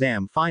Chunin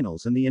exam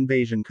finals and the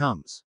invasion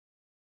comes.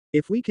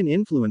 If we can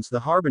influence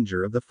the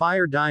Harbinger of the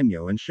Fire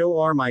Daimyo and show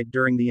our might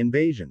during the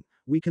invasion,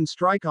 we can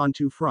strike on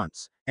two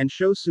fronts, and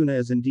show Suna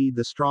is indeed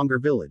the stronger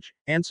village,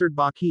 answered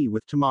Baki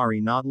with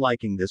Tamari not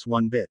liking this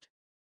one bit.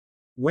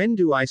 When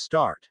do I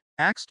start?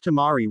 Asked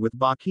Tamari with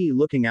Baki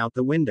looking out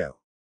the window.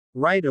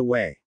 Right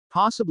away.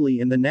 Possibly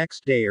in the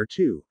next day or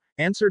two,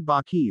 answered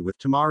Baki with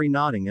Tamari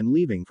nodding and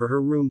leaving for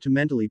her room to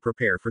mentally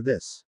prepare for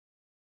this.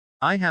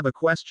 I have a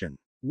question.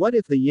 What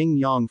if the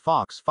yin-yang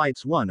fox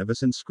fights one of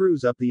us and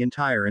screws up the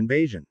entire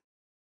invasion?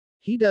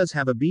 He does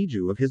have a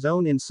biju of his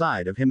own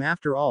inside of him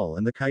after all,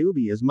 and the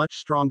Kyuubi is much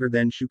stronger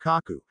than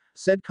Shukaku,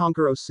 said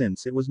Konkuro,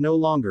 since it was no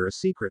longer a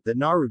secret that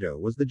Naruto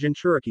was the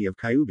Jinchuriki of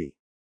Kyuubi.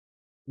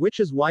 Which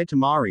is why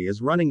Tamari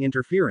is running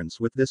interference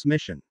with this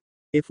mission.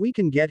 If we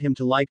can get him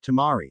to like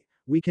Tamari,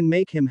 we can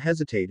make him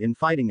hesitate in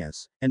fighting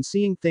us, and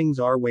seeing things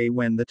our way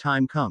when the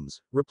time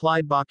comes,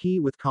 replied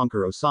Baki with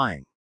Konkuro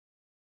sighing.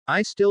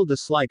 I still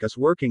dislike us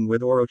working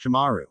with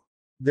Orochimaru.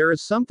 There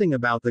is something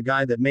about the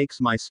guy that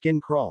makes my skin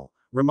crawl,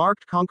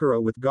 remarked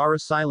Konkuro with Gaara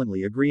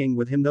silently agreeing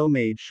with him though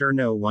made sure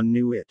no one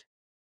knew it.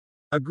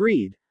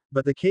 Agreed,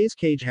 but the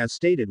Kage has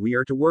stated we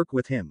are to work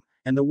with him,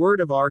 and the word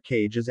of our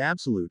Kage is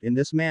absolute in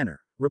this manner,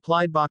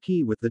 replied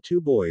Baki with the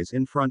two boys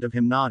in front of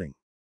him nodding.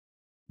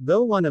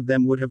 Though one of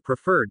them would have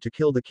preferred to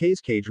kill the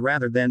Kage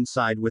rather than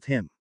side with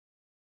him.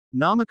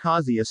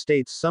 Namikaze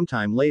states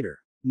sometime later.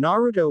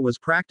 Naruto was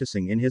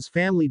practicing in his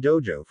family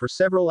dojo for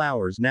several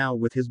hours now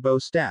with his bow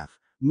staff,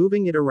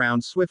 moving it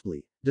around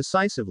swiftly,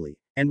 decisively,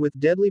 and with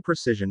deadly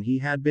precision he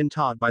had been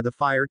taught by the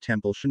Fire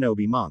Temple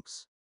shinobi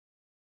monks.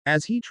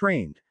 As he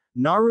trained,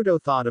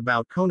 Naruto thought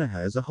about Konoha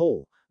as a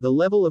whole, the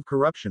level of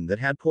corruption that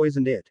had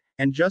poisoned it,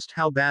 and just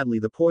how badly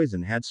the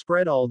poison had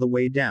spread all the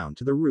way down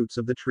to the roots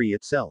of the tree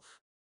itself.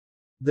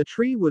 The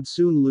tree would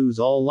soon lose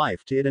all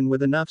life to it, and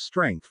with enough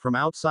strength from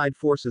outside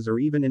forces or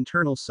even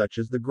internal such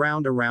as the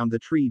ground around the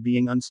tree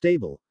being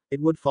unstable, it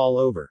would fall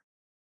over.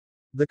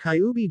 The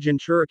Kyuubi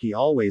Jinchuriki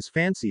always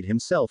fancied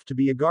himself to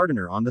be a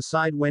gardener on the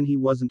side when he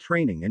wasn't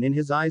training, and in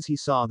his eyes he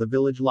saw the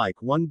village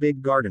like one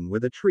big garden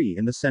with a tree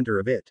in the center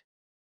of it.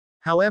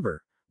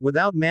 However,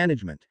 without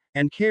management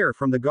and care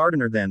from the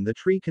gardener, then the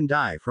tree can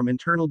die from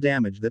internal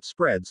damage that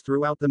spreads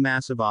throughout the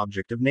massive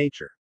object of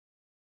nature.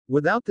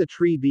 Without the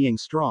tree being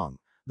strong,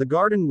 the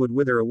garden would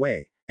wither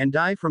away, and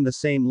die from the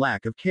same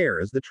lack of care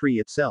as the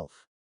tree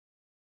itself.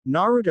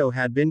 Naruto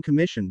had been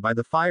commissioned by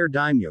the Fire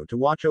Daimyo to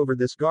watch over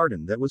this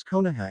garden that was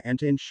Konoha and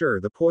to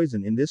ensure the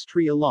poison in this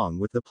tree along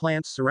with the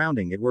plants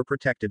surrounding it were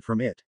protected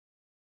from it.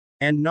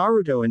 And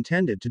Naruto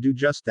intended to do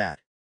just that.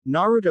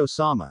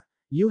 Naruto-sama,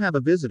 you have a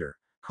visitor,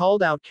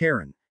 called out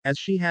Karen, as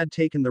she had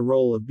taken the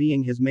role of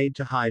being his maid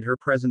to hide her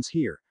presence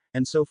here,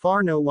 and so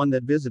far no one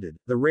that visited,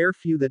 the rare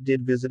few that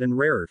did visit and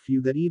rarer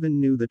few that even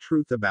knew the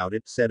truth about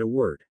it, said a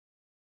word.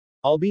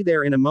 I'll be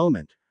there in a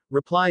moment,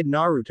 replied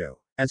Naruto,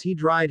 as he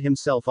dried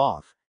himself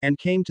off, and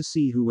came to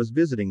see who was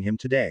visiting him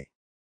today.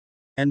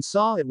 And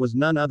saw it was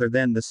none other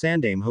than the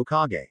Sandaime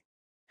Hokage.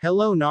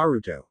 Hello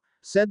Naruto,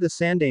 said the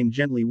Sandaime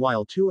gently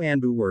while two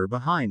Anbu were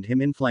behind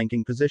him in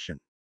flanking position.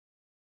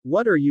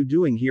 What are you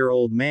doing here,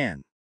 old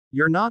man?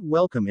 You're not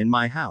welcome in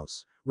my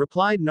house,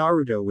 replied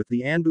Naruto with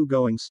the Anbu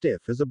going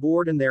stiff as a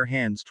board and their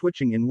hands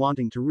twitching in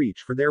wanting to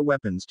reach for their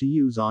weapons to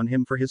use on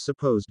him for his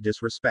supposed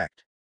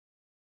disrespect.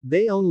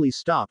 They only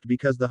stopped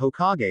because the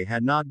Hokage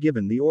had not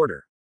given the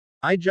order.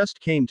 I just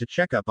came to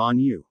check up on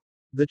you.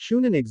 The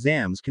Chunin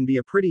exams can be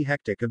a pretty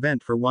hectic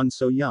event for one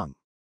so young.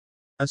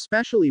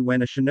 Especially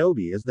when a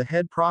shinobi is the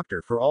head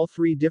proctor for all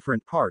three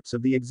different parts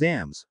of the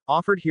exams,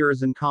 offered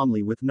Hiruzen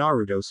calmly with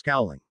Naruto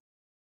scowling.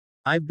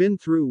 I've been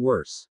through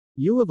worse.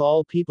 You of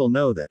all people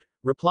know that,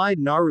 replied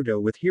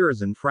Naruto with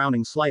Hiruzen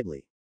frowning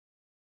slightly.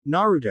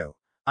 Naruto,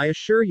 I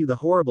assure you the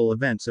horrible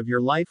events of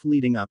your life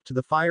leading up to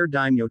the fire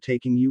daimyo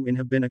taking you in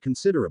have been a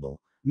considerable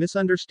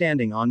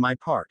misunderstanding on my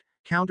part,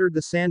 countered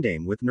the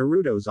Sandaime with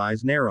Naruto's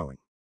eyes narrowing.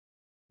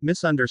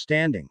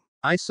 Misunderstanding.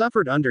 I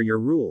suffered under your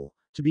rule,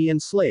 to be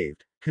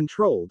enslaved,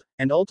 controlled,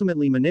 and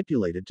ultimately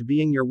manipulated to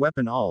being your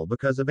weapon all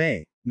because of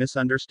a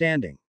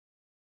misunderstanding.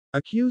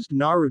 Accused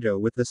Naruto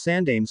with the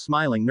Sandaime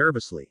smiling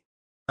nervously.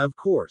 Of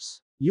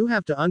course. You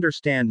have to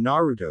understand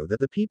Naruto that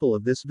the people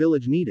of this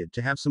village needed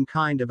to have some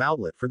kind of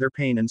outlet for their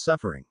pain and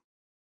suffering.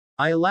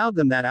 I allowed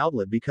them that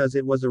outlet because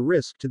it was a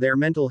risk to their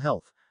mental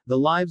health, the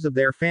lives of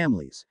their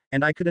families,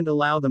 and I couldn't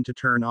allow them to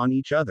turn on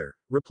each other,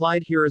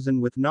 replied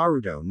Hiruzen with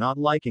Naruto not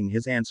liking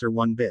his answer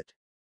one bit.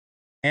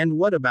 And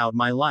what about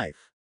my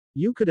life?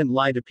 You couldn't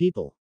lie to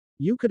people.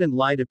 You couldn't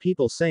lie to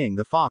people saying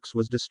the fox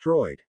was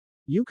destroyed.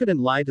 You couldn't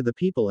lie to the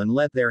people and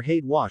let their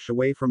hate wash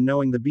away from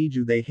knowing the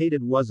Biju they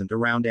hated wasn't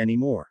around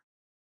anymore.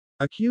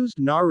 Accused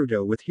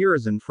Naruto with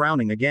Hiruzen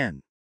frowning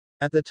again.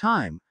 At the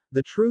time,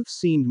 the truth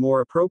seemed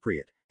more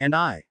appropriate, and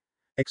I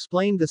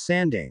explained the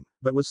Sandaime,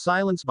 but was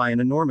silenced by an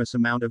enormous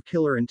amount of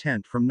killer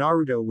intent from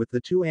Naruto with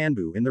the two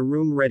Anbu in the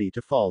room ready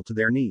to fall to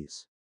their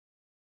knees.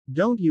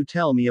 Don't you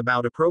tell me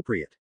about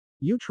appropriate.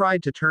 You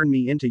tried to turn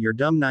me into your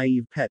dumb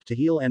naive pet to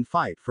heal and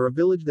fight for a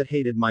village that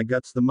hated my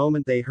guts the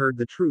moment they heard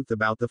the truth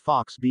about the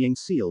fox being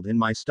sealed in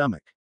my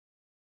stomach.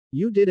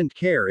 You didn't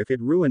care if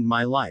it ruined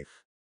my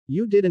life.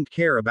 You didn't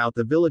care about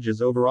the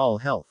village's overall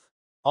health.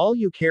 All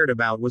you cared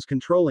about was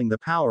controlling the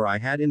power I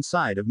had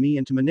inside of me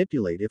and to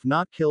manipulate if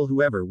not kill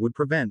whoever would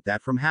prevent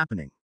that from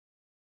happening.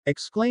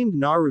 Exclaimed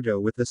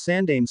Naruto with the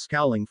Sandaime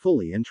scowling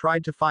fully and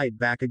tried to fight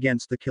back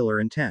against the killer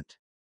intent.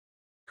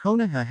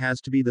 Konoha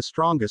has to be the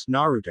strongest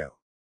Naruto.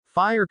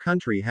 Fire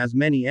Country has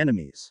many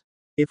enemies.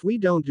 If we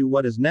don't do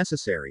what is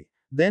necessary,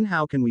 then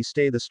how can we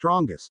stay the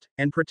strongest,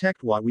 and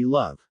protect what we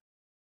love?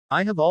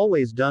 I have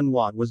always done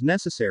what was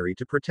necessary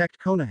to protect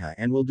Konoha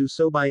and will do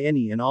so by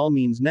any and all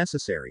means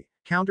necessary,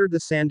 countered the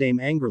Sandaime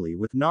angrily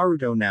with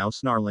Naruto now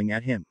snarling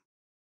at him.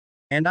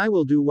 And I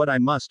will do what I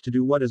must to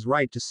do what is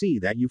right to see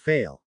that you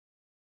fail.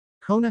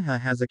 Konoha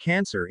has a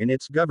cancer in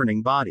its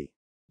governing body.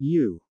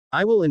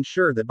 I will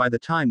ensure that by the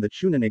time the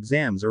Chunin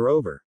exams are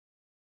over.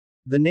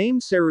 The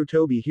name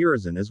Sarutobi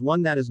Hiruzen is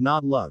one that is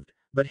not loved,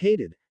 but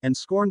hated, and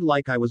scorned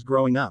like I was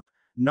growing up.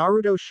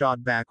 Naruto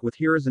shot back with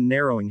Hiruzen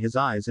narrowing his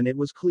eyes, and it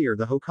was clear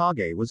the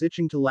Hokage was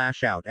itching to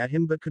lash out at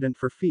him but couldn't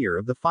for fear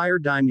of the fire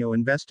daimyo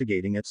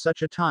investigating at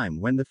such a time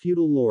when the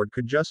feudal lord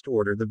could just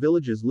order the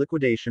village's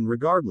liquidation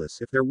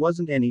regardless if there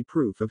wasn't any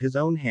proof of his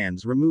own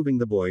hands removing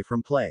the boy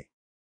from play.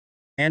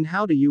 And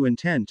how do you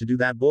intend to do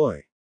that,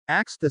 boy?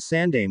 Asked the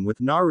Sandaime with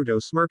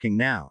Naruto smirking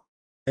now.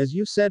 As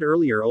you said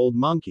earlier, old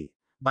monkey.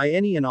 By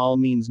any and all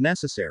means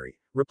necessary,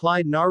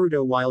 replied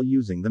Naruto while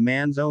using the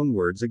man's own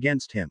words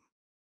against him.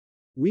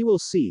 We will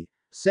see,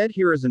 said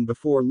Hiruzen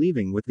before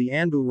leaving with the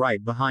Anbu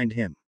right behind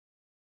him.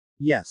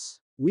 Yes,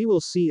 we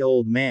will see,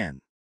 old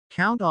man.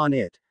 Count on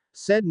it,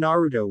 said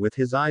Naruto with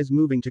his eyes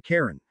moving to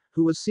Karen,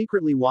 who was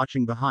secretly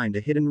watching behind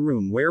a hidden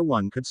room where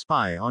one could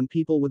spy on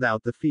people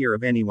without the fear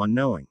of anyone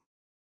knowing.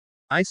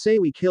 I say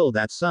we kill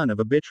that son of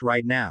a bitch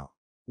right now.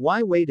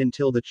 Why wait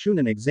until the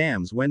Chunin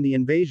exams when the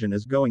invasion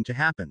is going to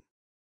happen?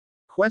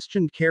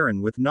 Questioned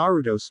Karen with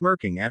Naruto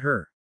smirking at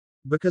her.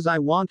 Because I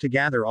want to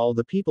gather all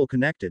the people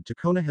connected to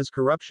Konoha's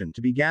corruption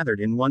to be gathered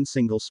in one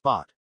single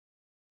spot.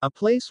 A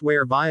place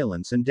where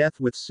violence and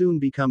death will soon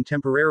become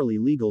temporarily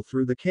legal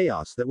through the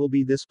chaos that will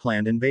be this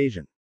planned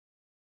invasion.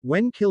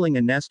 When killing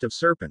a nest of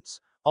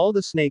serpents, all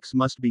the snakes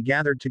must be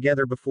gathered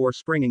together before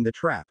springing the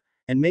trap,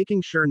 and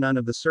making sure none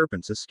of the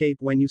serpents escape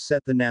when you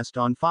set the nest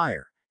on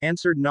fire,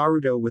 answered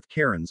Naruto with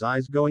Karen's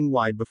eyes going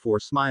wide before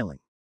smiling.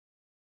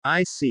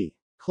 I see.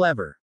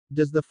 Clever.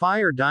 Does the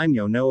fire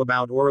daimyo know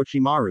about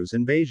Orochimaru's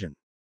invasion?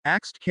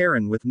 Asked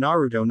Karen with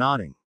Naruto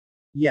nodding.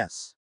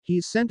 Yes.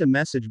 He's sent a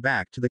message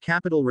back to the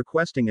capital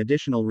requesting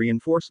additional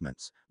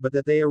reinforcements, but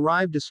that they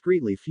arrived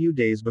discreetly few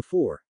days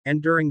before,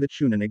 and during the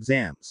Chunin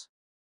exams.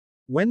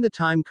 When the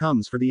time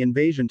comes for the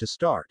invasion to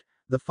start,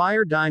 the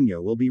fire daimyo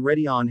will be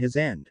ready on his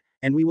end,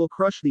 and we will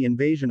crush the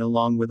invasion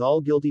along with all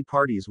guilty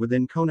parties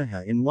within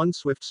Konoha in one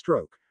swift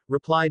stroke,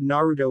 replied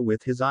Naruto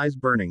with his eyes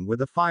burning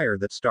with a fire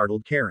that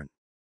startled Karen.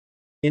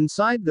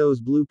 Inside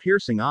those blue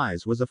piercing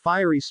eyes was a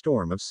fiery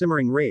storm of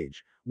simmering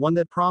rage, one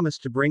that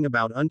promised to bring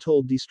about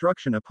untold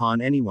destruction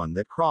upon anyone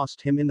that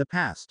crossed him in the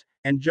past,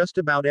 and just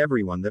about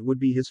everyone that would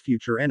be his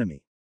future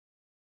enemy.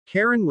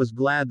 Karen was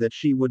glad that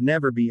she would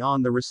never be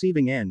on the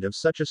receiving end of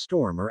such a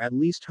storm, or at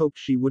least hoped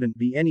she wouldn't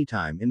be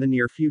anytime in the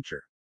near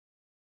future.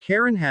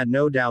 Karen had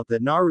no doubt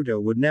that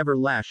Naruto would never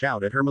lash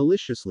out at her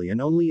maliciously, and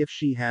only if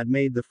she had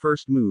made the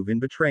first move in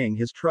betraying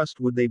his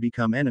trust would they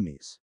become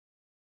enemies.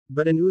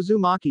 But an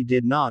Uzumaki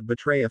did not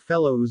betray a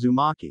fellow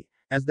Uzumaki,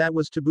 as that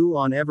was taboo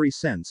on every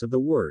sense of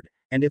the word,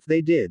 and if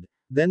they did,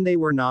 then they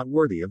were not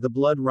worthy of the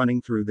blood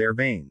running through their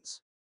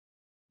veins.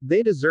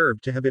 They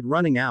deserved to have it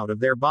running out of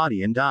their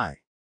body and die.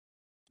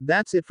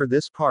 That's it for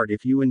this part.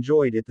 If you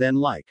enjoyed it, then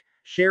like,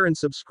 Share and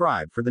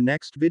subscribe for the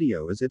next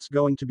video as it's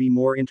going to be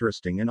more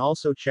interesting, and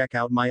also check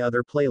out my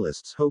other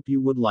playlists, hope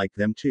you would like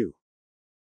them too.